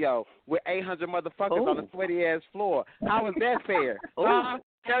studio with 800 motherfuckers on a sweaty-ass floor. How is that fair?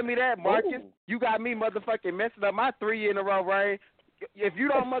 Tell me that, Marcus. You got me motherfucking messing up my 3 year in a row, right? If you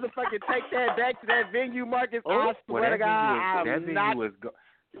don't motherfucking take that back to that venue, Marcus, I swear to God,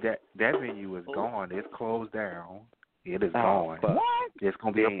 that venue is gone. It's closed down. It is gone. What? It's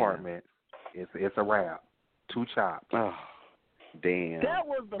gonna be an apartment. It's a wrap. 2 chops. Oh, damn. That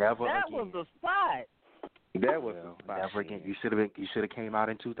was the spot. That was the spot. Never again. You should have came out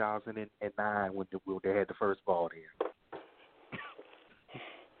in 2009 when they had the first ball there.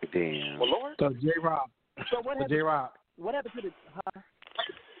 Damn. Well, Lord. So J-Rock. J-Rock. What happened to the?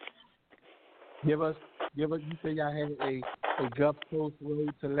 Give us. You say y'all had a Gulf Coast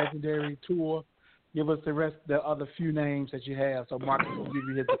Road to Legendary tour. Give us the other few names that you have, so Marcus will give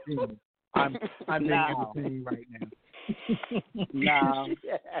you his opinion. I'm giving his opinion right now. No.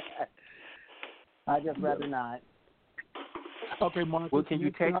 I just rather not. Okay, Marcus. Well, can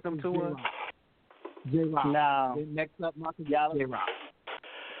you text them to us? J-Rock. No. Then next up, Marcus. J-Rock.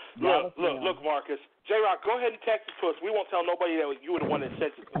 Look, Marcus. J-Rock, go ahead and text it to us. We won't tell nobody that you were the one that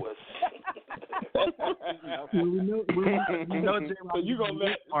sent it to us. we know J-Rock.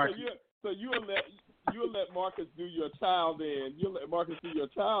 So you gonna let you'll let Marcus do your child in. You'll let Marcus do your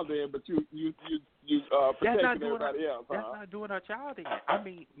child in, but you protecting everybody else. That's not doing our child in. I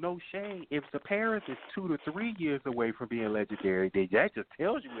mean, no shame. If the parents is 2 to 3 years away from being legendary, then that just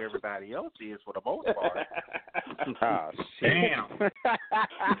tells you where everybody else is for the most part. Oh, shit. Damn.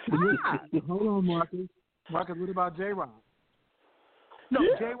 Hold on, Marcus. Marcus, what about J-Rock? No,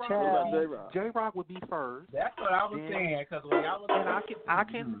 J-Rock would be first. That's what I was saying. Because when I was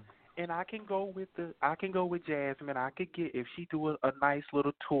I can go with Jasmine. I could get if she do a nice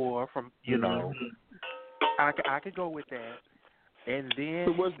little tour from I could go with that. And then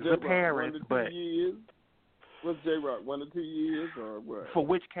so what's the parents, 1 to 2 years? What's J-Rock, 1 to 2 years or what? For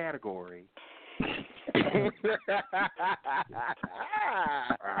which category?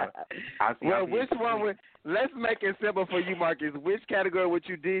 Well, which one would? Let's make it simple for you, Marcus. Which category would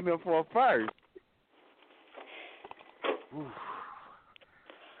you deem him for first?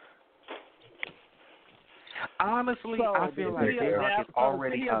 Honestly, I feel like J-Rock is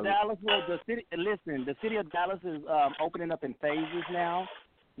already the city of Dallas is opening up in phases now.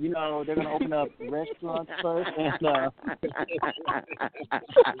 You know, they're going to open up restaurants first. And,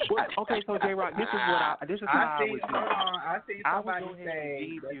 okay, so J-Rock, this is how I would do it. I see somebody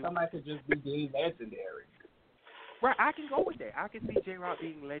say that somebody could just be deemed legendary. Right, I can go with that. I can see J-Rock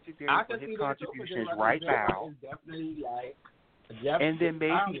being legendary for his contributions right now. Definitely like. And then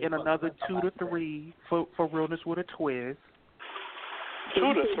maybe in another 2 to 3 for Realness with a Twist. 2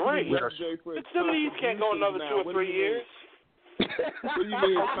 to 3? Some of these can't go another 2 or 3 years. What do you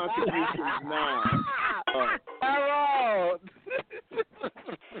mean contributions now? Harold!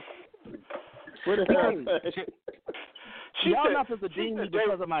 What the hell? Y'all not supposed to deem me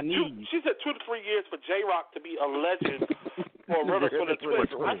because of my knees. She said 2 to 3 years for J-Rock to be a legend for Realness with a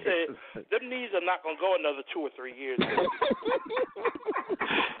Twist. I said, them knees are not going to go another 2 or 3 years.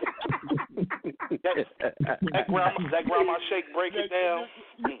 that grandma shake, break it down.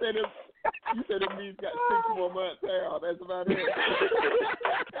 You said them knees got 6 more months out. That's about it.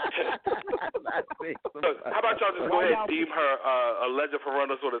 How about y'all just go ahead and deem her a legend for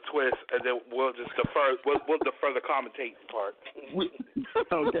Runners with a Twist, and then we'll just defer. We'll defer the commentating part.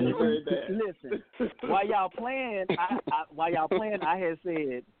 Okay, very bad. Listen, while y'all playing, I had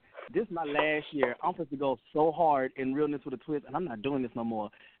said this is my last year. I'm supposed to go so hard in Realness with a Twist, and I'm not doing this no more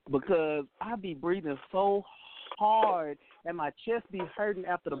because I be breathing so hard and my chest be hurting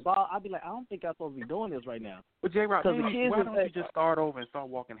after the ball. I'll be like, I don't think I'm supposed to be doing this right now. But J-Rock, why don't you just start over and start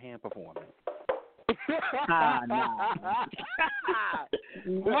walking hand performing? Nah.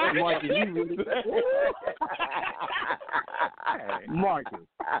 Marcus, you really... Marcus.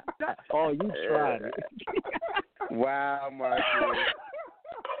 Oh, you tried it. Wow, Marcus.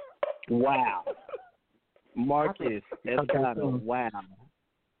 Wow. Marcus, that's kind of wow.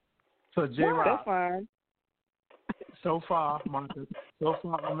 So, J-Rock. That's fine. So far, Marcus,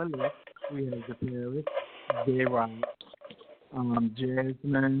 on the list, we have the Paris, J-Rock,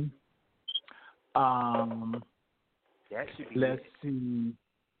 Jasmine, That should be. Let's see.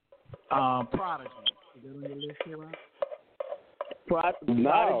 Prodigy. Is that on your list here, right?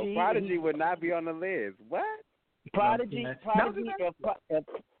 No, Prodigy would not be on the list. What? Prodigy.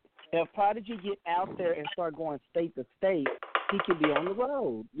 If Prodigy get out there and start going state to state, he could be on the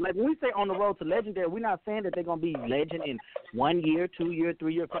road. Like when we say on the road to legendary, we're not saying that they're going to be legend in 1 year, 2 year,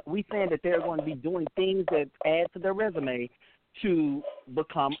 3 year. We're saying that they're going to be doing things that add to their resume to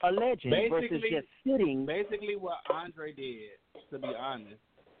become a legend versus just sitting. Basically, what Andre did, to be honest.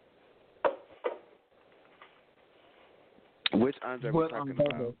 Which Andre we're talking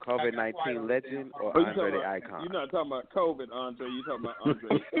about? COVID-19 legend or Andre the Icon? You're not talking about COVID, Andre. You're talking about Andre.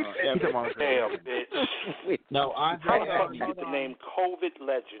 Damn, bitch. No, Andre. How the fuck is the name COVID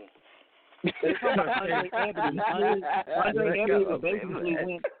legend?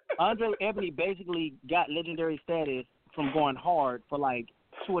 Andre Ebony basically got legendary status from going hard for like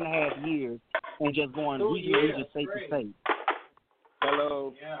 2.5 years and just going region state to state.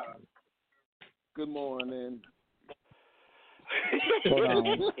 Hello. Yeah. Good morning.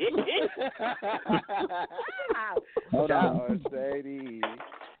 Hold on, Sadie.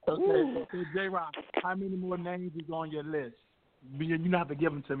 Okay, J-Rock, how many more names is on your list? You don't have to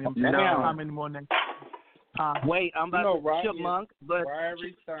give them to me. No. How many more names? Wait, I'm about to Chipmunk, but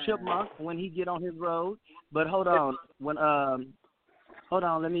Chipmunk when he get on his road. But hold on, hold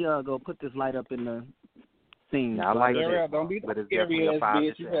on, let me go put this light up in the scene. I like it. Don't be but it's definitely definitely a 5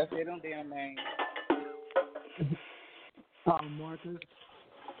 bitch. to You 7. gotta say them damn names. Marcus.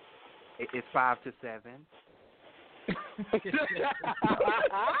 It's 5 to 7. 5 to 7.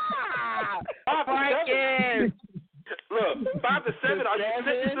 Look, 5 to 7. Are you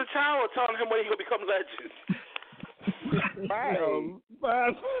sentencing the child or telling him when he gonna become legend? Right.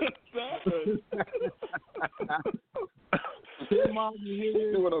 5 to 7.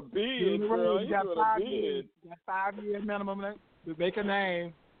 You doing a bid, girl. You got doing 5 a bid. years. You got 5 years minimum to make a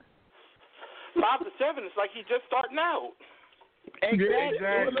name. 5 to 7 is like he just starting out. Exactly.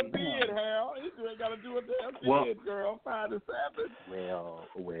 Doing a bid, Hal. You ain't got to do a damn bid, girl. 5 to 7. Well.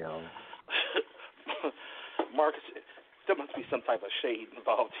 Marcus, there must be some type of shade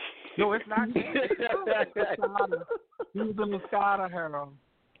involved. No, it's not. He was in the Escada, Harold.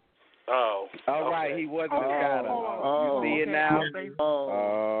 Oh. All right, he was in the Escada. You see it now?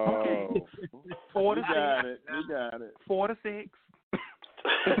 Okay. 4 to 6. You got it. 4 to 6.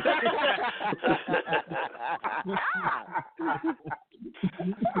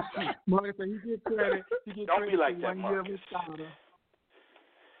 Marcus, he get credit. Don't be like that, Marcus.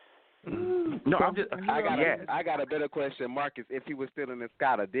 No, I'm just. I got a better question, Marcus. If he was still in the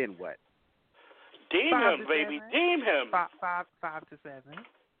Escada, then what? Deem him, baby. Deem him. 5 to 7.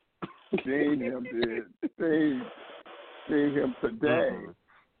 Deem him, dude. Deem him today.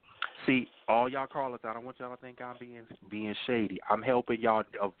 See, all y'all callers, I don't want y'all to think I'm being shady. I'm helping y'all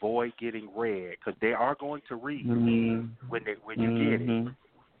avoid getting read because they are going to read when you get it.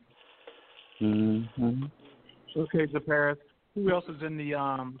 Mm-hmm. Okay, Paris. Who else is in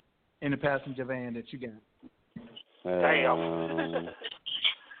the passenger van that you got? Damn.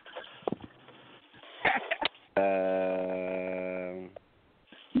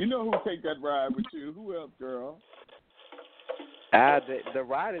 You know who take that ride with you? Who else, girl? The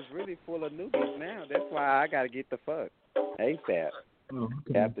ride is really full of newbies now. That's why I got to get the fuck ASAP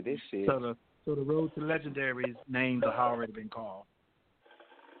after this shit. So the road to legendaries names have already been called.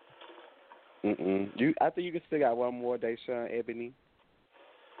 I think you can still got one more, Deshaun Ebony.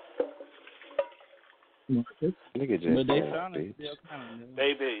 Look at you. But Deshaun is still kind of new.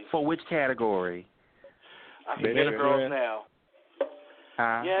 Baby. For which category? I can better girls now.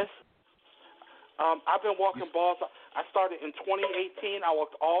 Yes. I've been walking balls. I started in 2018. I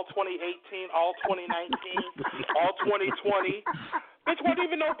walked all 2018, all 2019, all 2020. Bitch, wasn't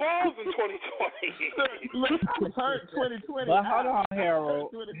even no balls in 2020. 2020. But hold on,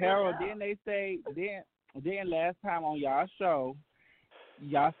 Harold. Harold, didn't they say, then last time on y'all show,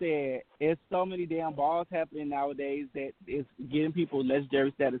 y'all said it's so many damn balls happening nowadays that it's getting people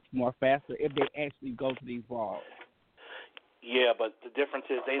legendary status more faster if they actually go to these balls. Yeah, but the difference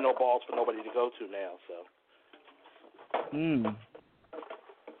is they ain't no balls for nobody to go to now, so. And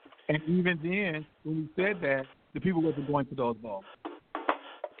even then, when we said that, the people wasn't going to those balls.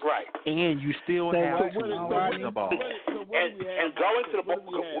 Right. And you still have to go to the ball. And going to the ball,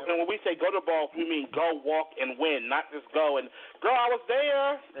 and when we say go to the ball, we mean go, walk, and win, not just go and, girl, I was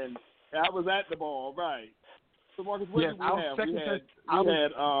there. And I was at the ball, right. So, Marcus, what did we have? We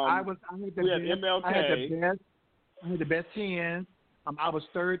had MLK. I had the best 10s. I was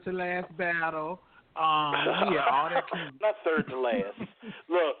third to last battle. Yeah, all that. Not third to last.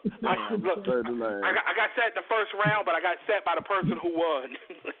 Look, Third to last. I got set in the first round, but I got set by the person who won.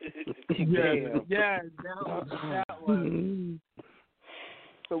 Yeah, that was.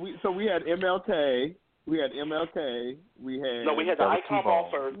 So we had MLK. We had the Icon Ball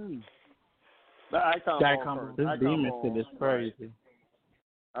first. The Icon Ball. This demon shit is crazy.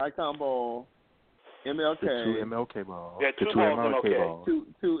 Icon Ball, MLK. The 2 MLK balls. Yeah, two MLK balls.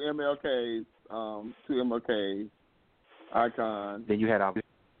 Two MLKs. Two MLKs. Icon. Then you had the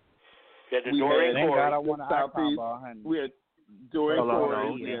Dorian Thank God I Corey. won an Icon Ball, honey. We had Dorian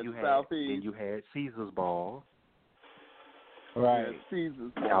Corey. Then you had Caesar's ball. Right.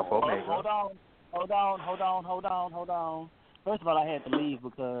 Caesar's Alpha ball. Omega. Hold on. First of all, I had to leave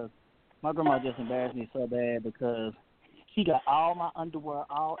because my grandma just embarrassed me so bad because she got all my underwear,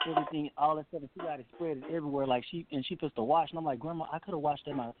 everything, all that stuff, and she got it spread everywhere. Like she supposed to wash, and I'm like, Grandma, I could have washed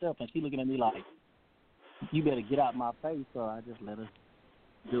that myself, and she looking at me like, you better get out my face. So I just let her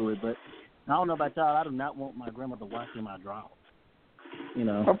do it. But I don't know about y'all. I do not want my grandma to wash in my drawers. You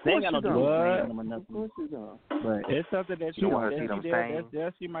know, they ain't got no dirty stains on them or nothing. But it's something that you want her to see them stains.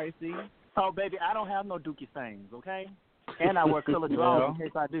 Yes, you might see. Oh, baby, I don't have no dookie stains, okay? And I wear colored drawers in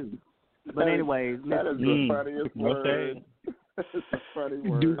case I do. But anyways, that is the funniest word. That's a funny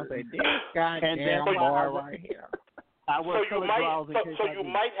word. Okay, this goddamn boy right here. I wear colored drawers in case I do. You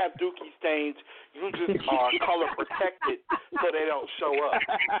might have dookie stains. You just are color protected so they don't show up.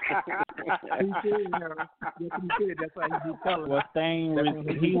 He said, that's why he do color.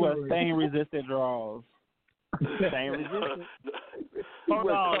 He was stain resistant draws. Stain resistant. Hold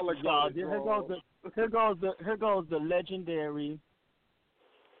on, y'all. Here goes the legendary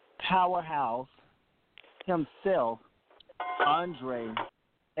powerhouse himself, Andre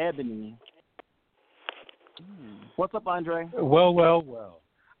Ebony. What's up, Andre? Well.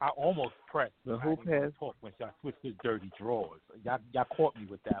 I almost pressed the hoop has talk when I switched his dirty drawers. Y'all caught me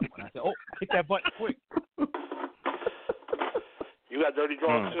with that one. I said, "Oh, hit that button quick." You got dirty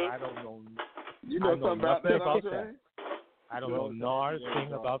drawers too? I don't know. You know something about that, Andre? I don't know not a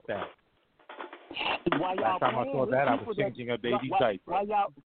thing about that. While y'all Last time I saw that, I was changing a baby's diaper.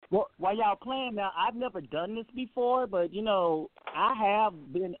 While y'all playing now, I've never done this before, but, you know, I have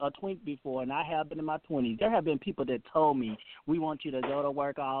been a twink before, and I have been in my 20s. There have been people that told me, we want you to go to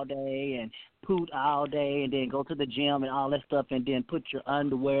work all day and poot all day and then go to the gym and all that stuff and then put your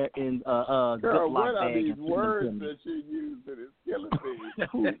underwear in a Girl, Ziploc what are bag. these words that you use that is killing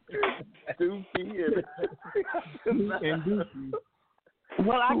me? Dookie and dookie.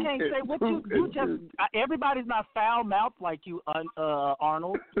 Well, I can't say what you just. Everybody's not foul mouthed like you,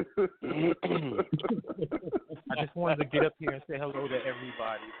 Arnold. I just wanted to get up here and say hello to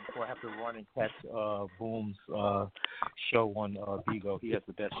everybody before I have to run and catch Boom's show on Vigo. He has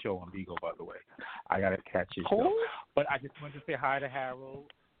the best show on Vigo, by the way. I gotta catch his show. But I just wanted to say hi to Harold,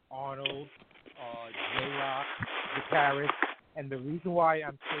 Arnold, J-Rock, Paris. And the reason why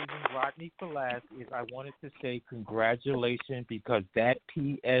I'm saving Rodney for last is I wanted to say congratulations because that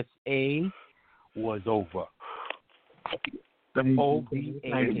PSA was over. The OVA.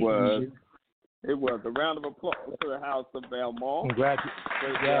 It was. It was. A round of applause to the House of Belmont. Congratulations.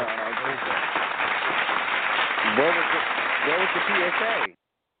 What was the PSA?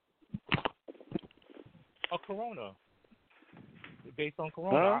 A Corona. Based on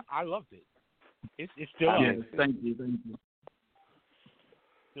Corona. I loved it. It's still up. Yes, thank you.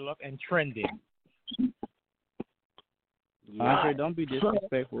 Still up and trending. Andre, don't be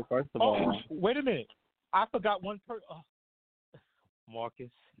disrespectful, first of all. Wait a minute. I forgot one person. Marcus.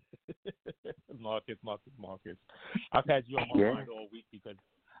 Marcus. I've had you on my mind all week because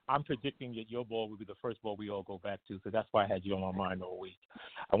I'm predicting that your ball will be the first ball we all go back to, so that's why I had you on my mind all week.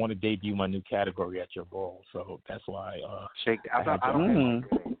 I want to debut my new category at your ball, so that's why. Shake. I don't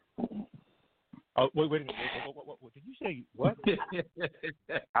Oh, wait a minute. What did you say? What?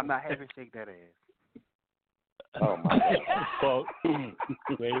 I'm not having shake that ass. Oh, my God. Well,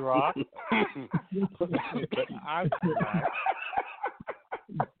 J-Rock. I'm not.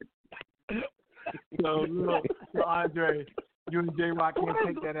 So, Andre, you and J-Rock can't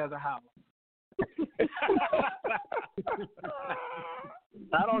take that as a house.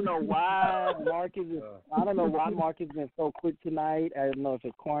 I don't know why Marcus is. I don't know why Marcus has been so quick tonight. I don't know if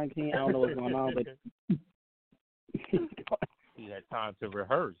it's quarantine. I don't know what's going on, but he had time to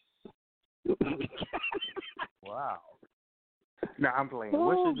rehearse. Wow. No, I'm playing.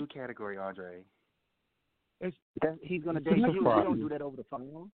 What's your new category, Andre? He's gonna debut. You don't do that over the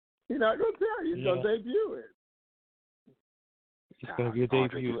phone. He's not gonna tell you. He's gonna debut it. It's gonna be a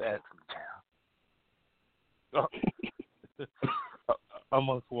debut at.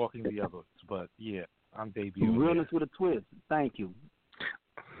 amongst walking the others. But yeah, I'm debuting. Realness with a twist. Thank you.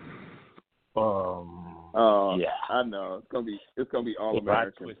 Yeah, I know it's gonna be all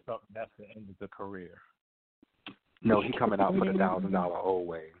American. Twist up, that's the end of the career. No, he coming out for the $1,000 old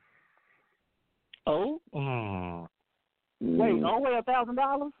way. Oh, wait, Old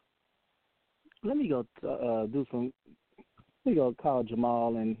 $1,000? Let me go do some. Let me go call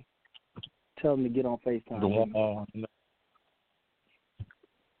Jamal and tell him to get on FaceTime. The one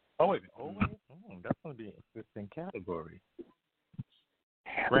wait a minute. That's going to be an interesting category.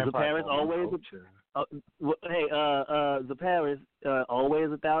 Zaparis always. Zaparis always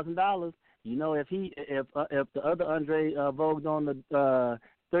 $1,000. You know, if the other Andre vogued on the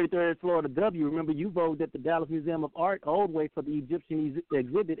 33rd floor of the W, remember you vogued at the Dallas Museum of Art old way for the Egyptian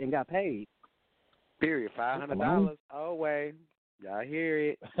exhibit and got paid. Period. $500 old way. Y'all hear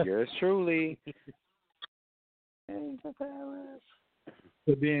it? Yours truly.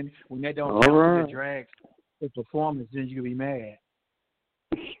 But then when they don't count the drags for performance, then you can be mad.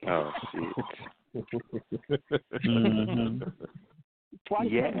 Oh shit. Why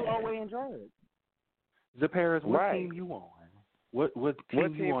you can't do Old in drag? Zaparis, what team you on? What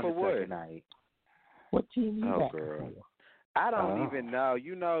team you on the second night? What team you got? Girl. I don't even know.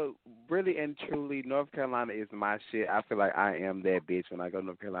 You know, really and truly, North Carolina is my shit. I feel like I am that bitch when I go to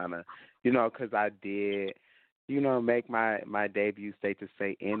North Carolina. You know, because I did, you know, make my debut state to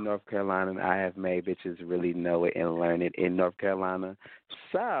say in North Carolina, and I have made bitches really know it and learn it in North Carolina.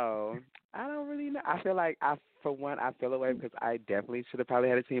 So I don't really know. I feel like I feel away because I definitely should have probably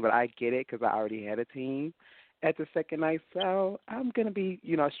had a team, but I get it because I already had a team at the second night. So I'm going to be,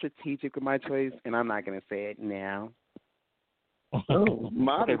 you know, strategic with my choice, and I'm not going to say it now.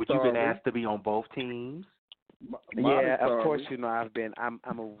 Okay, but you've been asked to be on both teams. Yeah, of course. You know I've been.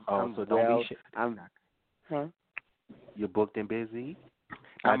 You're booked and busy.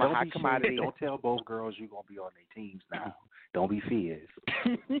 I'm a hot commodity. Don't tell both girls you're gonna be on their teams now. Don't be fierce.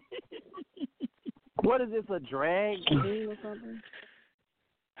 What is this, a drag team or something?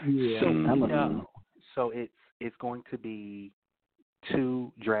 Yeah. So it's going to be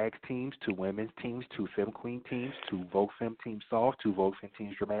 2 drag teams, 2 women's teams, 2 femme queen teams, 2 Vogue Femme teams soft, 2 Vogue Femme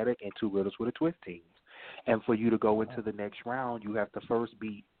teams dramatic, and 2 Riddles with a Twist teams. And for you to go into the next round, you have to first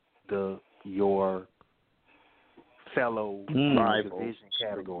beat your fellow division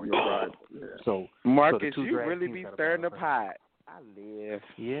category. So Marcus, so you really be stirring the pot. I live.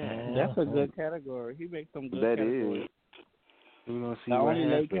 Yeah, that's a good category. He makes some good that categories. Is. We're gonna see the what only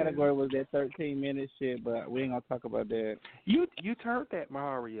late happens. category was that 13-minute shit, but we ain't gonna talk about that. You heard that,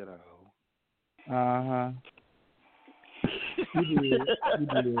 Mario, though. You did.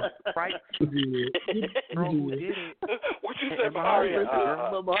 Right? You did. Girl who did it. What you say, Mario?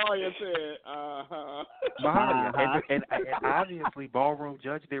 Mario said, Mario. And obviously, Ballroom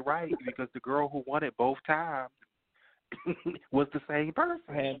judged it right because the girl who won it both times was the same person.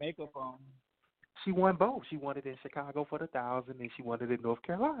 Had makeup on. She won both. She won it in Chicago for the 1,000, and she won it in North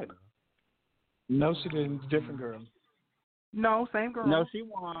Carolina. No, she didn't. Different girl. No, same girl. No, she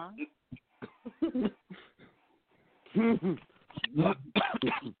won. The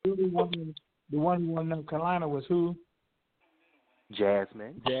one who won North Carolina was who?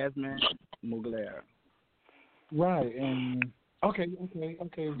 Jasmine Mugler. Right, and okay.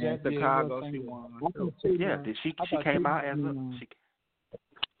 Yeah, Chicago, she won. Yeah, she came out as a.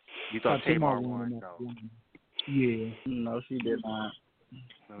 You thought Tamar won? No. Yeah. No, she did not.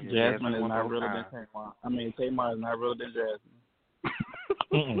 No, yeah, Jasmine is not realer than Tamar. I mean, Tamar is not realer than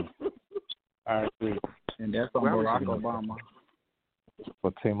Jasmine. I agree. And that's on Barack Obama.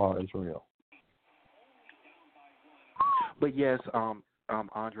 But Tamar is real. But yes,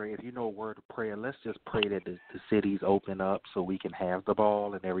 Andre, if you know a word of prayer, let's just pray that the cities open up so we can have the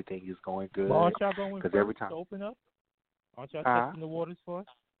ball and everything is going good. Well, aren't y'all going every time to open up? Aren't y'all testing the waters for us?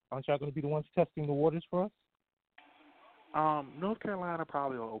 Aren't y'all going to be the ones testing the waters for us? North Carolina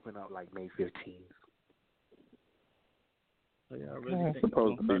probably will open up like May 15th. So y'all really it's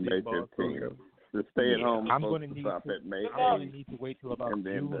supposed to be May 15th. The stay-at-home I'm going to need stop at May 8th. I'm going to need to wait till about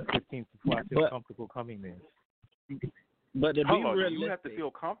June 15th before I feel comfortable coming there. But to be realistic, you have to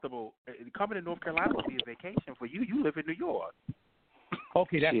feel comfortable. Coming to North Carolina will be a vacation for you. You live in New York.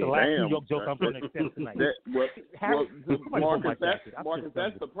 Okay, that's the last New York joke I'm going to accept tonight. Marcus,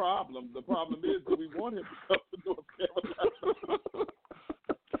 that's the problem. The problem is that we want him to come to North Carolina.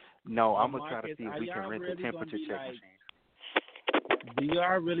 No, I'm going to try to see if we can rent the temperature check machine. Do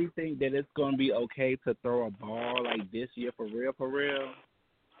y'all really think that it's going to be okay to throw a ball like this year for real?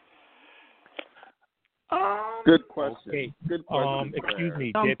 Good question. Okay. Good question. Excuse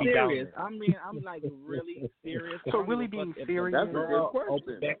me, I'm Debbie serious. Downer. I'm like really serious. So really being serious, that's a good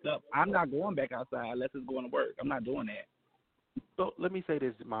question. Back up. I'm not going back outside unless it's going to work. I'm not doing that. So let me say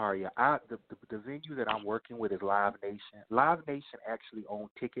this, Maria. The venue that I'm working with is Live Nation. Live Nation actually owns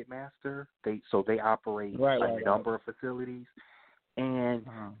Ticketmaster. They operate a number of facilities, and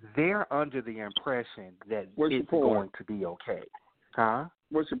they're under the impression that it's going to be okay. Huh?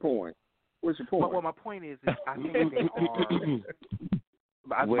 What's your point? Well, my point is I think that they are.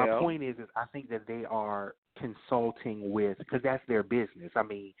 My point is I think that they are consulting with, because that's their business. I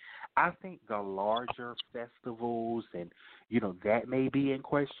mean, I think the larger festivals and that may be in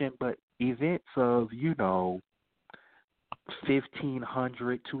question, but events of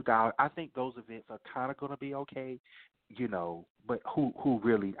 1,500, 2,000, I think those events are kind of going to be okay. But who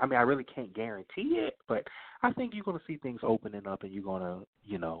really? I mean, I really can't guarantee it, but I think you're going to see things opening up, and you're going to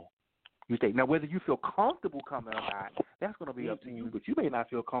you think. Now, whether you feel comfortable coming or not, that's going to be up to you, but you may not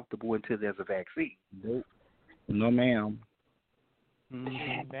feel comfortable until there's a vaccine. Nope. No, ma'am.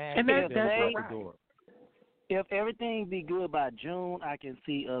 Mm-hmm. And that's right. If everything be good by June, I can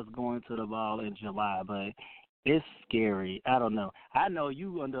see us going to the ball in July, but it's scary. I don't know. I know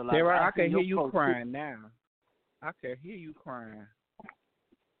you under like. Sarah, I can hear you crying now. I can hear you crying.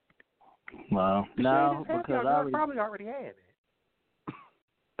 Well, no, because I probably already had it.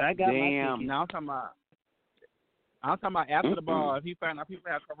 I got Damn. my ticket. Now I'm talking about after the ball. If he found out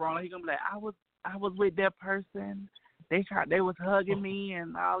people have corona, he gonna be like, I was with that person. They was hugging me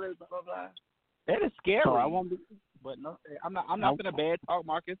and all this blah blah blah. That is scary. So I won't be. But no, I'm not in a bad talk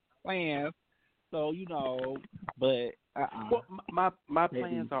Marcus plans. So but well, my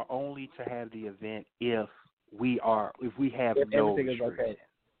plans are only to have the event if we have no everything is okay.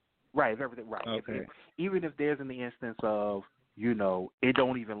 Right, if everything right. Okay. Even if there's in the instance of it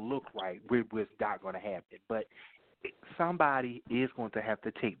don't even look right, it's not going to happen. But somebody is going to have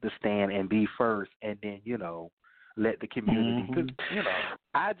to take the stand and be first, and then let the community.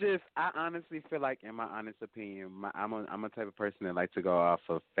 I honestly feel like, in my honest opinion, I'm a type of person that like to go off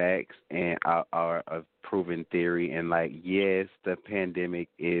of facts and or a proven theory. And yes, the pandemic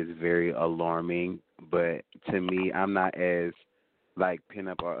is very alarming, but to me, I'm not as pin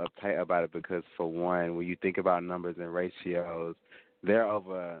up or uptight about it, because for one, when you think about numbers and ratios, there are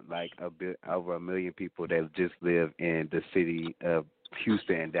over 1 million people that just live in the city of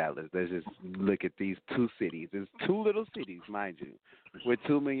Houston and Dallas. Let's just look at these two cities. There's two little cities, mind you, with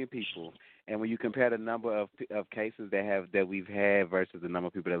 2 million people. And when you compare the number of cases that we've had versus the number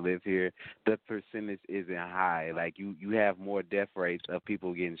of people that live here, the percentage isn't high. You have more death rates of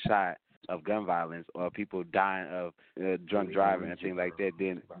people getting shot, of gun violence, or people dying of drunk driving and things like that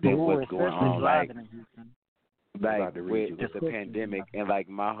than what's going on with the pandemic. And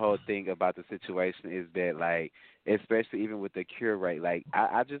my whole thing about the situation is that especially even with the cure rate,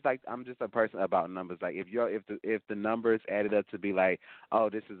 I'm just a person about numbers. If the numbers added up to be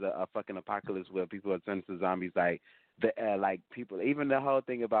this is a fucking apocalypse where people are turning to zombies, people, even the whole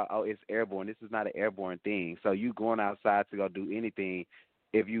thing about it's airborne. This is not an airborne thing. So you going outside to go do anything,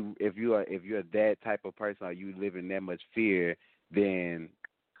 if you're that type of person, or you live in that much fear, then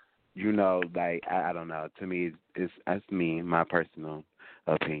I don't know. To me, that's me, my personal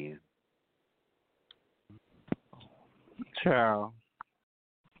opinion. Child.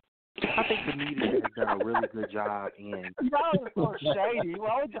 I think the media has done a really good job in. Y'all are so shady.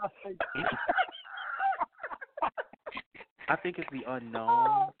 Why would y'all say that? I think it's the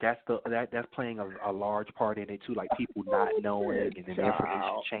unknown. That's playing a large part in it too. People not knowing and then the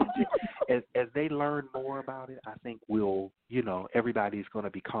information changing. As they learn more about it, I think everybody's going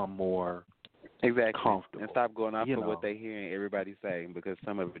to become more comfortable and stop going off of what they hearing everybody saying, because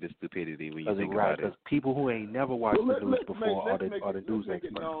some of it is stupidity when you think about it. Because people who ain't never watched the news before are the news experts.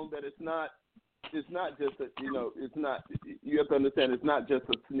 experts. Known that it's not just a it's not. You have to understand it's not just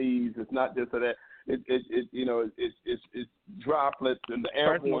a sneeze. It's not just that. It's droplets in the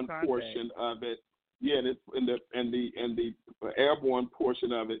airborne portion of it. Yeah, and the airborne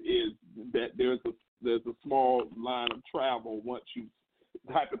portion of it is that there's a small line of travel once you,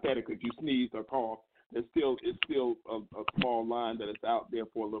 hypothetically, if you sneeze or cough, it's still a small line that is out there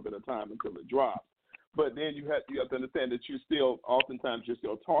for a little bit of time until it drops. But then you have to understand that oftentimes you're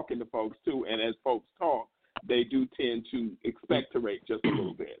still talking to folks too, and as folks talk, they do tend to expectorate just a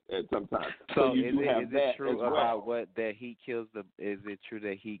little bit at sometimes. So you is it true about that heat kills is it true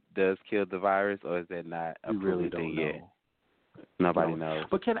that heat does kill the virus, or is that not a proven thing yet? Nobody knows.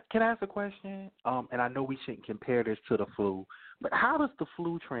 But can I ask a question? And I know we shouldn't compare this to the flu, but how does the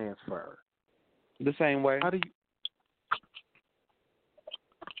flu transfer? The same way. How do you?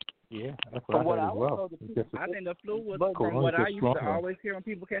 Yeah, that's From what I what heard I as was well. told, It's just I think the flu was, Corona from what I gets used to stronger. always hear when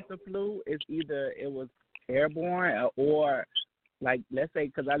people catch the flu, it's either it was airborne or, like, let's say,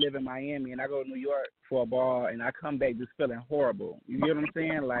 because I live in Miami and I go to New York for a ball and I come back just feeling horrible. You get what I'm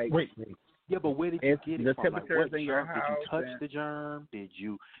saying? Like, wait. Yeah, but where did you get it the from? Like, temperatures what in your germ? Did house. you touch the germ? Did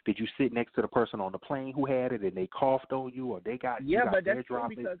you sit next to the person on the plane who had it and they coughed on you, or they got Yeah, you got but their that's true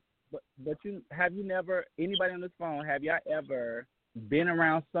droplet? because, but you never, anybody on this phone, have y'all ever been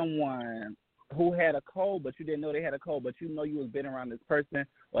around someone who had a cold, but you didn't know they had a cold, but you know you was been around this person,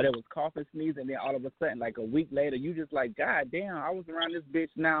 or there was coughing, sneezing, and then all of a sudden, like a week later, you just like, God damn, I was around this bitch,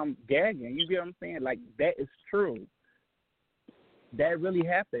 now I'm gagging. You get what I'm saying? Like, that is true. That really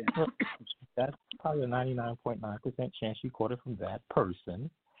happened. That's probably a 99.9% chance you caught it from that person.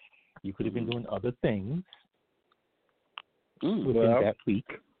 You could have been doing other things within that week.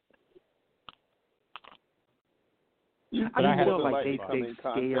 But I feel more like likely they come in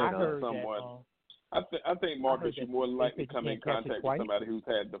contact with that, someone. I think Marcus, you're more likely that come you in can't catch it contact with twice. somebody who's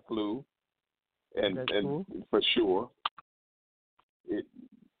had the flu, and true? for sure.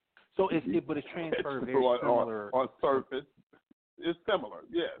 So but it's transferred very similar on surface. It's similar,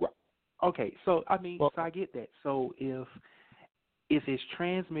 yes. Right. Okay, so I mean, so I get that. So if it's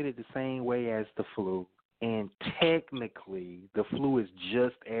transmitted the same way as the flu, and technically the flu is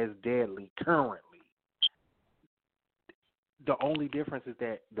just as deadly currently, the only difference is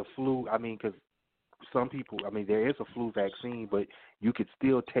that the flu, I mean, because some people, I mean, there is a flu vaccine, but you could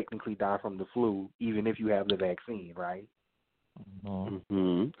still technically die from the flu even if you have the vaccine, right?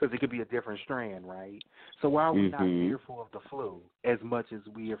 Because it could be a different strand, right? So why are we not fearful of the flu as much as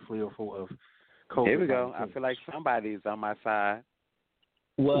we are fearful of COVID-19? Here we go. I feel like somebody's on my side.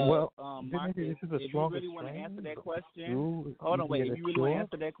 Well, Marcus, this is a if you really want to answer that question, hold on, wait. If you really want to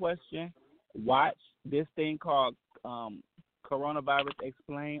answer that question, watch this thing called Coronavirus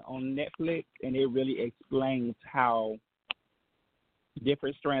Explained on Netflix, and it really explains how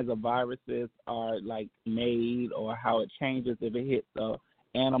different strands of viruses are like made, or how it changes if it hits the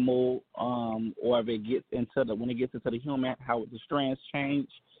animal, or if it gets into when it gets into the human, how the strands change.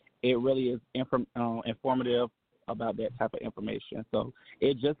 It really is informative about that type of information. So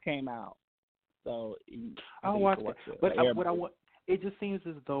it just came out. So I'll watch it. But what I want, it just seems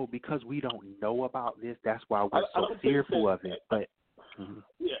as though because we don't know about this, that's why we're so fearful of it. But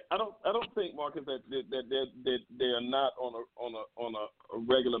yeah, I don't think, Marcus, that they are not on a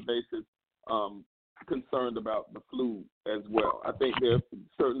regular basis concerned about the flu as well. I think they're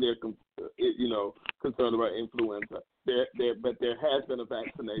certainly concerned about influenza. But there has been a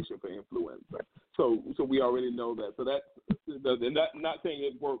vaccination for influenza, so we already know that. So that's not saying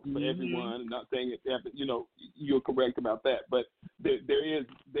it works for everyone, not saying it. You're correct about that, but there is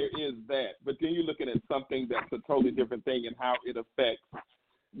that. But then you're looking at something that's a totally different thing, and how it affects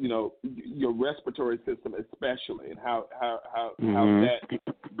your respiratory system especially, and how that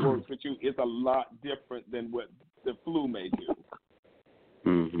works with you is a lot different than what the flu may do.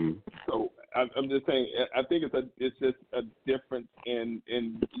 So I'm just saying, I think it's just a difference in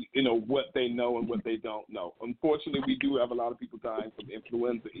what they know and what they don't know. Unfortunately, we do have a lot of people dying from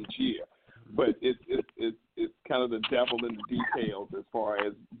influenza each year, but it's kind of the devil in the details as far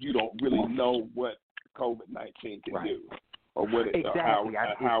as you don't really know what COVID-19 can do, or what it, exactly.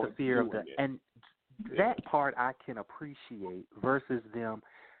 or how it's the fear of doing that, and that part I can appreciate versus them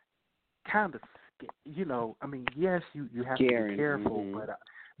kind of. I mean, yes, you have to be careful,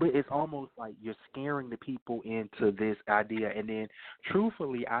 but it's almost like you're scaring the people into this idea. And then,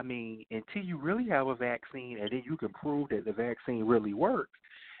 truthfully, I mean, until you really have a vaccine and then you can prove that the vaccine really works,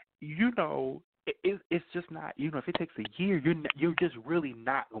 it's just not. If it takes a year, you're just really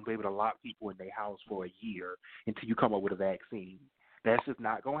not going to be able to lock people in their house for a year until you come up with a vaccine. That's just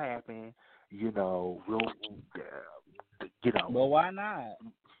not going to happen. Well, why not?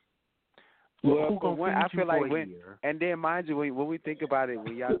 Well, for one, I feel like and then mind you, when we think about it,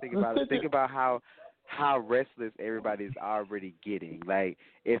 when y'all think about it, think about how restless everybody's already getting. Like,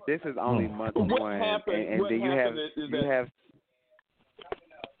 if this is only month one, and then you have.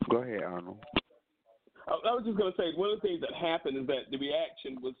 Go ahead, Arnold. I was just going to say, one of the things that happened is that the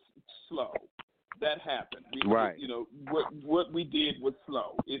reaction was slow. That happened. Right. What we did was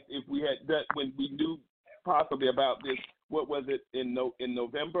slow. If we had that, when we knew possibly about this, what was it in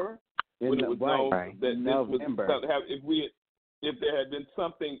November? When it was known that November. If there had been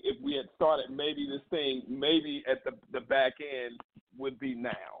something, if we had started maybe this thing, maybe at the back end would be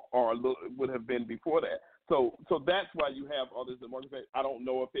now, or would have been before that. So that's why you have all this. I don't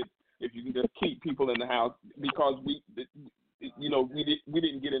know if you can just keep people in the house, because we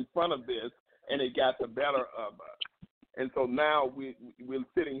didn't get in front of this, and it got the better of us. And so now we're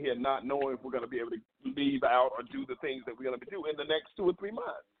sitting here not knowing if we're going to be able to leave out or do the things that we're going to do in the next 2 or 3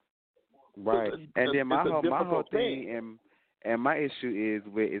 months. Right. And then my whole thing and my issue is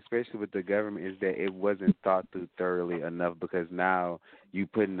with, especially with the government, is that it wasn't thought through thoroughly enough, because now you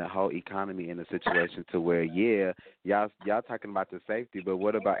putting the whole economy in a situation to where, y'all talking about the safety, but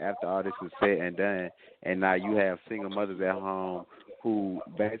what about after all this is said and done, and now you have single mothers at home who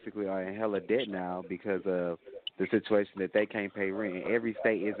basically are in hella debt now because of the situation that they can't pay rent. And every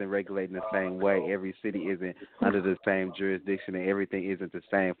state isn't regulating the same way. Every city isn't under the same jurisdiction, and everything isn't the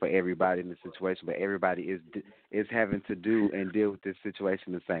same for everybody in the situation. But everybody is having to do and deal with this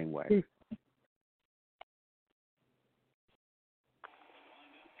situation the same way.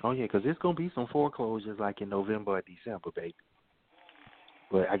 Oh yeah, because there's gonna be some foreclosures like in November or December, baby.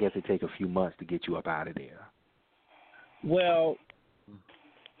 But I guess it take a few months to get you up out of there. Well,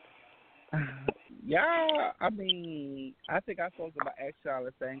 yeah, I mean, I think I supposed to ask y'all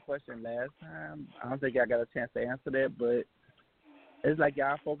the same question last time. I don't think y'all got a chance to answer that, but it's like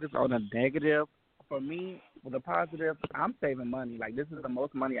y'all focus on the negative. For me, with the positive, I'm saving money. Like, this is the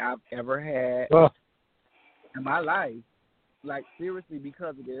most money I've ever had in my life. Like, seriously,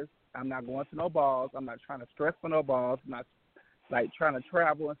 because of this, I'm not going to no balls. I'm not trying to stress for no balls. I'm not, like, trying to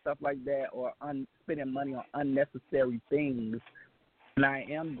travel and stuff like that, or spending money on unnecessary things. And I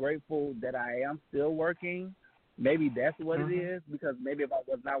am grateful that I am still working. Maybe that's what it is, because maybe if I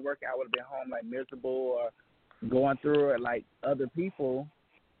was not working, I would have been home, like, miserable or going through it like other people.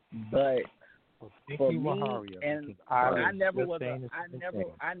 But for me, and I never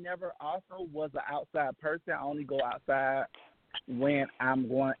also was an outside person. I only go outside when I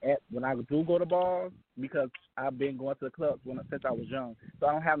do go to bars, because I've been going to the clubs since I was young. So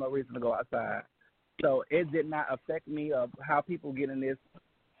I don't have no reason to go outside. So it did not affect me of how people get in this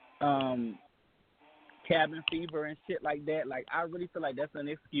cabin fever and shit like that. Like, I really feel like that's an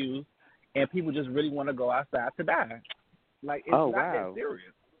excuse, and people just really want to go outside to die. Like, it's not that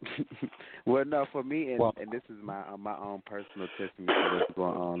serious. Well, no, for me, and this is my own personal testimony to what's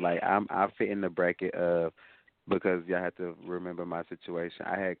going on. Like, I fit in the bracket of, because y'all have to remember my situation.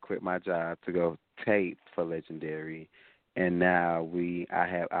 I had quit my job to go tape for Legendary, and now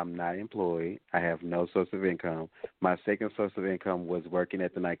I'm not employed. I have no source of income. My second source of income was working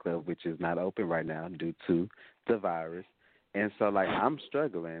at the nightclub, which is not open right now due to the virus. And so, like, I'm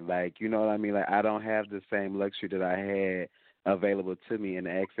struggling. Like, you know what I mean? Like, I don't have the same luxury that I had available to me and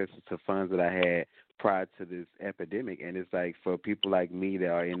the access to funds that I had prior to this epidemic. And it's like, for people like me that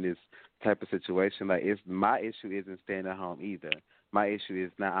are in this type of situation, like, my issue isn't staying at home either. My issue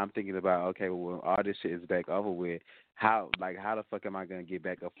is now I'm thinking about, okay, well, when all this shit is back over with, how the fuck am I going to get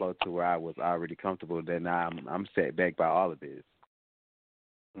back afloat to where I was already comfortable, that now I'm set back by all of this?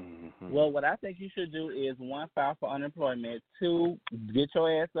 Mm-hmm. Well, what I think you should do is, 1, file for unemployment. 2, get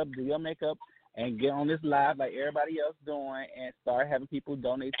your ass up, do your makeup, and get on this live like everybody else doing, and start having people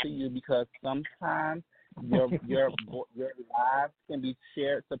donate to you, because sometimes your live can be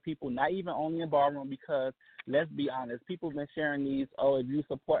shared to people, not even only in ballroom, because let's be honest, people have been sharing these, if you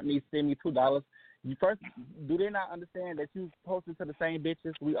support me, send me $2. You first, do they not understand that you posted to the same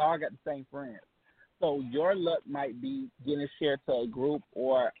bitches? We all got the same friends. So your luck might be getting shared to a group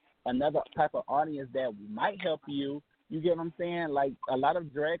or another type of audience that might help you. You get what I'm saying? Like, a lot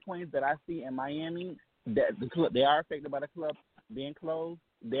of drag queens that I see in Miami, that they are affected by the club being closed.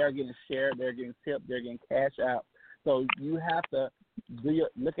 They are getting shared. They're getting tipped. They're getting cash out. So you have to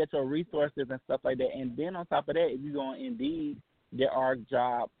look at your resources and stuff like that. And then on top of that, if you go on Indeed, there are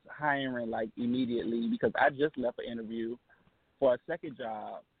jobs hiring, like, immediately, because I just left an interview for a second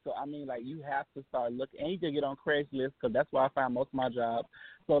job. So, I mean, like, you have to start looking. And you can get on Craigslist, because that's where I find most of my jobs.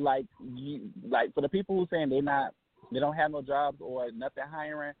 So, like, for the people who saying they don't have no jobs or nothing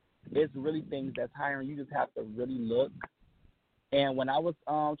hiring, it's really things that's hiring. You just have to really look. And when I was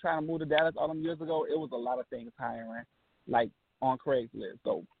trying to move to Dallas all them years ago, it was a lot of things hiring, like, on Craigslist.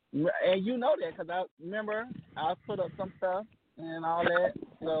 So, and you know that, because I remember I put up some stuff and all that.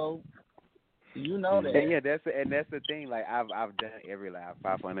 So, you know that. And that's the thing. Like, I've done every live,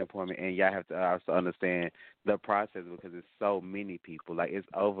 file for unemployment, and y'all have to also understand the process, because it's so many people. Like, it's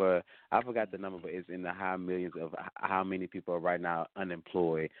over, I forgot the number, but it's in the high millions of how many people are right now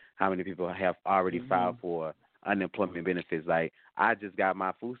unemployed, how many people have already filed for unemployment benefits. Like, I just got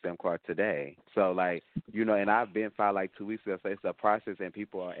my food stamp card today. So, like, you know, and I've been filed like 2 weeks ago. So it's a process, and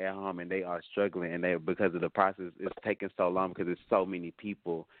people are at home and they are struggling, and because of the process, it's taking so long because there's so many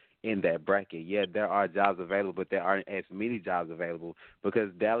people in that bracket. Yeah, there are jobs available, but there aren't as many jobs available because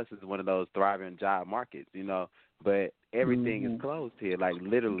Dallas is one of those thriving job markets, you know. But everything is closed here. Like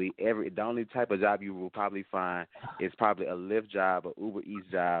literally the only type of job you will probably find is probably a Lyft job, or Uber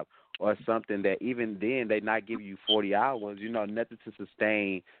Eats job, or something that even then they not give you 40 hours, you know, nothing to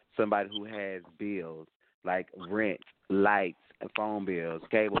sustain somebody who has bills like rent, lights, and phone bills,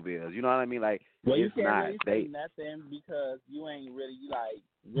 cable bills. You know what I mean? Like well, you it's can't not really they say nothing because you ain't really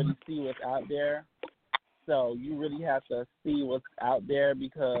see what's out there. So you really have to see what's out there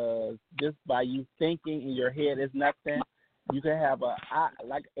because just by you thinking in your head is nothing. You can have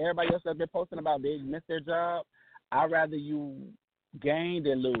like everybody else that's been posting about they missed their job. I'd rather you gain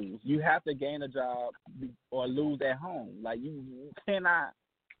than lose. You have to gain a job or lose at home. Like you cannot.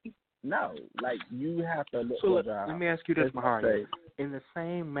 No, like you have to look for a job. Let me ask you this, Mahari. In the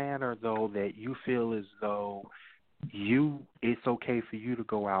same manner, though, that you feel as though it's okay for you to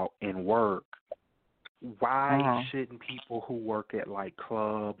go out and work, why shouldn't people who work at like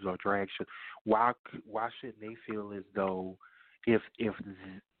clubs or drag shows, why shouldn't they feel as though if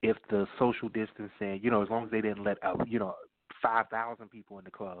the social distancing, you know, as long as they didn't let 5,000 people in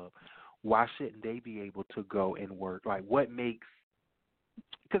the club, why shouldn't they be able to go and work? Like what makes,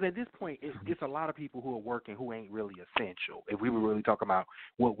 because at this point it's a lot of people who are working who ain't really essential. If we were really talking about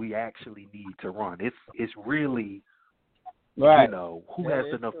what we actually need to run, it's really right. You know, who has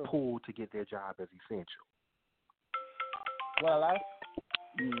enough pull to get their job as essential? Well, I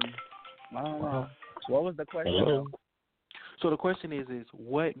don't know. What was the question? Hello? So the question is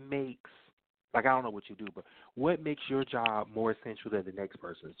what makes, like I don't know what you do, but what makes your job more essential than the next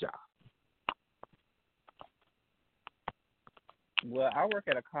person's job? Well, I work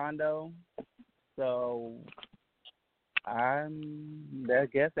at a condo, so I'm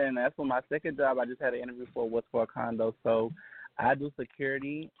that guess, and that's what my second job I just had an interview for was for a condo. So I do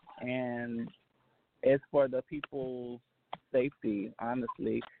security, and it's for the people's safety,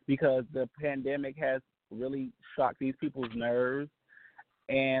 honestly, because the pandemic has really shocked these people's nerves.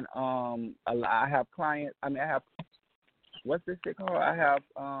 And I have clients. I mean, I have what's this shit called? I have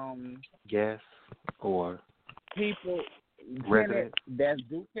guests or people. Residents that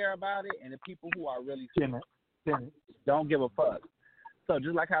do care about it, and the people who are really don't give a fuck. So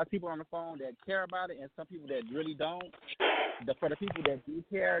just like how people on the phone that care about it, and some people that really don't. For the people that do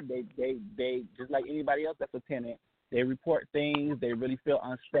care, they just like anybody else that's a tenant. They report things. They really feel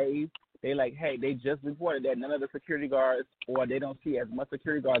unsafe. They like, hey, they just reported that none of the security guards, or they don't see as much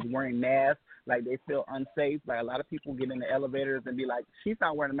security guards wearing masks. Like they feel unsafe. Like a lot of people get in the elevators and be like, she's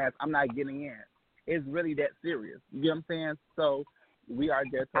not wearing a mask. I'm not getting in. It's really that serious. You know what I'm saying? So we are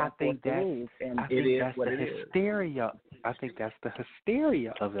there to enforce the rules, and it is what it is. Hysteria. I think that's the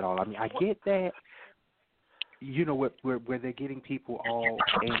hysteria of it all. I mean, I get that. You know, where they're getting people all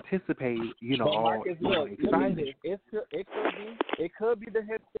anticipate. You know, all Marcus, look, excited. It could be the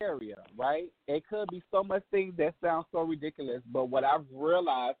hysteria, right? It could be so much things that sound so ridiculous. But what I've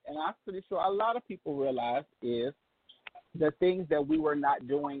realized, and I'm pretty sure a lot of people realize, is the things that we were not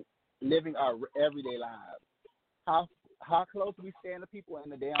doing. Living our everyday lives. How close we stand to people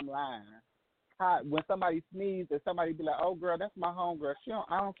in the damn line. When somebody sneezes, somebody be like, "Oh, girl, that's my homegirl.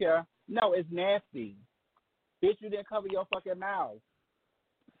 I don't care." No, it's nasty. Bitch, you didn't cover your fucking mouth.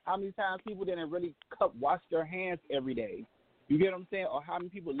 How many times people didn't really wash their hands every day? You get what I'm saying? Or how many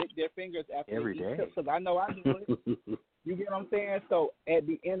people lick their fingers after every they eat day? Because I know I do it. You get what I'm saying? So at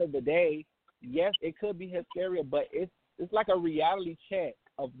the end of the day, yes, it could be hysteria, but it's like a reality check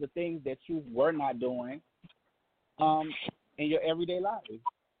of the things that you were not doing in your everyday life.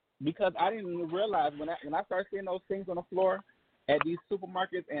 Because I didn't even realize when I started seeing those things on the floor at these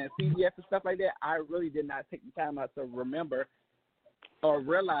supermarkets and CVS and stuff like that, I really did not take the time out to remember or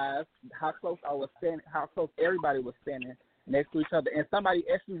realize how close I was standing, how close everybody was standing next to each other, and somebody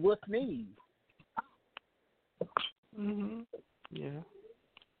actually would sneeze. Mhm. Yeah.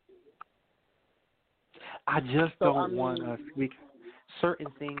 I just don't want us.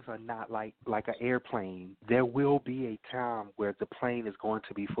 Certain things are not like an airplane. There will be a time where the plane is going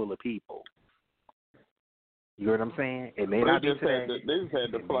to be full of people. You know what I'm saying? It may not be today. They just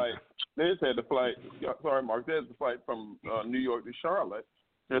had the flight. Sorry, Mark. They had the flight from New York to Charlotte.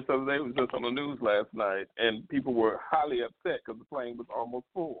 Just the other day, it was just on the news last night, and people were highly upset because the plane was almost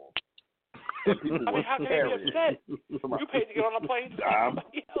full. I mean, how can you be upset? You paid to get on a plane to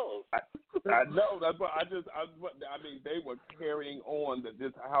somebody else. I know. That's what I mean, they were carrying on that.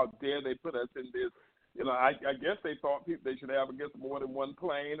 Just how dare they put us in this? You know, I guess they thought they should have, more than one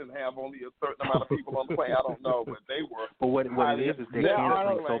plane and have only a certain amount of people on the plane. I don't know, but they were. But what it is they're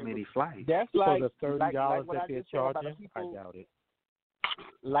canceling so many flights. That's like for the $30 like that they're charging. I doubt it.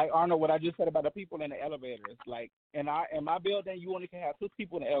 like Arnold, what I just said about the people in the elevators. Like in my building, you only can have 2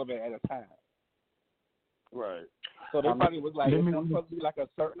 people in the elevator at a time. Right. So they probably was like, it's supposed to be like a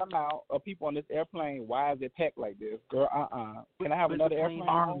certain amount of people on this airplane. Why is it packed like this? Girl, Can I have another airplane?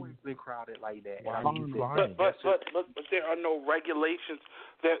 Always been crowded like that. But there are no regulations.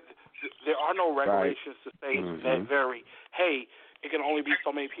 There are no regulations to say that very. Hey, it can only be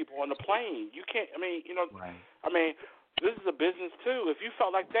so many people on the plane. You can't. I mean, this is a business too. If you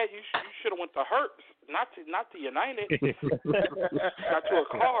felt like that, you should have went to Hertz, not to United, not to a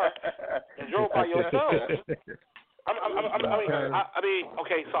car, and drove by yourself.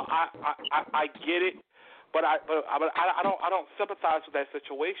 Okay, so I get it, but I don't sympathize with that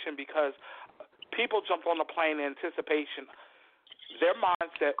situation because people jumped on the plane in anticipation. Their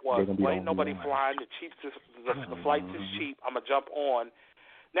mindset was, ain't nobody flying. The flights is cheap. I'm gonna jump on.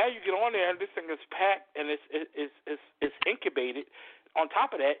 Now you get on there and this thing is packed and it's incubated. On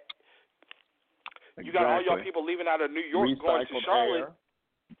top of that, you got all y'all people leaving out of New York going to Charlotte.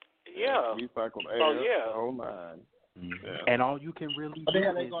 Yeah. Recycled air. Oh yeah. The whole nine. Yeah. And all you can really do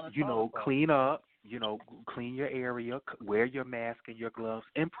is, clean up, clean your area, wear your mask and your gloves,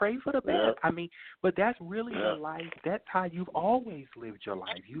 and pray for the best. I mean, but that's really your life. That's how you've always lived your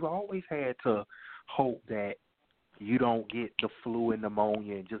life. You've always had to hope that you don't get the flu and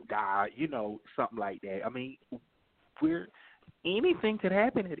pneumonia and just die, something like that. I mean, anything could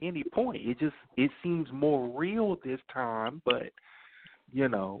happen at any point. It seems more real this time, but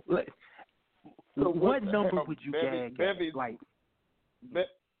what number would you gag at? Like,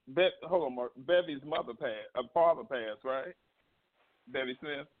 hold on, Mark. Bevy's father passed, right? Bevy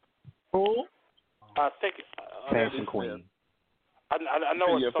Smith. Who? I think. Passion Queen. I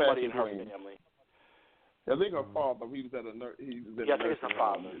know it's somebody in her family. I think her father. He was at a nurse. I think it's her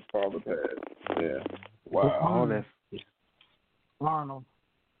father. His father passed. Yeah. Wow. Arnold.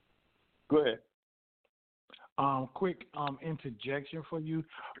 Go ahead. Quick interjection for you.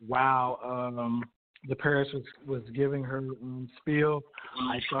 While the Paris was giving her spiel,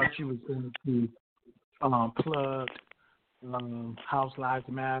 I thought she was going to plug House Lives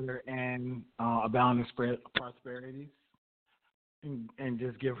Matter and Abounding Prosperities, and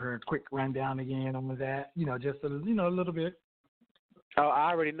just give her a quick rundown again on that. Just a little bit. Oh,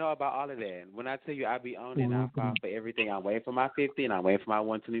 I already know about all of that. When I tell you I be on it, I file for everything. I'm waiting for my 50 and I'm waiting for my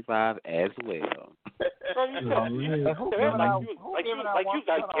 125 as well. Like you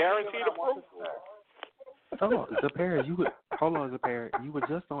got guaranteed approval. Oh, Zapara, you were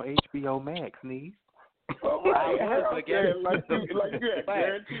just on HBO Max, niece. This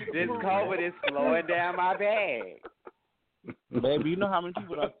COVID is slowing down my bag. Baby, you know how many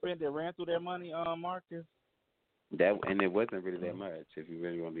people that spent that ran through their money, Marcus? And it wasn't really that much, if you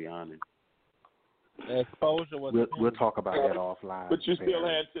really want to be honest. The exposure was. We'll talk about that offline. But you still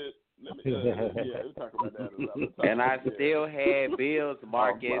had to. We'll talk about that another time. And I still had bills,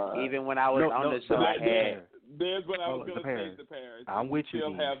 Marcus, even when I was on the show. I had. There's what I was going to say to parents. I'm with you.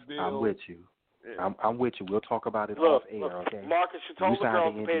 I'm with you. Yeah. I'm with you. We'll talk about it off air, okay? Marcus, you told the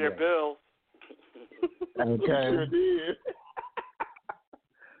girls to pay their bills. Okay. Sure did.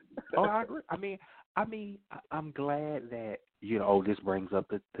 Oh, I agree. I mean, I'm glad that this brings up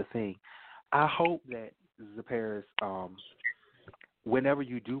the thing. I hope that Zaparis, whenever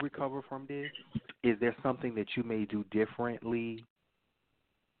you do recover from this, is there something that you may do differently,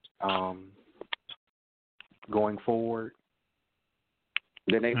 going forward?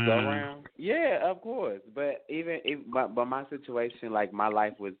 The next go round? Yeah, of course. But but my situation, like my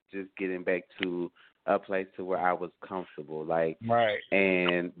life was just getting back to a place to where I was comfortable. Like, right.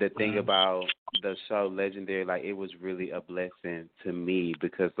 And the thing about the show Legendary, like, it was really a blessing to me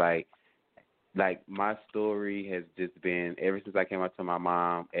because like my story has just been, ever since I came out to my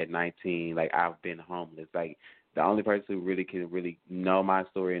mom at 19, like I've been homeless. Like the only person who really can really know my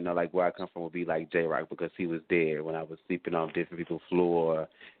story and know like where I come from would be like J-Rock, because he was there when I was sleeping on different people's floor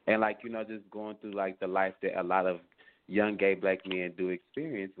and like, just going through like the life that a lot of young gay black men do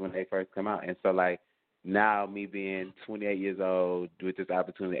experience when they first come out. And so like now me being 28 years old with this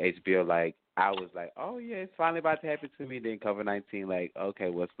opportunity at HBO, like I was like, oh yeah, it's finally about to happen to me. Then COVID-19, like, okay,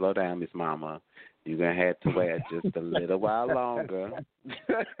 well, slow down, Miss Mama. You're going to have to wait just a little while longer.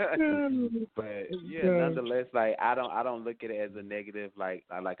 But yeah, nonetheless, like I don't look at it as a negative. Like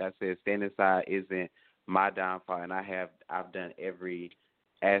I said, standing aside isn't my downfall, and I've done every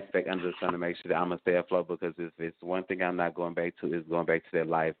aspect under the sun to make sure that I'm going to stay afloat, because if it's one thing I'm not going back to is going back to that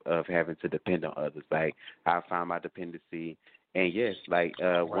life of having to depend on others. Like I found my dependency. And yes, like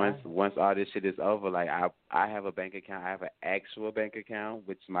once all this shit is over, like I have a bank account. I have an actual bank account,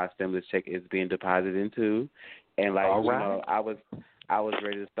 which my stimulus check is being deposited into. And like I I was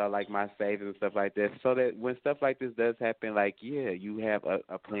ready to start like my savings and stuff like that, so that when stuff like this does happen, like you have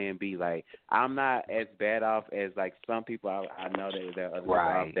a plan B. Like I'm not as bad off as like some people. I know that there are others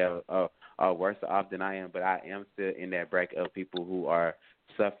Right. that are worse off than I am, but I am still in that bracket of people who are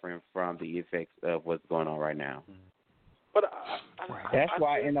suffering from the effects of what's going on right now. But That's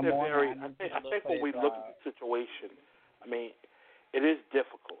why think in the they're morning I think when we look at the situation, I mean, it is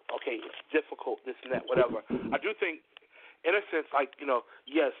difficult. Okay, it's difficult, this and that, whatever. I do think, in a sense, like,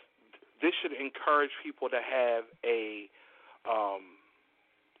 yes, this should encourage people to have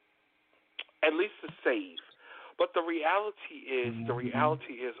at least to save. But the reality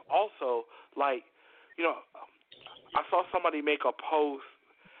is also, like, I saw somebody make a post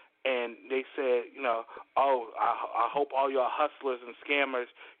and they said, I hope all y'all hustlers and scammers,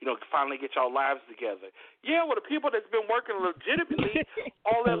 finally get y'all lives together. Yeah, well, the people that's been working legitimately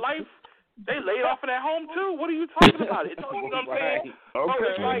all their life, they laid off and at home too. What are you talking about? You know what I'm saying?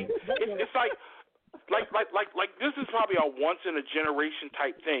 Okay. So it's like this is probably a once in a generation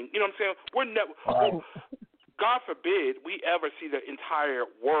type thing. You know what I'm saying? We're never. God forbid we ever see the entire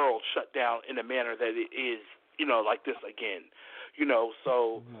world shut down in the manner that it is, like this again.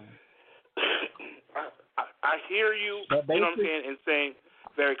 So I hear you, you know what I'm saying, and saying,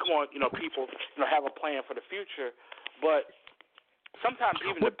 Barry, come on, people, have a plan for the future, but sometimes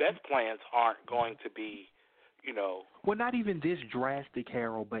even the best plans aren't going to be, Well, not even this drastic,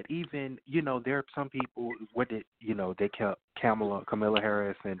 Harold, but even, there are some people, they kept Kamala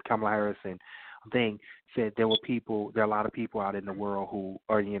Harris and thing said there are a lot of people out in the world who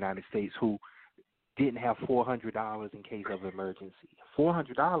are in the United States who didn't have $400 in case of emergency.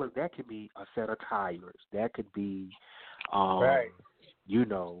 $400, that could be a set of tires. That could be,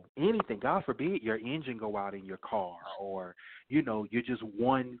 anything. God forbid your engine go out in your car, or, you're just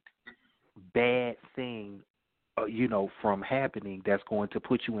one bad thing, from happening that's going to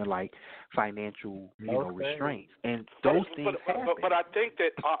put you in like financial, restraints. And those things happen. But I think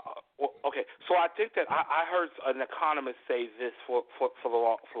that, okay, so I think that I heard an economist say this for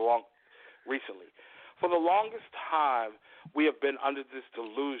recently. For the longest time, we have been under this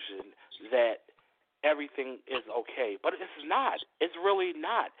delusion that everything is okay, but it's not. It's really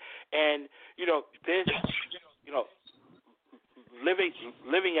not. And this,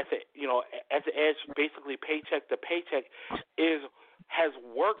 living at the edge, basically paycheck to paycheck, has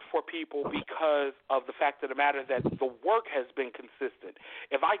worked for people because of the fact of the matter that the work has been consistent.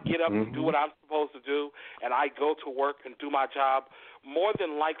 If I get up and do what I'm supposed to do, and I go to work and do my job, more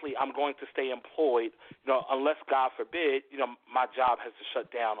than likely I'm going to stay employed, unless, God forbid, my job has to shut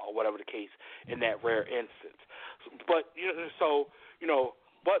down or whatever the case in that rare instance. But,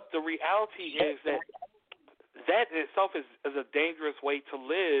 but the reality is that in itself is a dangerous way to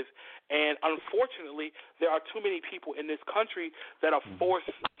live, and unfortunately there are too many people in this country that are forced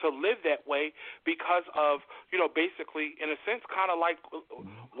to live that way because of, basically, in a sense, kind of like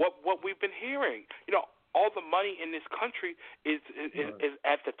what we've been hearing. All the money in this country is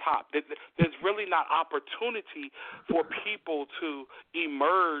at the top. There's really not opportunity for people to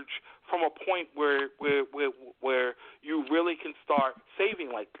emerge from a point where you really can start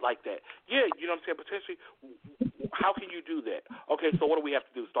saving like that. Yeah, you know what I'm saying? Potentially, how can you do that? Okay, so what do we have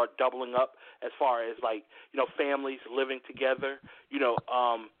to do? Start doubling up as far as families living together.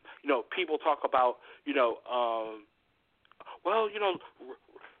 People talk about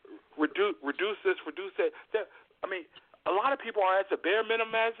reduce this, reduce that. I mean, a lot of people are at the bare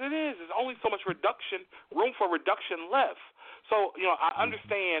minimum as it is. There's only so much room for reduction left. So, I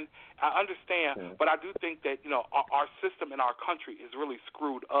understand, but I do think that, our system in our country is really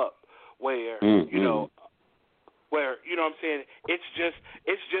screwed up where, where, what I'm saying, it's just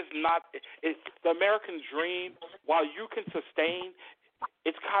not, the American dream, while you can sustain,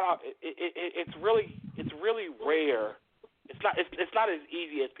 it's kind of, it's really rare. It's not as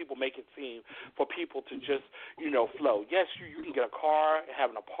easy as people make it seem for people to just, flow. Yes, you can get a car, have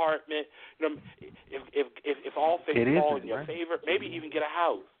an apartment. If all things fall in your favor, maybe even get a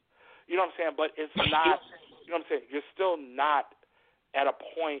house. You know what I'm saying? But it's not. You know what I'm saying? You're still not at a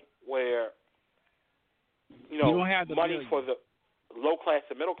point where you don't have the money for the low class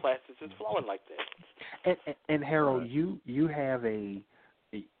and middle classes is flowing like that. And Harold, you have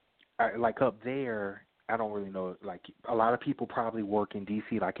like up there. I don't really know, like a lot of people probably work in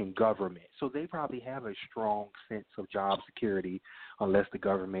D.C. like in government, so they probably have a strong sense of job security unless the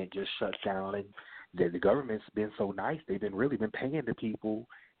government just shuts down. And the government's been so nice; they've really been paying the people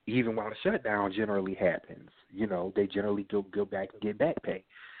even while the shutdown generally happens. They generally go back and get back pay.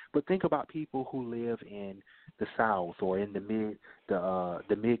 But think about people who live in the South or in the mid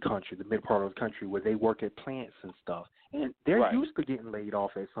country, the mid part of the country, where they work at plants and stuff, And they're Right. used to getting laid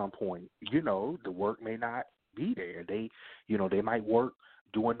off at some point. You know, the work may not be there. They might work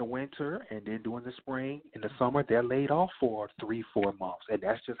during the winter, and then during the spring, in the summer, they're laid off for 3-4 months, and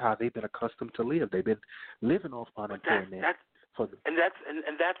that's just how they've been accustomed to live. They've been living off unemployment. And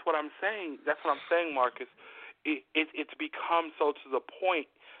that's what I'm saying. That's what I'm saying, Marcus. It's become so to the point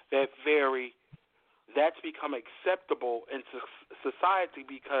that that's become acceptable in society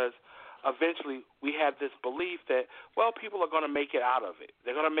because eventually we have this belief that, well, people are going to make it out of it.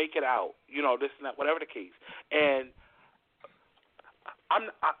 They're going to make it out, this and that, whatever the case. And I'm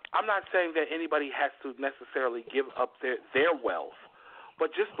not saying that anybody has to necessarily give up their wealth,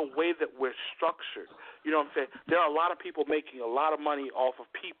 but just the way that we're structured. You know what I'm saying? There are a lot of people making a lot of money off of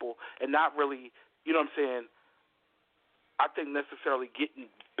people and not really, you know what I'm saying, I think necessarily getting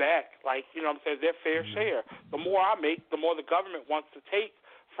back, like, you know what I'm saying, their fair share. The more I make, the more the government wants to take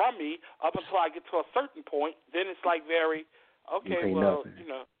from me up until I get to a certain point. Then it's like very, okay, well,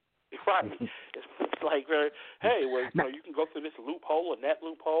 nothing. Right. It's like very, hey, well, you can go through this loophole and that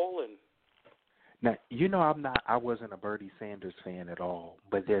loophole and. Now, I wasn't a Bernie Sanders fan at all,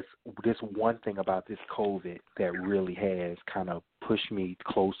 but there's this one thing about this COVID that really has kind of pushed me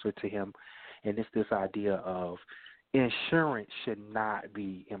closer to him, and it's this idea of insurance should not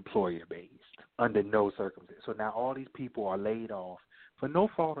be employer-based under no circumstance. So now all these people are laid off for no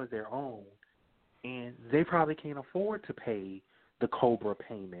fault of their own, and they probably can't afford to pay the COBRA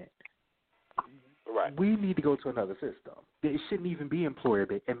payment. Right. We need to go to another system. It shouldn't even be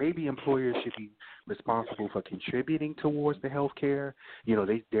employer-based, and maybe employers should be responsible for contributing towards the health care.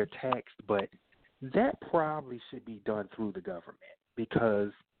 They're taxed, but that probably should be done through the government,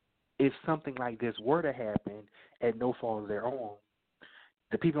 because if something like this were to happen at no fault of their own,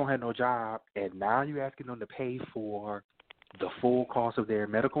 the people don't have no job, and now you're asking them to pay for the full cost of their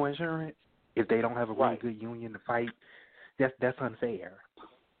medical insurance if they don't have a really good union to fight. That's unfair.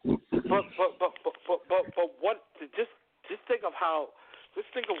 But what? Just think of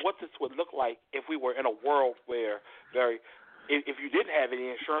what this would look like if we were in a world where if you didn't have any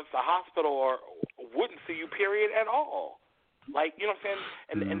insurance, the hospital wouldn't see you, period, at all. Like, you know what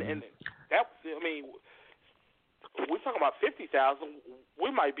I'm saying? And that, I mean, we're talking about 50,000. We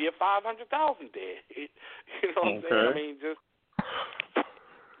might be at 500,000 dead. You know what I'm saying? I mean, just.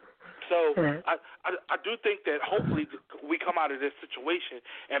 So I do think that hopefully we come out of this situation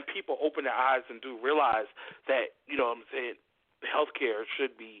and people open their eyes and do realize that, you know what I'm saying, healthcare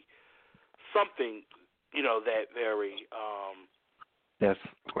should be something, that very that's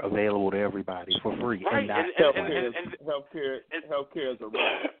available to everybody for free. Right. And healthcare is a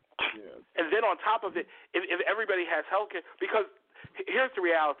right. Yes. And then on top of it, if everybody has healthcare, because here's the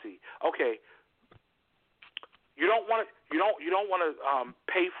reality. Okay, you don't want to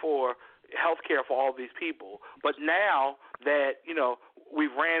pay for health care for all these people. But now that,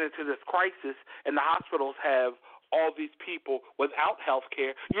 we've ran into this crisis and the hospitals have all these people without health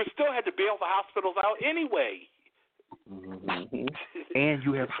care, you still had to bail the hospitals out anyway. Mm-hmm. And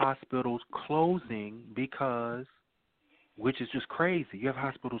you have hospitals closing which is just crazy. You have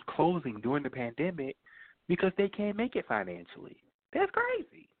hospitals closing during the pandemic because they can't make it financially. That's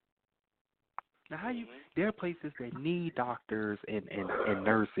crazy. Now, there are places that need doctors and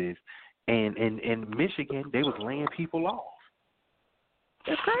nurses, and in Michigan, they was laying people off.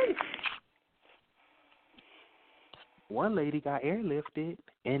 That's crazy. One lady got airlifted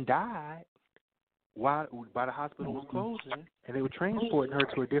and died while the hospital was closing, and they were transporting her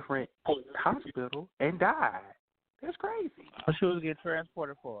to a different hospital and died. That's crazy. What she was getting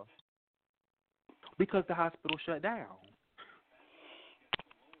transported for? Because the hospital shut down.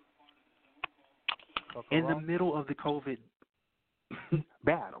 In the middle of the COVID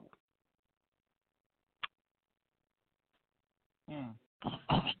battle.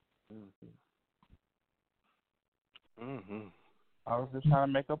 I was just trying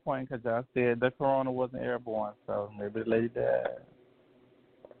to make a point because I said the corona wasn't airborne, so maybe the lady died.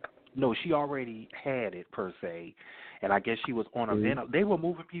 No, she already had it, per se, and I guess she was on a ventilator. They were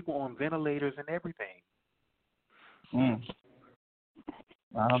moving people on ventilators and everything.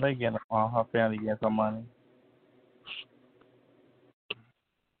 I know they getting her family getting some money.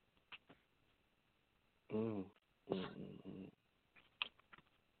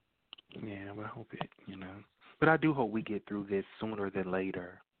 Yeah, well, I hope it, But I do hope we get through this sooner than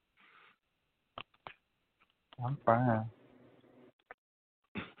later. I'm fine.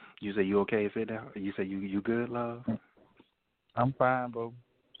 You say you okay, sit down? You say you good, love? I'm fine, boo.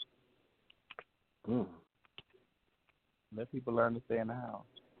 Let people learn to stay in the house.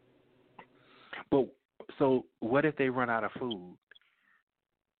 But so what if they run out of food?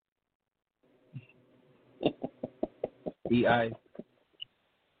 EI.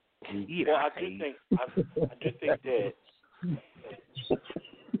 Well, I do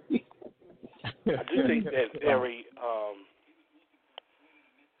think that very,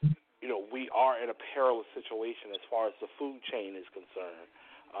 we are in a perilous situation as far as the food chain is concerned.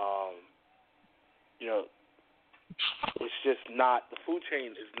 It's just not, the food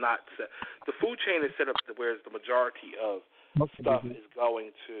chain is not set. The food chain is set up to where the majority of stuff is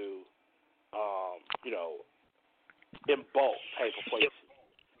going to, in bulk type of places.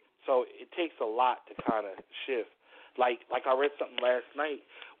 So it takes a lot to kind of shift. Like I read something last night,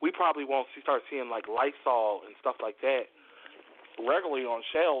 we probably won't start seeing like Lysol and stuff like that regularly on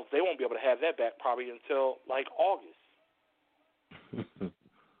shelves. They won't be able to have that back probably until like August.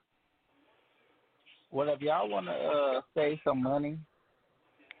 Well, if y'all want to save some money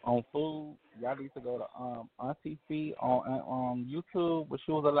on food, y'all need to go to Auntie C on YouTube when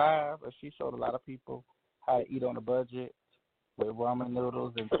she was alive, and she showed a lot of people how to eat on a budget with ramen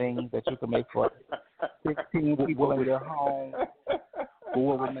noodles and things that you can make for 16 people in your home.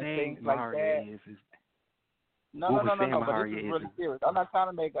 What we're things saying, like Maharia, that. is No, but this is really serious. I'm not trying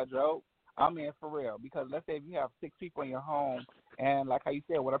to make a joke. I'm in for real. Because let's say if you have 6 people in your home, and like how you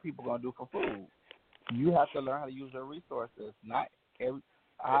said, what are people going to do for food? You have to learn how to use your resources.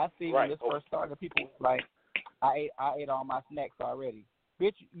 I see when this first started, people was like, I ate all my snacks already.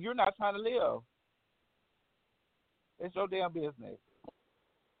 Bitch, you're not trying to live. It's your damn business.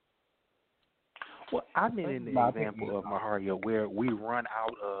 Well, I'm in an example of Maharia where we run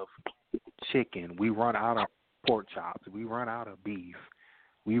out of chicken, we run out of pork chops, we run out of beef,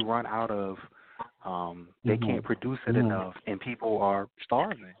 we run out of they can't produce it enough, and people are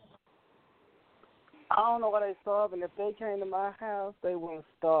starving. I don't know why they starving. If they came to my house, they wouldn't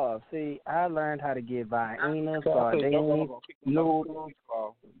starve. See, I learned how to get viennas, sardines, noodles,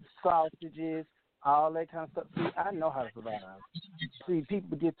 sausages, all that kind of stuff. See, I know how to survive. See,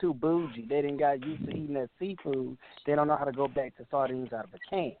 people get too bougie. They didn't got used to eating that seafood. They don't know how to go back to sardines out of a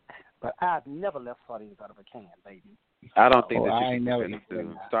can. But I've never left sardines out of a can, baby. I don't think that I you never can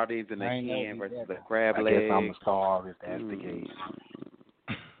do sardines in a can versus a crab I leg. guess I'm starved if that's the case.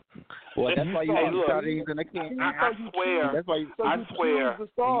 Well, that's why you eat sardines in a can. I swear. That's why you, I swear.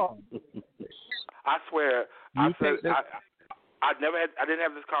 I didn't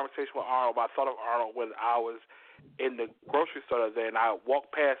have this conversation with Arnold, but I thought of Arnold when I was in the grocery store the other day, and I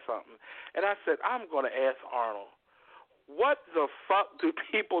walked past something, and I said, I'm going to ask Arnold, what the fuck do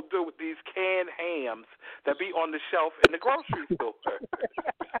people do with these canned hams that be on the shelf in the grocery store?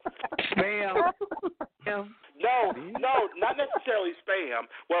 Spam. No, not necessarily spam.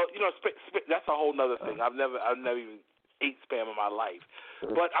 Well, that's a whole nother thing. I've never even ate spam in my life.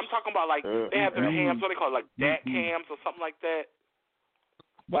 But I'm talking about like they have their hams. What do they call it? Like DAC hams or something like that.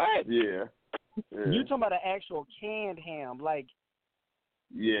 What? Yeah. You talking about an actual canned ham, like?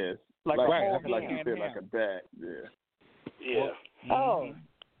 Yes. Like you said, like a DAC. Yeah. Yeah. Oh.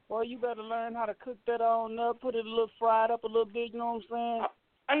 Well, you better learn how to cook that on up, put it a little fried up a little bit. You know what I'm saying?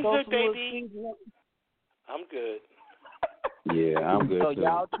 I'm good, baby. I'm good. Yeah, I'm good. So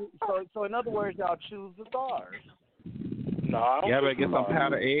y'all, so in other words, y'all choose the stars. No, I don't. Yeah, better get some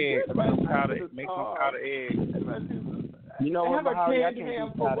powdered eggs. Make some powdered eggs. You know what, Mahalia? I can't ham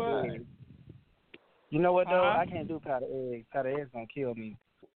do for powdered what? eggs. You know what though? I can't do powdered eggs. Powdered eggs gonna kill me.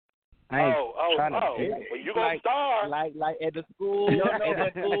 Well, you gonna starve. Like at the school,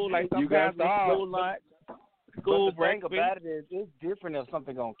 at the school, like sometimes the school lunch, school breakfast. The thing about it is, it's different if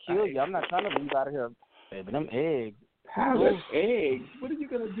something gonna kill you. I'm not trying to leave out of here, baby. Them eggs. Powdered egg? What are you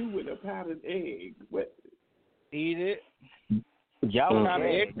gonna do with a powdered egg? What? Eat it. Y'all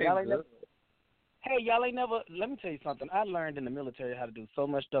ain't never. Hey, y'all ain't never. Let me tell you something. I learned in the military how to do so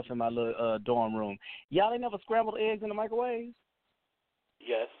much stuff in my little dorm room. Y'all ain't never scrambled eggs in the microwave?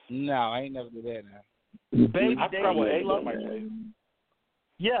 Yes. No, I ain't never do that now. Baby, I scrambled eggs in the microwave.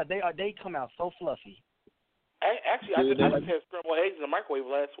 Yeah, they are. They come out so fluffy. Actually, I just had scrambled eggs in the microwave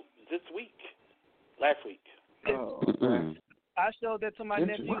last week. Oh, I showed that to my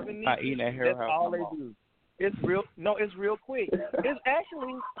nephews and nieces. I eat that hair. That's all they do. It's real. No, it's real quick. It's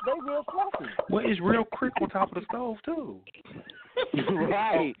actually they real fluffy. Well, it's real quick on top of the stove too.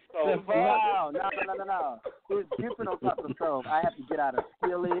 Right. No. It's different on top of the stove. I have to get out a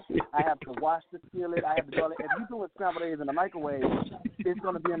skillet. I have to wash the skillet. I have to do all that. If you doing scrambled eggs in the microwave, it's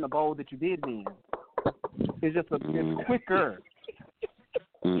going to be in the bowl that you did in. It's just it's quicker.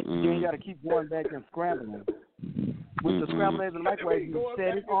 You ain't got to keep going back and scrambling. With the scrambled eggs in the microwave, you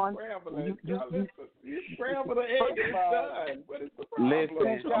set it on. You scramble the egg and it's done. What is the problem?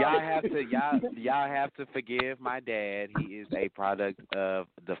 Listen, y'all have to forgive my dad. He is a product of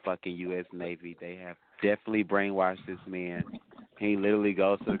the fucking U.S. Navy. They have definitely brainwashed this man. He literally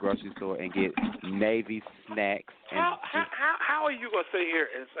goes to the grocery store and get Navy snacks. And how are you gonna sit here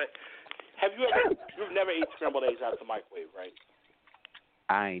and say? You've never ate scrambled eggs out of the microwave, right?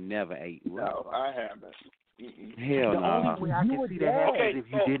 I ain't never ate. No, I haven't. Hell no. The only way I can see that happening is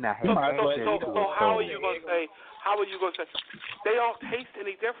if you did not have access to it. So how are you gonna say? They don't taste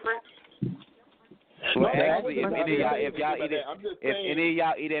any different? Well, actually, if any of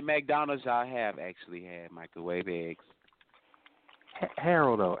y'all eat at McDonald's, y'all have actually had microwave eggs.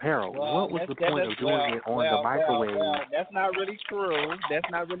 Harold, what was the point of doing it on the microwave? That's not really true. That's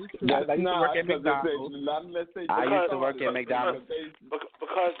not really true. That's I used to work at McDonald's. I used to work at McDonald's.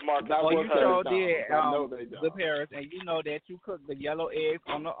 Because Mark, you sure did, the Paris, and you know that you cook the yellow eggs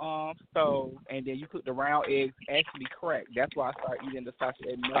on the stove, and then you cook the round eggs actually cracked. That's why I started eating the sausage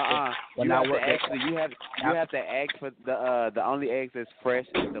and milk. You have to ask for the only eggs that's fresh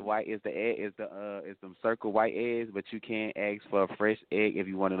is the white is them circle white eggs, but you can't ask for a fresh egg if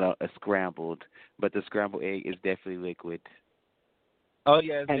you want it a scrambled. But the scrambled egg is definitely liquid. Oh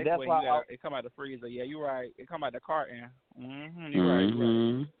yeah, and that's why it come out of the freezer. Yeah, you're right. It come out of the carton. Mm-hmm. You're right.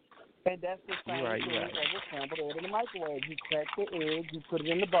 And that's the same thing as a scrambled egg in the microwave. You crack the egg, you put it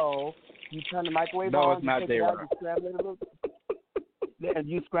in the bowl, you turn the microwave on, it's not you take it out, you scramble it a little. And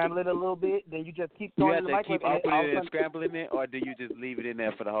you scramble it a little bit, then you just keep throwing it in the microwave. You have to keep opening it and scrambling it, or do you just leave it in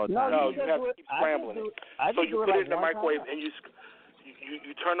there for the whole time? No, you have to keep scrambling it. So you put it in the microwave and you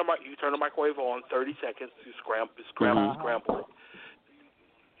turn the microwave on 30 seconds. You scramble it.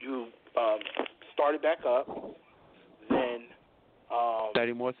 You start it back up. Then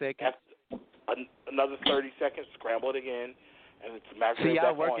 30 more seconds. Another 30 seconds. Scramble it again. And it's See,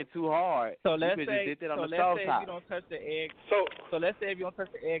 y'all working too hard. So let's say if you don't touch the egg. So let's say if you don't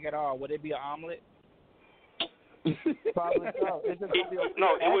touch the egg at all, would it be an omelet? Probably so. It would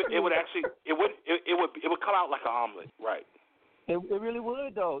come out like an omelet, right? It really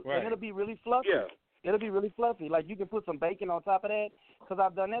would though, right. And it'll be really fluffy. Yeah. It'll be really fluffy. Like you can put some bacon on top of that. Because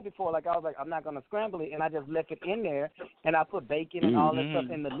I've done that before. Like I was like, I'm not gonna scramble it, and I just left it in there, and I put bacon and all that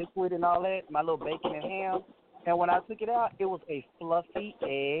stuff in the liquid and all that. My little bacon and ham. And when I took it out, it was a fluffy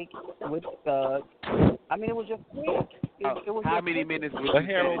egg with it was just quick. It was how many minutes would you say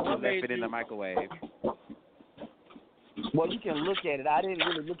that you left it in the microwave? Well, you can look at it. I didn't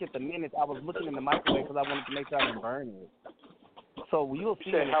really look at the minutes. I was looking in the microwave because I wanted to make sure I didn't burn it. So you'll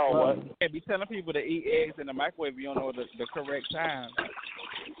see it. You can't be telling people to eat eggs in the microwave if you don't know the correct time.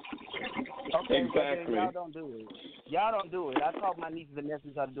 Okay, exactly. Y'all don't do it. Y'all don't do it. I taught my nieces and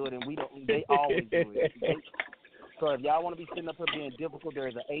nephews how to do it, and they always do it. So if y'all want to be sitting up here being difficult, there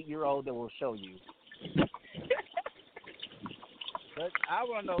is an 8-year-old that will show you. But I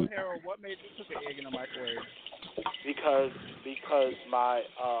want to know, Harold, what made you cook an egg in the microwave? Because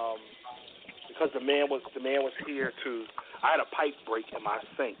the man was here to. I had a pipe break in my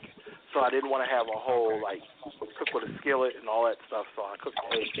sink, so I didn't want to have a whole cook with a skillet and all that stuff. So I cooked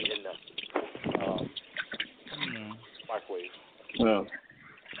the egg in the microwave. Well,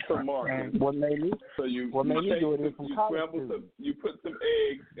 so Mark, what made me do it is you put some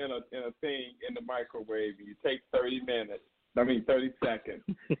eggs in a thing in the microwave, and you take 30 seconds,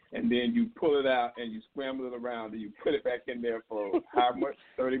 and then you pull it out and you scramble it around, and you put it back in there for how much?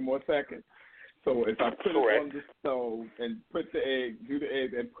 30 more seconds. So if I put it on the stove and put the egg, do the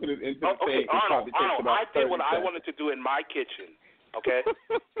egg, and put it into the thing, it probably takes about 30 I did what seconds. I wanted to do in my kitchen. Okay.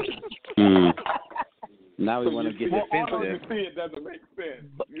 Now we want to get defensive. You see, it doesn't make sense.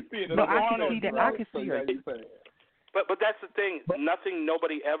 You see, it doesn't No, make I can sense. see that. Right? I can see that. But that's the thing.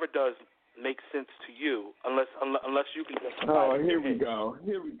 Nobody ever does make sense to you unless you can just. Oh, here we go.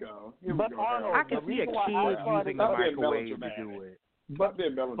 Arnold, I can see a kid using the microwave to do it. But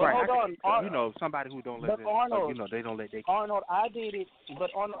hold on, somebody who don't let they don't let their Arnold, I did it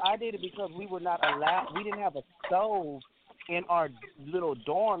because we were not allowed. We didn't have a stove in our little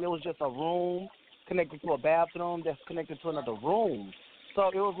dorm. It was just a room connected to a bathroom that's connected to another room. So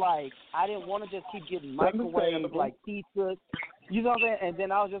it was like I didn't want to just keep getting microwave like pizza. You know what I'm saying? And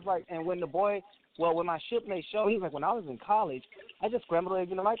then I was just like, and when my shipmate showed, he was like, when I was in college, I just scrambled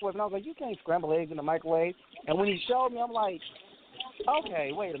eggs in the microwave, and I was like, you can't scramble eggs in the microwave. And when he showed me, I'm like,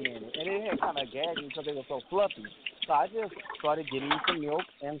 okay, wait a minute. And it had kind of gagged me because they were so fluffy. So I just started getting some milk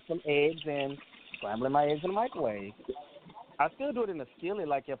and some eggs and scrambling my eggs in the microwave. I still do it in the skillet,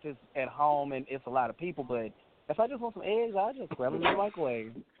 like if it's at home and it's a lot of people. But if I just want some eggs, I just scramble them in the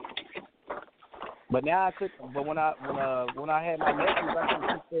microwave. But now I could. But when I had my nephews, I couldn't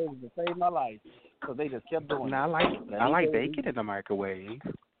cook eggs to save my life. because they just kept doing I it. like bacon in the microwave.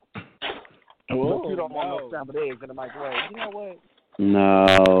 But you don't want no scrambled eggs in the microwave. You know what?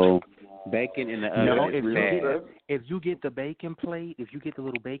 No, bacon in the oven No, is bad. if you get the bacon plate, if you get the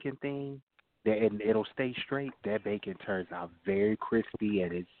little bacon thing, and it'll stay straight, that bacon turns out very crispy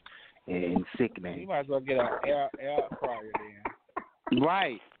and sickening. You might as well get an air fryer then.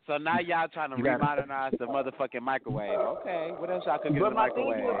 Right. So now y'all trying to remodernize the motherfucking microwave. Okay. What else y'all cooking in the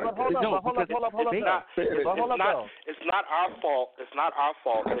microwave? It's not our fault. It's not our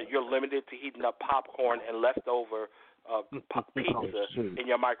fault that you're limited to heating up popcorn and leftover pizza in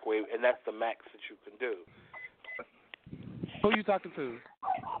your microwave, and that's the max that you can do. Who you talking to?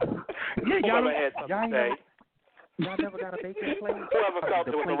 Whoever had something to say. Y'all never got a bacon plate? Whoever felt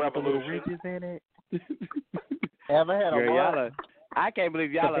there was a revolution. Ridges in it. Ever had a what? I can't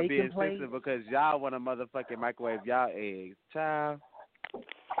believe y'all are being plate? sensitive because y'all want to motherfucking microwave y'all eggs. Child.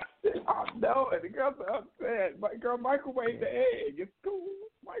 No, and the girls are upset. My girl, microwave the egg. It's cool.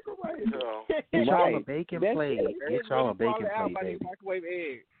 Microwave. Get y'all a bacon plate. Get y'all a bacon plate, baby. Microwave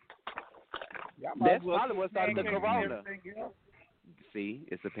eggs. That's probably what started the corona. See,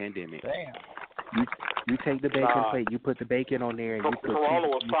 it's a pandemic. Damn. You take the bacon plate, you put the bacon on there, and you put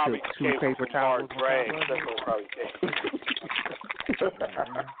two paper towels. That's what probably came.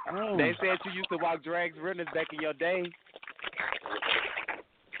 They said you used to walk drags runners back in your day.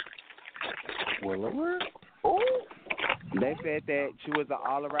 Well, they said that she was an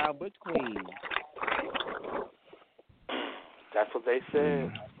all-around butch queen. That's what they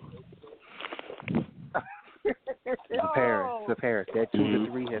said. The Paris. That 2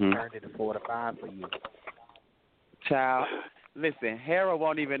 to 3 has turned into 4 to 5 for you. Child, listen, Harold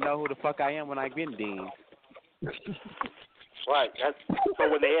won't even know who the fuck I am when I get Dean. Right. So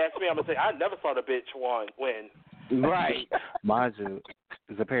when they ask me, I'm gonna say I never saw the bitch win. Right. Mind you,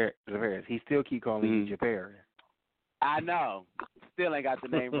 Zaparis, he still keep calling you Japaris. I know. Still ain't got the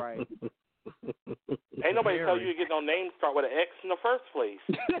name right. Ain't nobody tell you to get no name start with an X in the first place.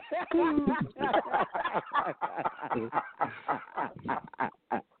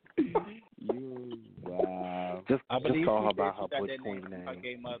 Wow. Just call her by her butch queen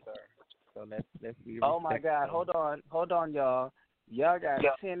name. So let's be Oh my God! Hold on, y'all. Y'all got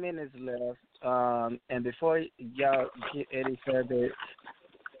 10 minutes left. And before y'all get any further,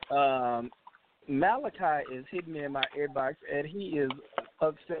 Malachi is hitting me in my earbox, and he is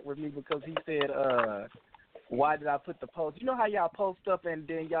upset with me because he said, "Why did I put the post?" You know how y'all post stuff and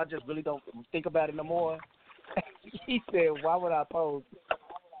then y'all just really don't think about it no more. He said, "Why would I post?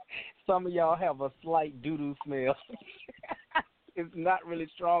 Some of y'all have a slight doo-doo smell." It's not really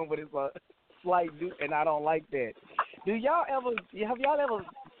strong, but it's a slight doo, and I don't like that. Have y'all ever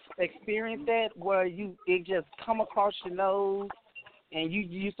experienced that where it just come across your nose and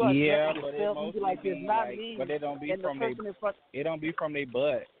you start smelling yourself and you're like, it's not me. But it don't be from their butt. It don't be from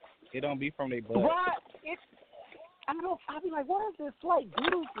their butt. Right. I'll be like, what is this slight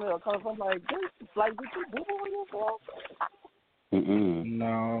doo-doo smell? Because I'm like, did you boo-boo on yourself?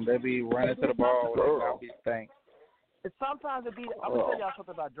 No, they be running to the ball with their be stank. Sometimes I'm going to tell y'all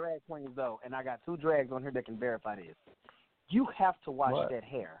something about drag queens, though, and I got 2 drags on here that can verify this. You have to wash that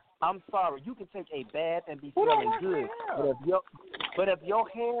hair. I'm sorry. You can take a bath and be feeling good, but if your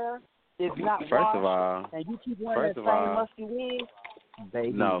hair is not washed and you keep wearing that same musty wig,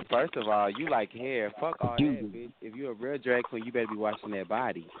 baby. No, first of all, you like hair. Fuck all that, bitch. If you're a real drag queen, you better be washing that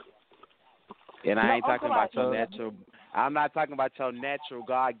body. And I ain't talking about your natural. I'm not talking about your natural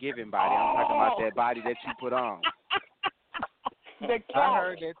God-given body. I'm talking about that body that you put on. I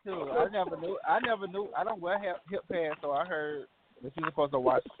heard that too. I never knew. I don't wear hip pads, so I heard that you're supposed to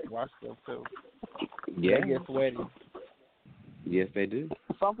wash stuff too. Yeah. They get sweaty. Yes, they do.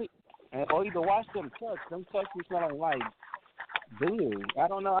 Some people, or either wash them tucks. Them tucks be smelling like doo-doo. I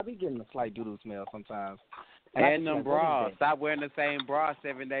don't know. I be getting a slight doo-doo smell sometimes. And them bras. Stop wearing the same bra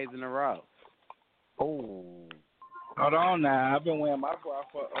 7 days in a row. Oh. Hold on now. I've been wearing my bra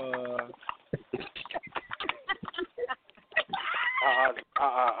for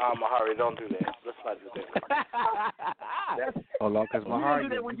Mahari, don't do that. Let's not do that. Hold on, because Mahari,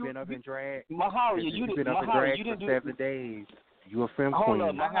 you've been up in drag. Mahari, you've been up in drag for 7 days. You a femme queen.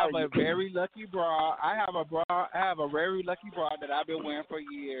 I have a very lucky bra. I have a very lucky bra that I've been wearing for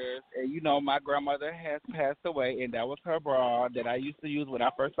years. And you know, my grandmother has passed away, and that was her bra that I used to use when I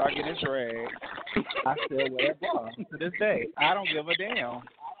first started getting drag. I still wear that bra to this day. I don't give a damn.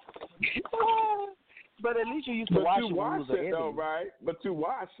 But at least you used to wash it when you was an ebony. Though, right? But you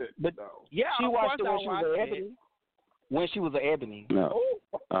wash it, but though. Yeah, she washed it when she was an ebony. When she was an ebony. No.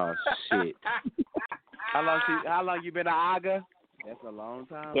 Oh shit. How long you been an Aga? That's a long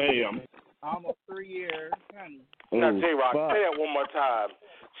time. Damn. almost 3 years. Honey. Now, J-Rock, say that one more time.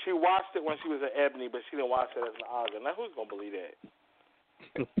 She watched it when she was at Ebony, but she didn't watch it as an Olga. Now, who's going to believe that?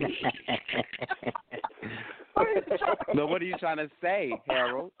 No, what are you trying to say,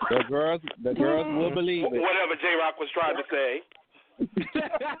 Harold? The girls will believe it. Whatever J-Rock was trying to say.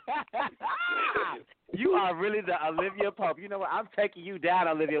 You are really the Olivia Pope. You know what? I'm taking you down,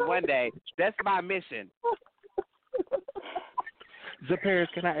 Olivia, one day. That's my mission.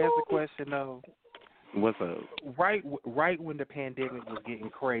 Zaparis, can I ask a question though? What's up? Right when the pandemic was getting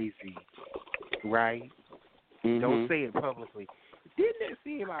crazy, right? Mm-hmm. Don't say it publicly. Didn't it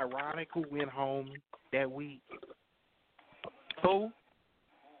seem ironic who went home that week? Who?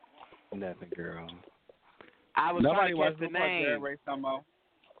 Nothing, girl. I was Nobody trying to catch the name.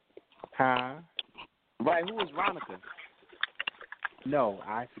 Huh? Right, who was Ronica? No,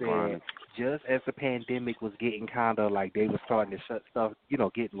 I said Right. Just as the pandemic was getting kind of like they were starting to shut stuff,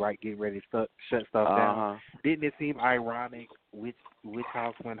 getting ready to shut stuff down. Didn't it seem ironic which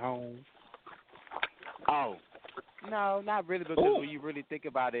house went home? Oh, no, not really, because when you really think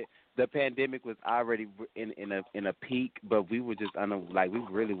about it, the pandemic was already in a peak, but we were just I'm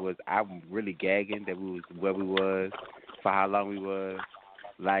really gagging that we was where we was for how long we was.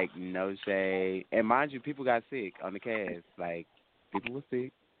 Like, no shade. And mind you, people got sick on the cast. Like, people were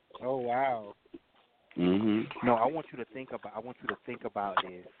sick. Oh wow. Mhm. No, I want you to think about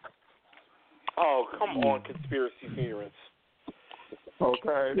this. Oh, come on, conspiracy theorists.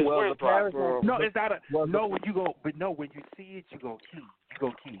 Okay. Well, the Paris girl. No, it's not a no. When you go, but no, when you see it, you go key.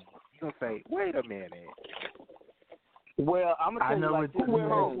 You gonna say, wait a minute. Well, I'm gonna tell you like this.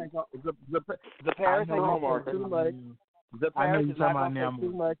 The Paris ain't gonna say too much. The Paris is not gonna say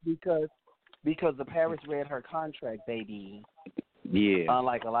too much because the Paris read her contract, baby. Yeah.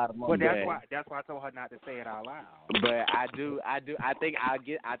 Unlike a lot of But mothers. that's why I told her not to say it out loud. But I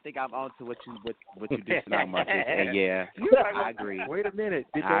think I'm on to what you did tonight, Marcus. And yeah, I agree. Wait a minute.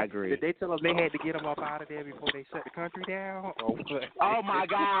 I agree. Did they tell them they had to get them up out of there before they shut the country down? Or what? Oh my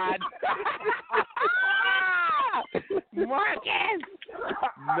God. Marcus!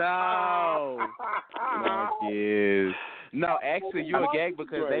 No. Marcus. No, actually, you a gag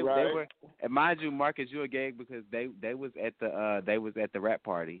because they were. And mind you, Marcus, you a gag because they was at the rap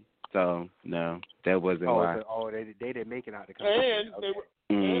party. So no, that wasn't why. They didn't make it out the country. And they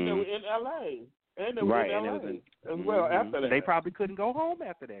were in L.A. And they were in L.A. as well after that. They probably couldn't go home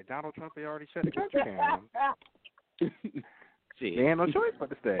after that. Donald Trump had already shut the country down. They had no choice but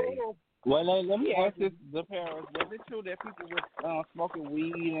to stay. Well, let me ask this: the parents, was it true that people were smoking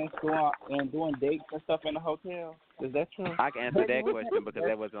weed and doing dates and stuff in the hotel? Is that true? I can answer that question because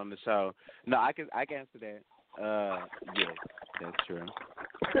that wasn't on the show. No, I can answer that. Yes, that's true.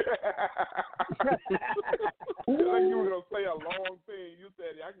 You were gonna say a long thing. You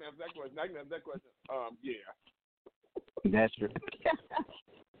said I can answer that question. Yeah. That's true.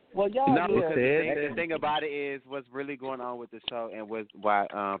 Well, y'all. No, because the thing about it is what's really going on with the show and why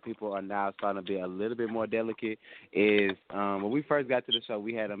people are now starting to be a little bit more delicate is when we first got to the show,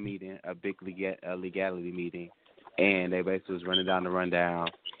 we had a meeting, a big legality meeting, and they basically was running down the rundown.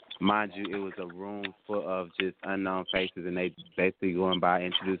 Mind you, it was a room full of just unknown faces, and they basically going by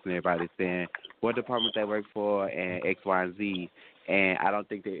introducing everybody, saying what department they work for and X, Y, and Z. And I don't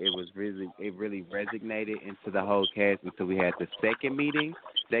think that it really resonated into the whole cast until we had the second meeting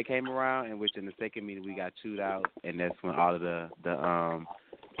that came around, in which in the second meeting we got chewed out, and that's when all of the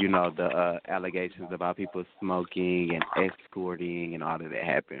allegations about people smoking and escorting and all of that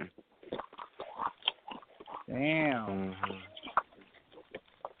happened. Damn. Mm-hmm.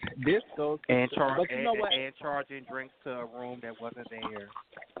 This goes and charging drinks to a room that wasn't there.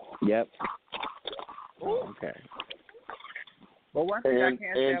 Yep. Okay. But one thing I can't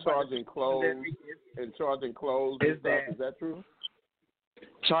say about charging clothes is that true?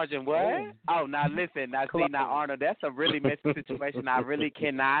 Charging what? Oh, now listen, now Arnold, that's a really messy situation. I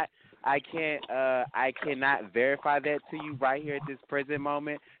cannot verify that to you right here at this present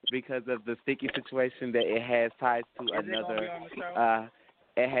moment because of the sticky situation that it has ties to another.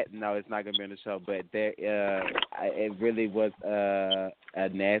 No, it's not gonna be on the show. But there, it really was a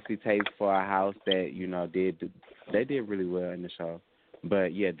nasty taste for a house that they did really well in the show.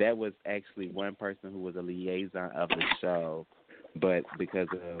 But yeah, that was actually one person who was a liaison of the show. But because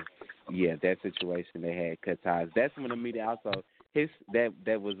of that situation, they had cut ties. That's when the meeting also.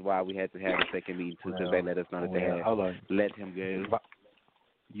 That was why we had to have a second meeting too, because they let us know that they had let him go.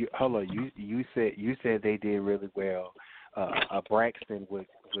 You said they did really well. Braxton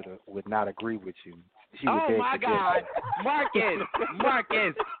would not agree with you. Oh my God,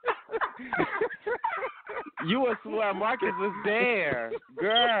 Marcus! You would swear Marcus was there.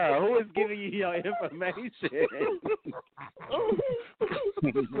 Girl, who is giving you your information?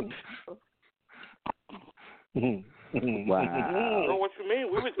 Wow. Well, what you mean?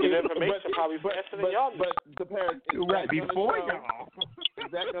 We was getting information probably faster than y'all. But the parents, right before y'all.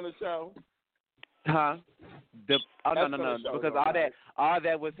 Is that going to show? Huh? No, show, because all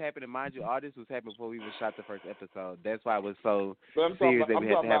that was happening. Mind you, all this was happening before we even shot the first episode. That's why it was so serious that we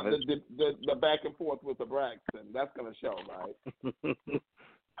had to have the back and forth with the Braxton. That's going to show, right?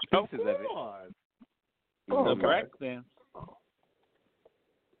 Pieces of it. The Braxton.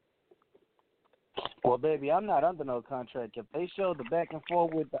 Well, baby, I'm not under no contract. If they show the back and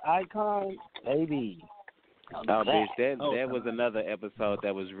forth with the icon, baby. Oh, bitch, that was another episode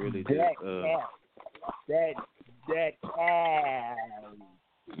that was really just that cat.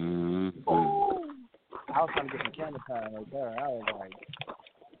 Mm-hmm. I was trying to get some camera time right there. I was like,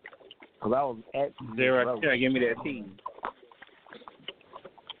 because I was at there. Give me that tea,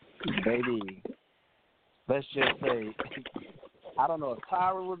 baby. Let's just say, I don't know if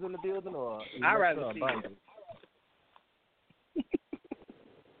Tyra was in the building or. I'd rather see.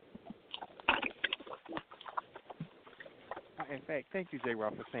 In fact, thank you, J.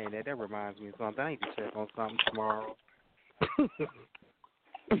 Rock, for saying that. That reminds me of something. I need to check on something tomorrow.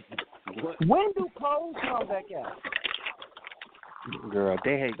 When do Pose come back out? Girl,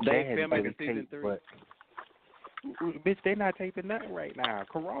 they had filming season 3. But bitch, they not taping nothing right now.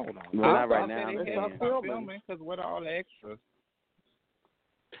 Corona. Well, not right now. They had filming because what all the extras.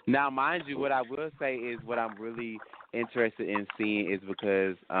 Now, mind you, what I will say is what I'm really interested in seeing is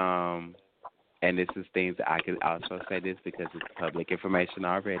because and this is things that I could also say this because it's public information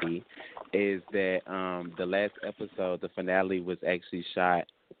already, is that the last episode, the finale, was actually shot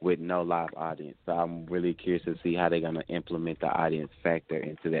with no live audience. So I'm really curious to see how they're going to implement the audience factor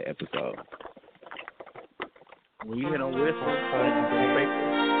into that episode. When you hit on whistle,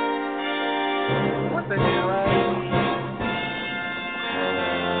 what the hell, right?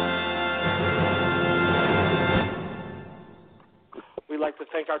 We'd like to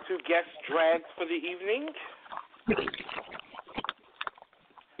thank our two guest drags for the evening.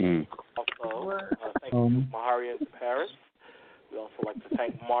 Also, thank you, Mahari and Paris. We'd also like to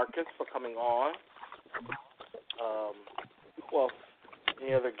thank Marcus for coming on. Well,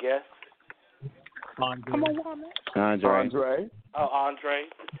 any other guests? Come on, Andre. Oh,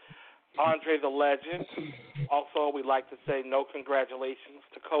 Andre the legend. Also, we'd like to say no congratulations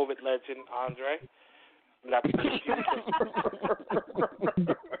to COVID legend Andre. Not to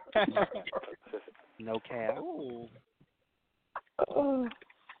No cap.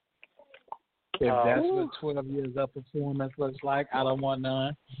 If that's what 12 years of performance looks like, I don't want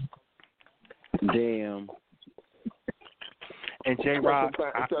none. Damn. And J Rock,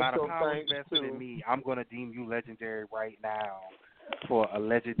 by the power invested in me, I'm going to deem you legendary right now for a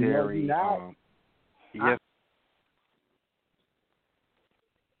legendary. Yes,